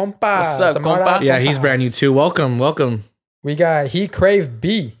Zamaro Compa. What's up, Zamara compa? Yeah, he's Compas. brand new too. Welcome, welcome. We got He Crave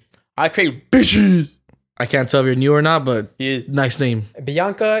B. I crave bitches. I can't tell if you're new or not, but He is. nice name.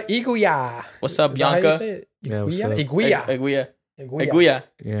 Bianca Iguya. What's up, Is that how you Bianca? say it? Yeah, what's Iguya? up? Iguya. Eguia. Iguya. Eguia.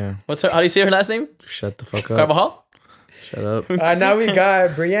 Yeah, What's her? How do you say her last name? shut the fuck up. Carvajal. Shut up. Now we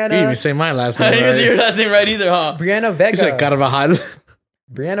got You didn't even Brianna. say my last I name. didn't even say your Right? last name right either, huh? Brianna You said Vega. Carvajal.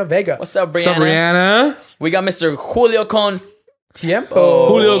 Brianna Vega. What's up, Brianna? What's up, Brianna? We got Mr. Julio Con. Tiempo. Oh,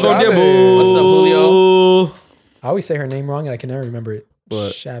 Julio Chavez. Gondebo. What's up, Julio? I always say her name wrong and I can never remember it.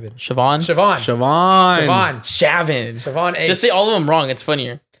 What? Shavin. Siobhan. Siobhan. Siobhan. Siobhan. Shavin. Siobhan H. Just say all of them wrong. It's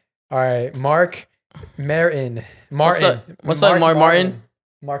funnier. All right. Mark Martin. Martin. What's up, Martin?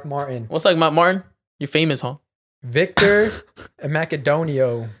 Mark Martin. What's up, Matt Martin? You're famous, huh? Victor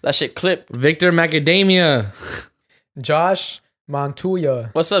Macedonio. That shit clip. Victor Macadamia. Josh Montuya.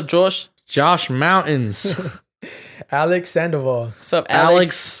 What's up, Josh? Josh Mountains. Alex Sandoval. What's up, Alex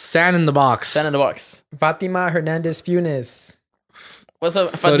Alex? Sand in the Box. Stand in the box. Fatima Hernandez Funes. What's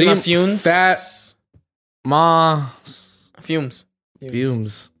up, Fatima Fatim- Fumes? Fat- Ma. Fumes.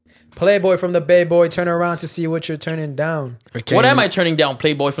 Fumes. Playboy from the Bay Boy. Turn around to see what you're turning down. Okay. What am I turning down,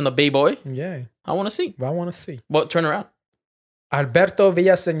 Playboy from the Bay Boy? Yeah. I want to see. I want to see. What? Turn around. Alberto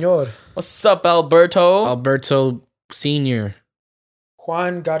Villaseñor. What's up, Alberto? Alberto Senior.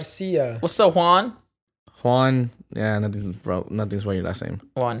 Juan Garcia. What's up, Juan? Juan. Yeah, nothing's wrong your last name.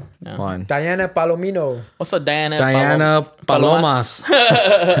 Juan. Yeah. Juan. Diana Palomino. What's up, Diana? Diana Palomas.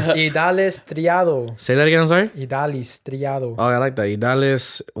 Idales Triado. Say that again, I'm sorry? Idalis Triado. Oh, I like that.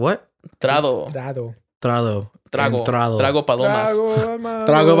 Idales. What? Trado. Trado. Trado. Trago. Entrado. Trago Palomas.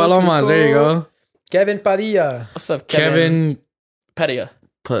 Trago Palomas. There you go. Kevin Padilla. What's up, Kevin Pedia?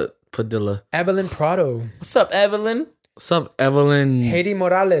 Padilla. Evelyn Prado. What's up, Evelyn? What's up, Evelyn? Haiti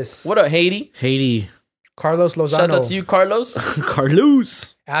Morales. What up, Haiti? Haiti. Carlos Lozano. Shout out to you, Carlos.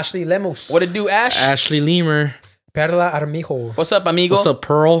 Carlos. Ashley Lemus. What it do, Ash? Ashley Lemur. Perla Armijo. What's up, amigo? What's up,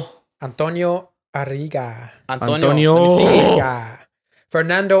 Pearl? Antonio Arriga. Antonio. Antonio. Let me see. Arriga.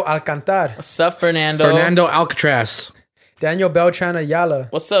 Fernando Alcantar. What's up, Fernando? Fernando Alcatraz. Daniel Beltran Ayala.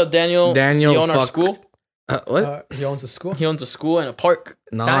 What's up, Daniel? Daniel, Do you own our fuck. school? What? He owns a school. He owns a school and a park.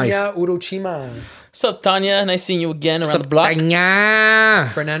 Nice. Tanya Uruchima. What's up, Tanya? Nice seeing you again around the block. Tanya?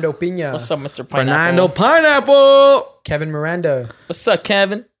 Fernando Pina. What's up, Mr. Fernando Pineapple? Pineapple. Kevin Miranda. What's up,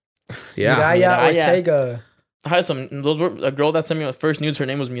 Kevin? Yeah. Miraya Miraya. Ortega. I had those were a girl that sent me my first news. Her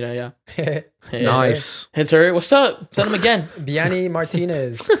name was Miraya. Nice. It's her. What's up? Send him again. Biani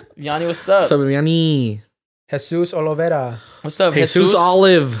Martinez. Yanni, what's up? What's up, Yanni? Jesus Olivera. What's up, Jesus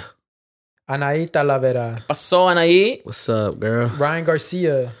Olive. Anaita Lavera. Pasó, Anaí? What's up, girl? Ryan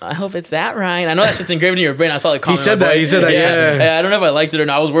Garcia. I hope it's that, Ryan. I know that shit's engraved in your brain. I saw the comment. said that, he said that, yeah. I don't know if I liked it or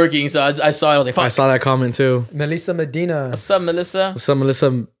not. I was working, so I saw it. I was like, fuck. I saw that comment too. Melissa Medina. What's up, Melissa? What's up,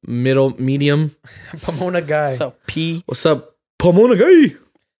 Melissa? Medium. Pomona Guy. What's up, P? What's up, Pomona Gay?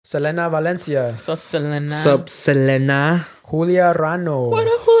 Selena Valencia. What's up, Selena? What's up, Selena? Julia Rano. What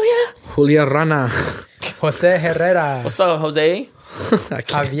up, Julia? Julia Rana. Jose Herrera. What's up, Jose? I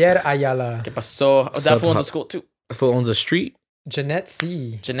can't. Javier Ayala. ¿Qué pasó? Oh, that up, fool owns Hub? a school, too. Who owns a street? Jeanette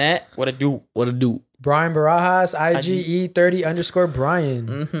C. Jeanette, what it do? What to do? Brian Barajas. IGE30_Brian.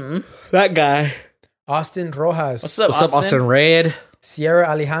 Mm-hmm. That guy. Austin Rojas. What's up, What's up, Austin Red? Sierra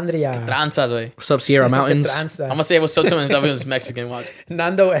Alejandria. Tranzas, güey. What's up, Sierra Mountains? Tranza. I'm gonna say what's up to him and thought he was Mexican. Watch.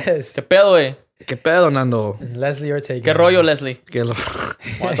 Nando S. ¿Qué pedo, güey? ¿Qué pedo, Nando? And Leslie Ortega. ¿Qué rollo, Leslie? ¿Qué lo-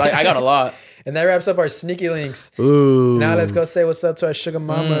 Watch, I got a lot. And that wraps up our sneaky links. Ooh. Now let's go say what's up to our sugar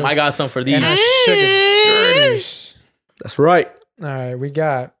mamas. I got some for these. and our sugar dirties. That's right. All right, we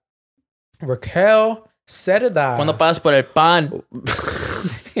got Raquel Cerda. ¿Cuándo pagas por el pan?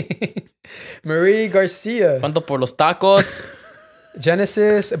 Marie Garcia. ¿Cuánto por los tacos?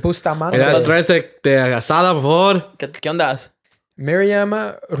 Genesis Bustamante. Mira, traes de asada, por favor. ¿Qué ondas? Miriam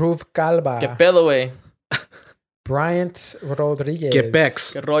Rufcalba. ¿Qué pedo, güey? Bryant Rodriguez. ¿Qué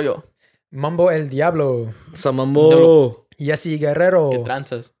pex? ¿Qué rollo? Mambo El Diablo. Samambo. Yessi Guerrero. ¿Qué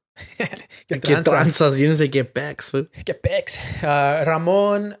tranzas? ¿Qué ¿Qué tranza? tranzas? You didn't say get pex, fool. ¿Qué pex?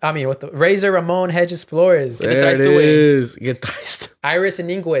 Razor Ramon Hedges Flores. ¿Qué There traes it tú, güey? is. ¿Qué traes? Iris ¿Qué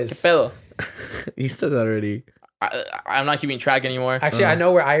Iniguez. pedo? You said that already. I'm not keeping track anymore. Actually, I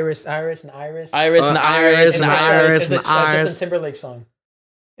know where Iris. Iris and the Iris Iris and and the the Iris. It's the and Iris. Justin Timberlake song.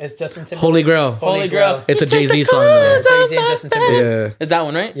 It's Justin Timberlake. Holy Grail. Holy Grail. It's a Jay-Z song, though. Jay-Z and Justin Timberlake. Yeah. It's that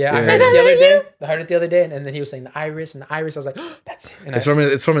one, right? Yeah, I Yeah. heard it the other day. And then he was saying the Iris and the Iris. I was like, oh, that's it. And It's from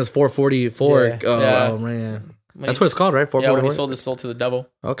his 444. Yeah. Yeah. Oh, man. When That's he- what it's called, right? Yeah, when he 444. sold his soul to the devil.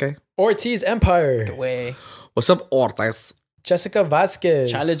 Okay. Ortiz Empire. Güey. What's up, Ortiz? Jessica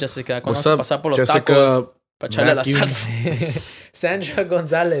Vasquez. Chale, Jessica. ¿Cuándo What's vas a up, pasar por los Jessica tacos? Para echarle la Matthews? salsa. Sandra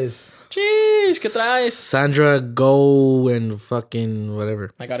Gonzalez. Jeez, ¿qué traes? Sandra Go and fucking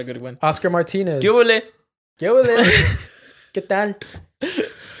whatever. I got a good one. Oscar Martinez. ¿Qué huele? ¿Qué huele? ¿Qué tal?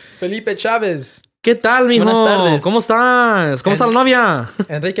 Felipe Chávez. ¿Qué tal, mijo? Buenas tardes. ¿Cómo estás? ¿Cómo está la novia?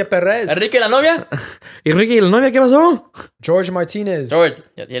 Enrique Perez. ¿Enrique la novia? ¿Y Ricky, la novia qué pasó? George Martinez. George.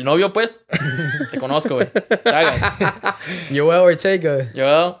 ¿Y el novio, pues? Te conozco, güey. Tragas. Joel Ortega.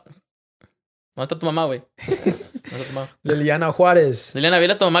 Yo. ¿Dónde está tu mamá, güey? ¿Dónde está tu mamá? Liliana Juárez. Liliana,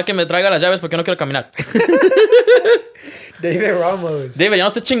 dile a tu mamá que me traiga las llaves porque no quiero caminar. David Ramos. David, ya no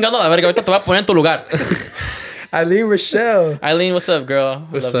estés chingando a la verga. Ahorita te voy a poner en tu lugar. Eileen Rochelle. Eileen, what's up, girl?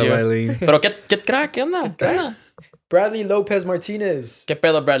 I What's love up, you. Eileen? Pero, ¿qué crack? ¿Qué onda? ¿Qué onda? Bradley Lopez Martinez. ¿Qué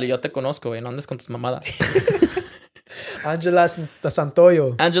pedo, Bradley? Yo te conozco, güey. No andes con tus mamadas. Angela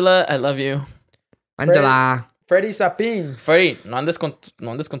Santoyo. Angela, I love you. Angela. Freddy Sapin. Freddy, no andes con tus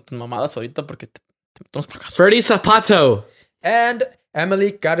mamadas ahorita porque te metemos fracasos. Freddie Zapato. And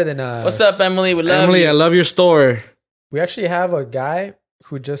Emily Cardenas. What's up, Emily? We love Emily, you. I love your store. We actually have a guy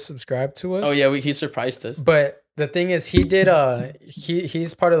who just subscribed to us. Oh, yeah, he surprised us. But the thing is, he did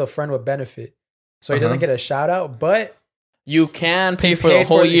he's part of the Friend with Benefit. So he doesn't get a shout out, but You can pay he for the paid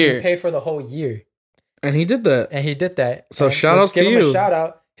whole He year. paid for the whole year. And he did that. And he did that. So And shout let's outs to give him you. a shout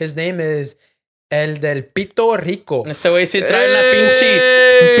out. His name is El del Pito Rico. Ese güey sí trae una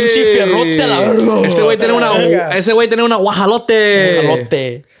pinche fierrote a la verga. Ese güey tenía una guajalote.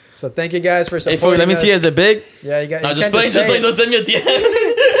 Jalote. So thank you guys for Hey, supporting fool, let me us. see, is it big? Yeah, you got. No, you just can't playing, say it. Don't send me a DM.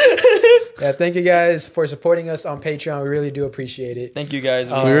 Yeah, thank you guys for supporting us on Patreon. We really do appreciate it. Thank you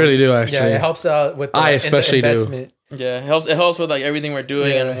guys. We really do, Yeah, actually. it helps out with the I especially do. investment. Yeah, it helps with like everything we're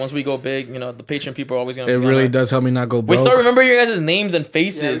doing, Yeah. and once we go big, you know, the Patreon people are always gonna. It be really on our- does help me not go We broke. start remember your guys' names and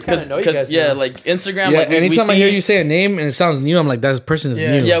faces Yeah, we kinda know you guys yeah, now. like Instagram. Yeah, like we anytime I see, hear you say a name and it sounds new, I'm like, that person is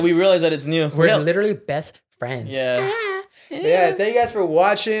Yeah. new. yeah, we realize that it's new. We're yeah. literally best friends. Yeah. But yeah, thank you guys for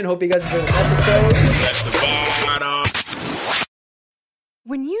watching. Hope you guys enjoyed this episode.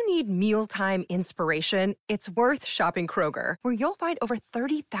 When you need mealtime inspiration, it's worth shopping Kroger, where you'll find over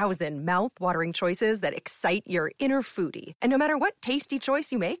 30,000 mouth-watering choices that excite your inner foodie. And no matter what tasty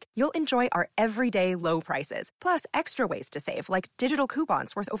choice you make, you'll enjoy our everyday low prices, plus extra ways to save, like digital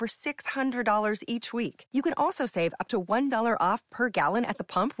coupons worth over $600 each week. You can also save up to $1 off per gallon at the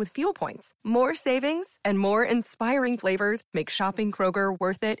pump with fuel points. More savings and more inspiring flavors make shopping Kroger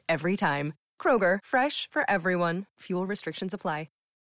worth it every time. Kroger, fresh for everyone. Fuel restrictions apply.